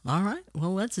ready. All right,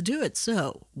 well, let's do it.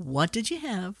 So what did you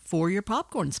have for your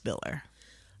popcorn spiller?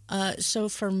 So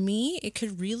for me, it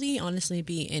could really honestly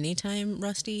be anytime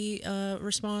Rusty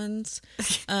responds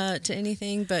to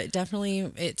anything, but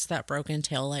definitely it's that broken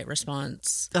taillight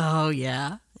response. Oh,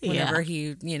 yeah. Whenever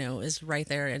he, is right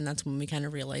there, and that's when we kind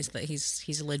of realize that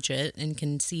he's legit and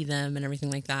can see them and everything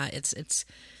like that. It's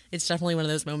definitely one of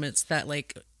those moments that,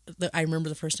 like, I remember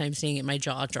the first time seeing it, my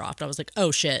jaw dropped. I was like,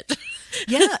 oh shit.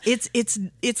 Yeah,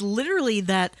 it's literally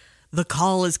that the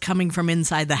call is coming from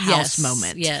inside the house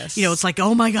moment. Yes. It's like,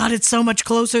 oh my God, it's so much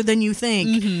closer than you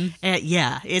think.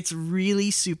 Yeah, it's really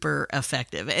super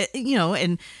effective.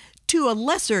 And to a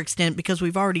lesser extent, because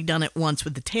we've already done it once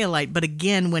with the taillight, but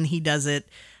again, when he does it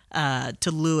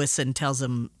to Lewis and tells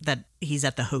him that he's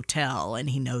at the hotel and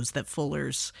he knows that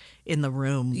Fuller's in the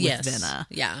room with Venna.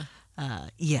 Yeah.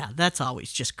 Yeah, that's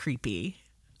always just creepy.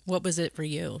 What was it for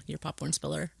you, your popcorn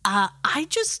spiller? I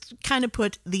just kind of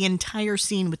put the entire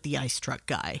scene with the ice truck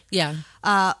guy. Yeah.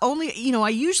 Only, I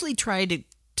usually try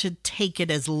to take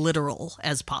it as literal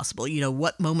as possible.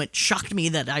 What moment shocked me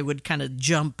that I would kind of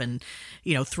jump and,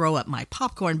 throw up my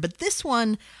popcorn. But this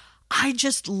one, I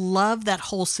just love that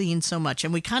whole scene so much.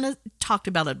 And we kind of talked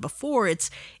about it before.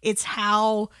 It's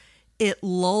how it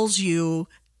lulls you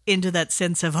into that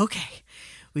sense of, okay,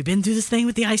 we've been through this thing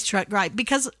with the ice truck, right?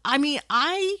 Because,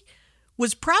 I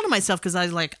was proud of myself because I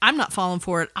was like, I'm not falling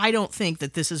for it. I don't think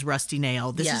that this is Rusty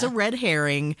Nail. This is a red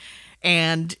herring,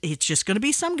 and it's just going to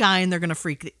be some guy, and they're going to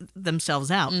freak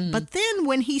themselves out. But then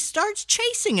when he starts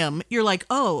chasing him, you're like,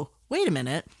 oh, wait a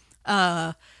minute.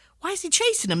 Why is he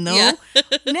chasing him, though? Yeah.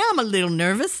 Now I'm a little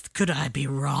nervous. Could I be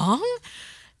wrong?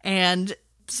 And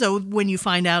so when you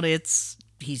find out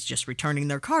he's just returning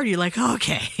their card, you're like,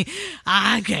 okay,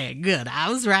 good. I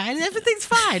was right. Everything's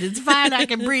fine. It's fine. I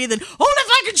can breathe. And holy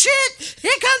fucking shit,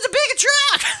 here comes a big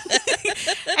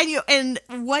truck.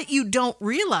 and what you don't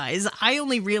realize, I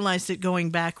only realized it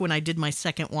going back when I did my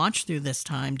second watch through this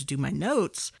time to do my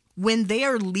notes. When they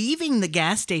are leaving the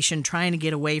gas station trying to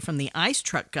get away from the ice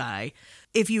truck guy,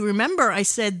 if you remember, I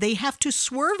said they have to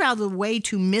swerve out of the way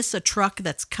to miss a truck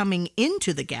that's coming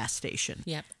into the gas station.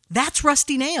 Yep. That's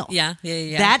Rusty Nail. Yeah.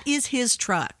 That is his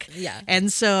truck. Yeah.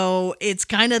 And so it's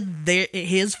kind of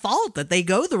his fault that they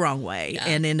go the wrong way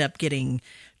and end up getting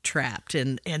trapped.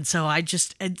 And so I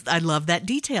love that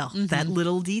detail, that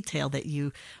little detail that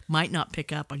you might not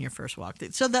pick up on your first walk.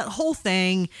 So that whole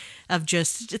thing of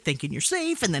just thinking you're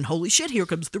safe and then, holy shit, here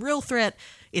comes the real threat.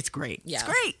 It's great. Yeah.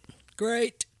 It's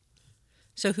great.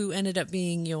 So who ended up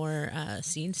being your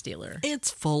scene stealer? It's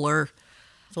Fuller.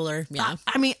 Yeah.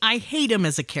 I hate him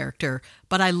as a character,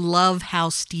 but I love how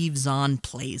Steve Zahn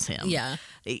plays him. Yeah.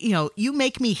 You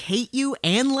make me hate you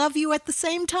and love you at the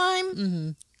same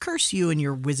time. Curse you and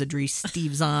your wizardry,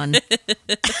 Steve Zahn.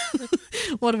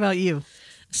 What about you?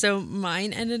 So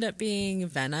mine ended up being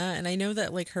Venna, and I know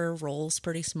that like her role's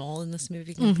pretty small in this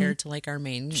movie compared to like our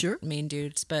main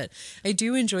dudes, but I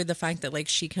do enjoy the fact that like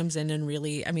she comes in and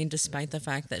really, I mean, despite the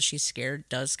fact that she's scared,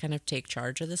 does kind of take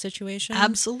charge of the situation.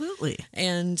 Absolutely.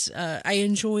 And I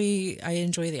enjoy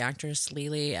the actress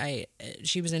Lily.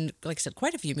 She was in, like I said,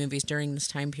 quite a few movies during this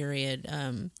time period.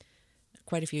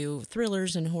 Quite a few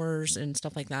thrillers and horrors and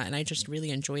stuff like that, and I just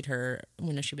really enjoyed her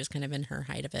when she was kind of in her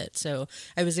height of it. So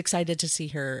I was excited to see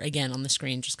her again on the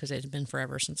screen, just because it had been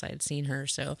forever since I had seen her.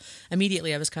 So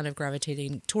immediately I was kind of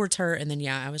gravitating towards her, and then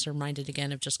I was reminded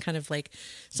again of just kind of like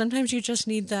sometimes you just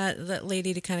need that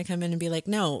lady to kind of come in and be like,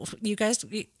 no, you guys,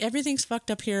 everything's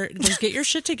fucked up here. Just get your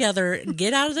shit together,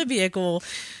 get out of the vehicle,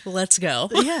 let's go.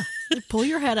 Yeah, pull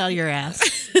your head out of your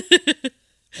ass,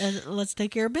 and let's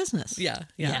take care of business. Yeah.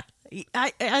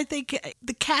 I think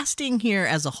the casting here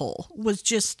as a whole was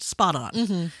just spot on.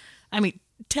 Mm-hmm. I mean,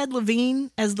 Ted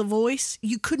Levine as the voice,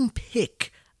 you couldn't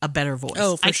pick a better voice.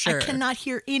 Oh, for sure. I cannot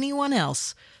hear anyone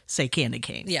else say Candy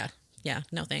Cane. Yeah.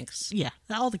 No thanks. Yeah,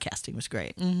 all the casting was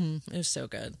great. Mm-hmm. It was so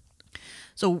good.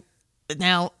 So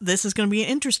now this is going to be an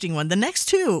interesting one. The next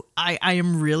two, I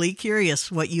am really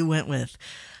curious what you went with.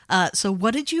 So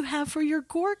what did you have for your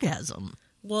gorgasm?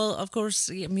 Well, of course,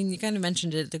 I mean, you kind of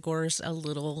mentioned it. The gore is a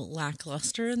little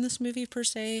lackluster in this movie, per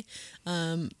se.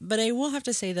 But I will have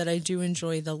to say that I do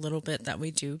enjoy the little bit that we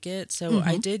do get. So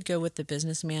I did go with the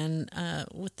businessman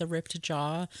with the ripped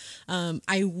jaw.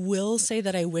 I will say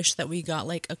that I wish that we got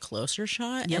like a closer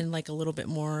shot and like a little bit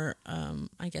more,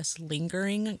 I guess,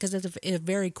 lingering, because it's a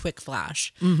very quick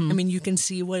flash. I mean, you can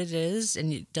see what it is,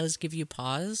 and it does give you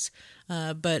pause.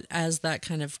 But as that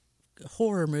kind of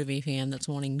horror movie fan that's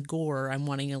wanting gore, I'm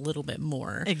wanting a little bit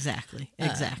more. Exactly.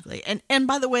 And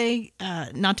by the way,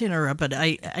 not to interrupt, but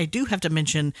I do have to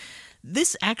mention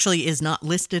this actually is not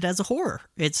listed as a horror.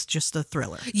 It's just a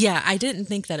thriller. Yeah, I didn't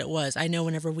think that it was. I know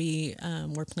whenever we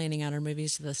were planning out our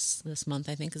movies this month,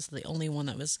 I think is the only one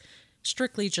that was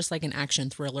strictly just like an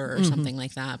action thriller or something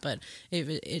like that. But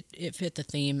it fit the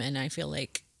theme, and I feel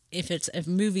like if it's a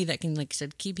movie that can, like I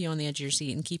said, keep you on the edge of your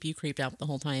seat and keep you creeped out the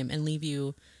whole time and leave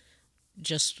you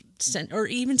just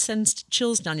sends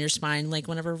chills down your spine, like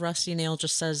whenever Rusty Nail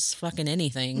just says fucking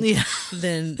anything,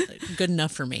 then good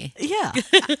enough for me. Yeah.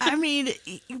 I mean,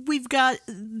 we've got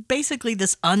basically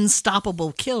this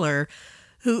unstoppable killer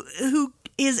who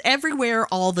is everywhere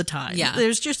all the time. Yeah.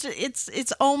 There's just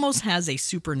it's almost has a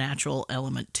supernatural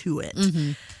element to it.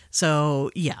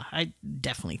 So, yeah, I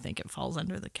definitely think it falls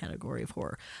under the category of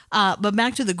horror. But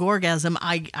back to the gorgasm,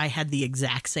 I had the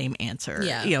exact same answer.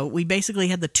 Yeah. You know, we basically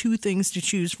had the two things to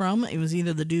choose from. It was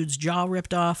either the dude's jaw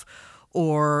ripped off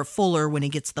or Fuller when he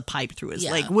gets the pipe through his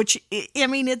leg, which, I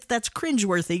mean, that's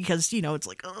cringeworthy because, you know, it's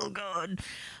like, oh, God.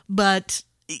 But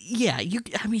yeah, you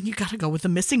got to go with the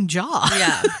missing jaw.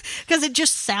 Yeah. Because it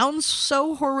just sounds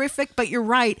so horrific, but you're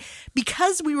right.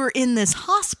 Because we were in this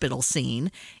hospital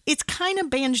scene, it's kind of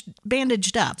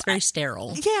bandaged up. It's very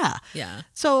sterile. Yeah. Yeah.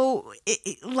 So,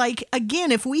 like,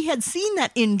 again, if we had seen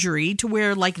that injury to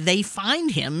where, like, they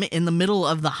find him in the middle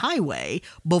of the highway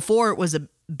before it was a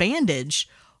bandage,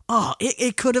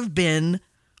 it could have been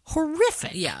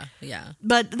horrific. Yeah.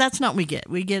 But that's not what we get.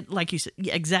 We get, like you said,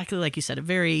 exactly like you said, a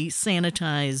very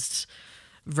sanitized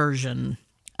version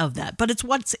of that. But it's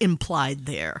what's implied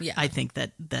there. Yeah. I think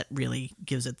that really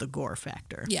gives it the gore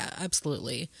factor. Yeah,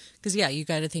 absolutely. Because, you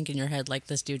got to think in your head, like,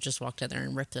 this dude just walked in there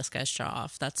and ripped this guy's jaw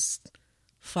off. That's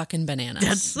fucking bananas.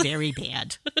 That's very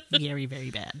bad. Very,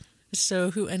 very bad.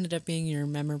 So who ended up being your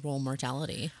memorable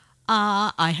mortality?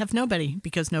 I have nobody,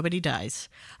 because nobody dies.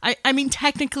 I mean,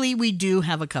 technically, we do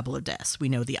have a couple of deaths. We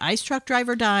know the ice truck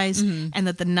driver dies, and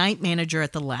that the night manager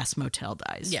at the last motel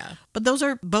dies. Yeah. But those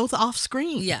are both off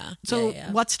screen. Yeah. So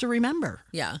Yeah. what's to remember?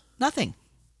 Yeah. Nothing.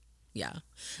 Yeah.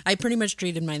 I pretty much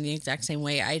treated mine the exact same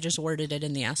way. I just worded it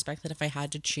in the aspect that if I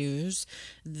had to choose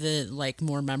the, like,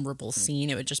 more memorable scene,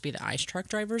 it would just be the ice truck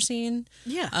driver scene.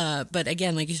 Yeah. But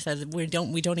again, like you said, we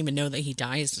don't even know that he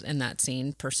dies in that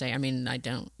scene per se. I mean, I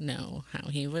don't know how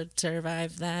he would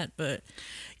survive that, but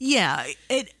yeah.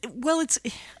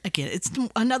 It's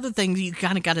another thing, you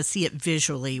kind of got to see it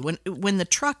visually. When the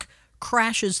truck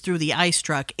crashes through the ice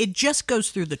truck, it just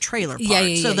goes through the trailer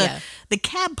part. So the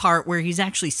cab part where he's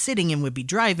actually sitting and would be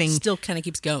driving still kind of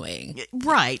keeps going.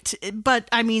 Right. But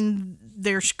I mean,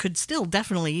 there could still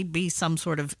definitely be some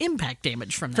sort of impact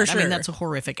damage from that. For sure. I mean, that's a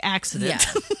horrific accident.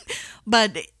 Yeah.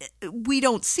 But we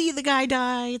don't see the guy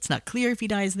die. It's not clear if he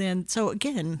dies then. So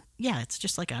again, yeah, it's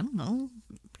just like, I don't know,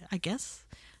 I guess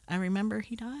I remember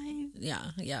he died.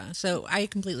 Yeah. So I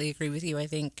completely agree with you. I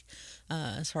think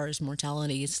as far as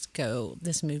mortalities go,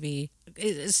 this movie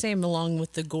is same along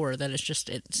with the gore, that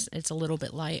it's a little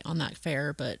bit light on that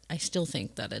fare, but I still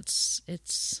think that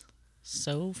it's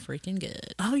so freaking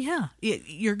good. Oh, yeah.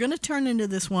 You're going to turn into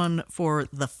this one for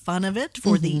the fun of it,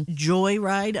 for the joy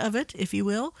ride of it, if you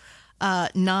will,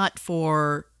 not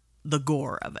for the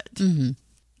gore of it. Mm-hmm.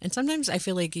 And sometimes I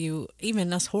feel like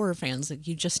even us horror fans, like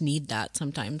you just need that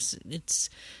sometimes.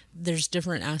 There's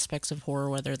different aspects of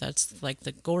horror, whether that's like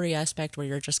the gory aspect where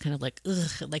you're just kind of like, ugh,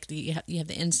 like you have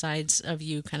the insides of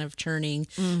you kind of churning,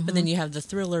 but then you have the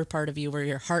thriller part of you where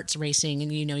your heart's racing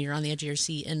and you're on the edge of your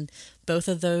seat. And both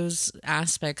of those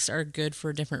aspects are good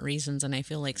for different reasons. And I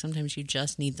feel like sometimes you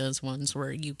just need those ones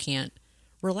where you can't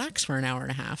relax for an hour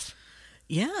and a half.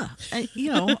 Yeah,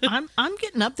 I'm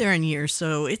getting up there in years,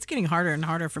 so it's getting harder and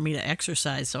harder for me to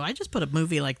exercise. So I just put a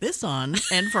movie like this on,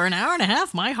 and for an hour and a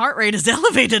half, my heart rate is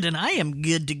elevated, and I am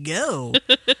good to go.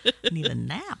 I need a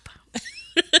nap.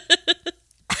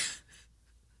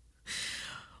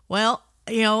 Well,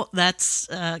 that's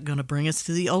going to bring us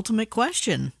to the ultimate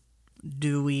question: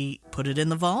 do we put it in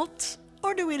the vault,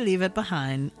 or do we leave it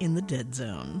behind in the dead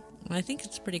zone? I think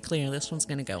it's pretty clear this one's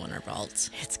going to go in our vault.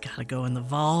 It's got to go in the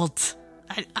vault.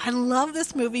 I love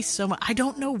this movie so much. I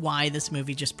don't know why this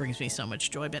movie just brings me so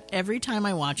much joy, but every time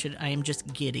I watch it, I am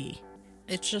just giddy.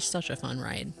 It's just such a fun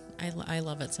ride. I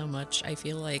love it so much. I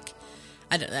feel like,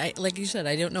 like you said,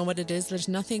 I don't know what it is. There's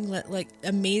nothing like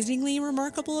amazingly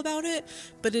remarkable about it,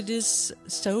 but it is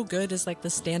so good as like the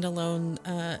standalone,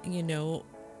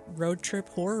 road trip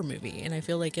horror movie. And I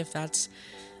feel like if that's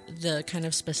the kind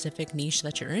of specific niche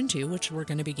that you're into, which we're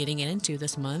going to be getting into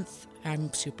this month,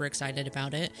 I'm super excited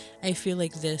about it. I feel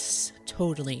like this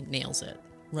totally nails it.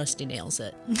 Rusty nails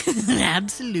it.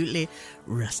 Absolutely.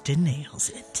 Rusty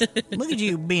nails it. Look at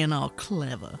you being all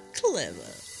clever.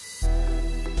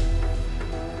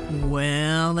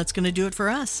 Well, that's going to do it for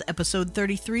us. Episode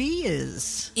 33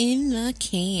 is in the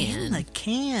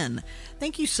can.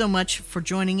 Thank you so much for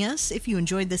joining us. If you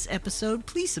enjoyed this episode,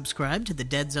 please subscribe to the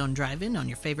Dead Zone Drive-In on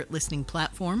your favorite listening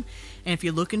platform. And if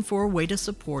you're looking for a way to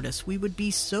support us, we would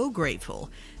be so grateful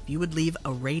if you would leave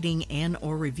a rating and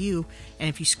or review. And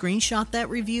if you screenshot that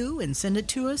review and send it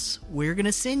to us, we're going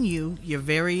to send you your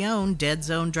very own Dead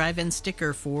Zone Drive-In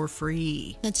sticker for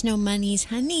free. That's no monies,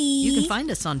 honey. You can find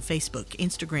us on Facebook,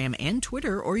 Instagram, and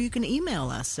Twitter, or you can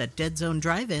email us at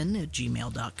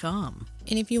deadzonedrivein@gmail.com.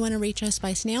 And if you want to reach us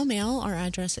by snail mail, our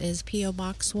address is P.O.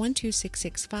 Box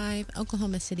 12665,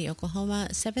 Oklahoma City, Oklahoma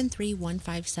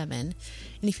 73157.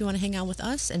 And if you want to hang out with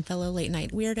us and fellow late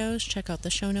night weirdos, check out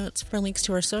the show notes for links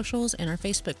to our socials and our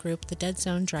Facebook group, the Dead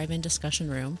Zone Drive-In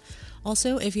Discussion Room.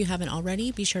 Also, if you haven't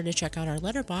already, be sure to check out our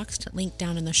Letterboxd link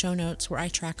down in the show notes, where I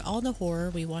track all the horror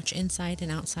we watch inside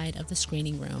and outside of the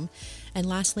screening room. And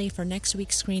lastly, for next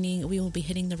week's screening, we will be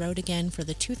hitting the road again for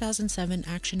the 2007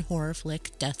 action horror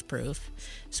flick Death Proof.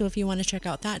 So if you want to check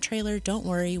out that trailer, don't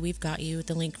worry, we've got you.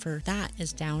 The link for that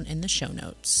is down in the show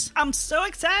notes. I'm so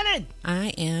excited! I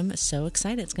am so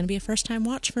excited. It's going to be a first-time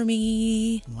watch for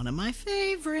me. One of my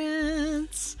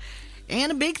favorites.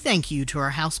 And a big thank you to our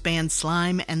house band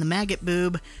Slime and the Maggot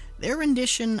Boob. Their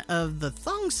rendition of the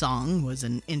Thong Song was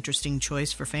an interesting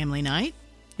choice for family night.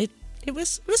 It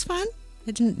was fun.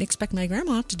 I didn't expect my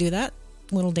grandma to do that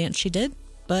little dance she did,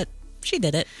 but she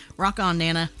did it. Rock on,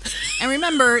 Nana. And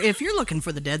remember, if you're looking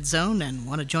for the Dead Zone and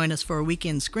want to join us for a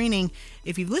weekend screening,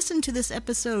 if you've listened to this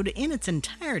episode in its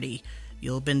entirety,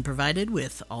 you'll have been provided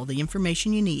with all the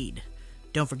information you need.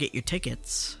 Don't forget your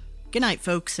tickets. Good night,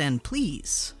 folks, and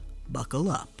please buckle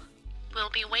up.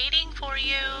 We'll be waiting for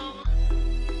you.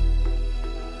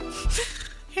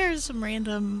 Here's some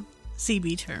random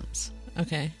CB terms.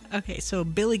 Okay, so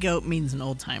Billy Goat means an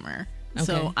old timer. Okay.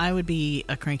 So I would be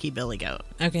a cranky Billy Goat.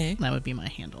 Okay. That would be my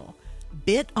handle.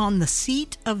 Bit on the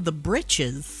seat of the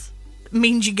britches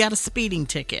means you got a speeding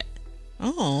ticket.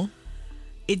 Oh.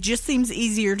 It just seems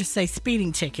easier to say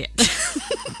speeding ticket.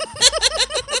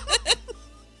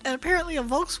 And apparently a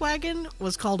Volkswagen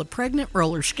was called a pregnant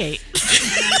roller skate.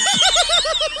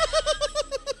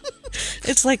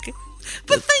 It's like,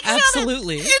 but think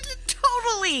absolutely. It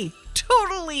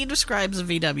totally describes a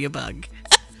VW bug.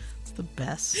 It's the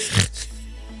best.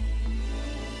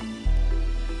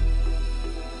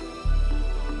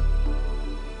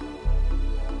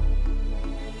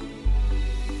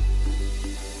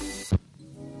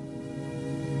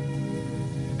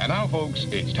 And now, folks,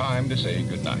 it's time to say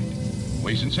goodnight.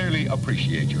 We sincerely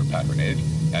appreciate your patronage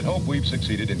and hope we've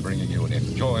succeeded in bringing you an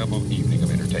enjoyable evening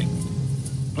of entertainment.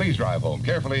 Please drive home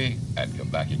carefully and come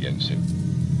back again soon.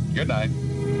 Good night.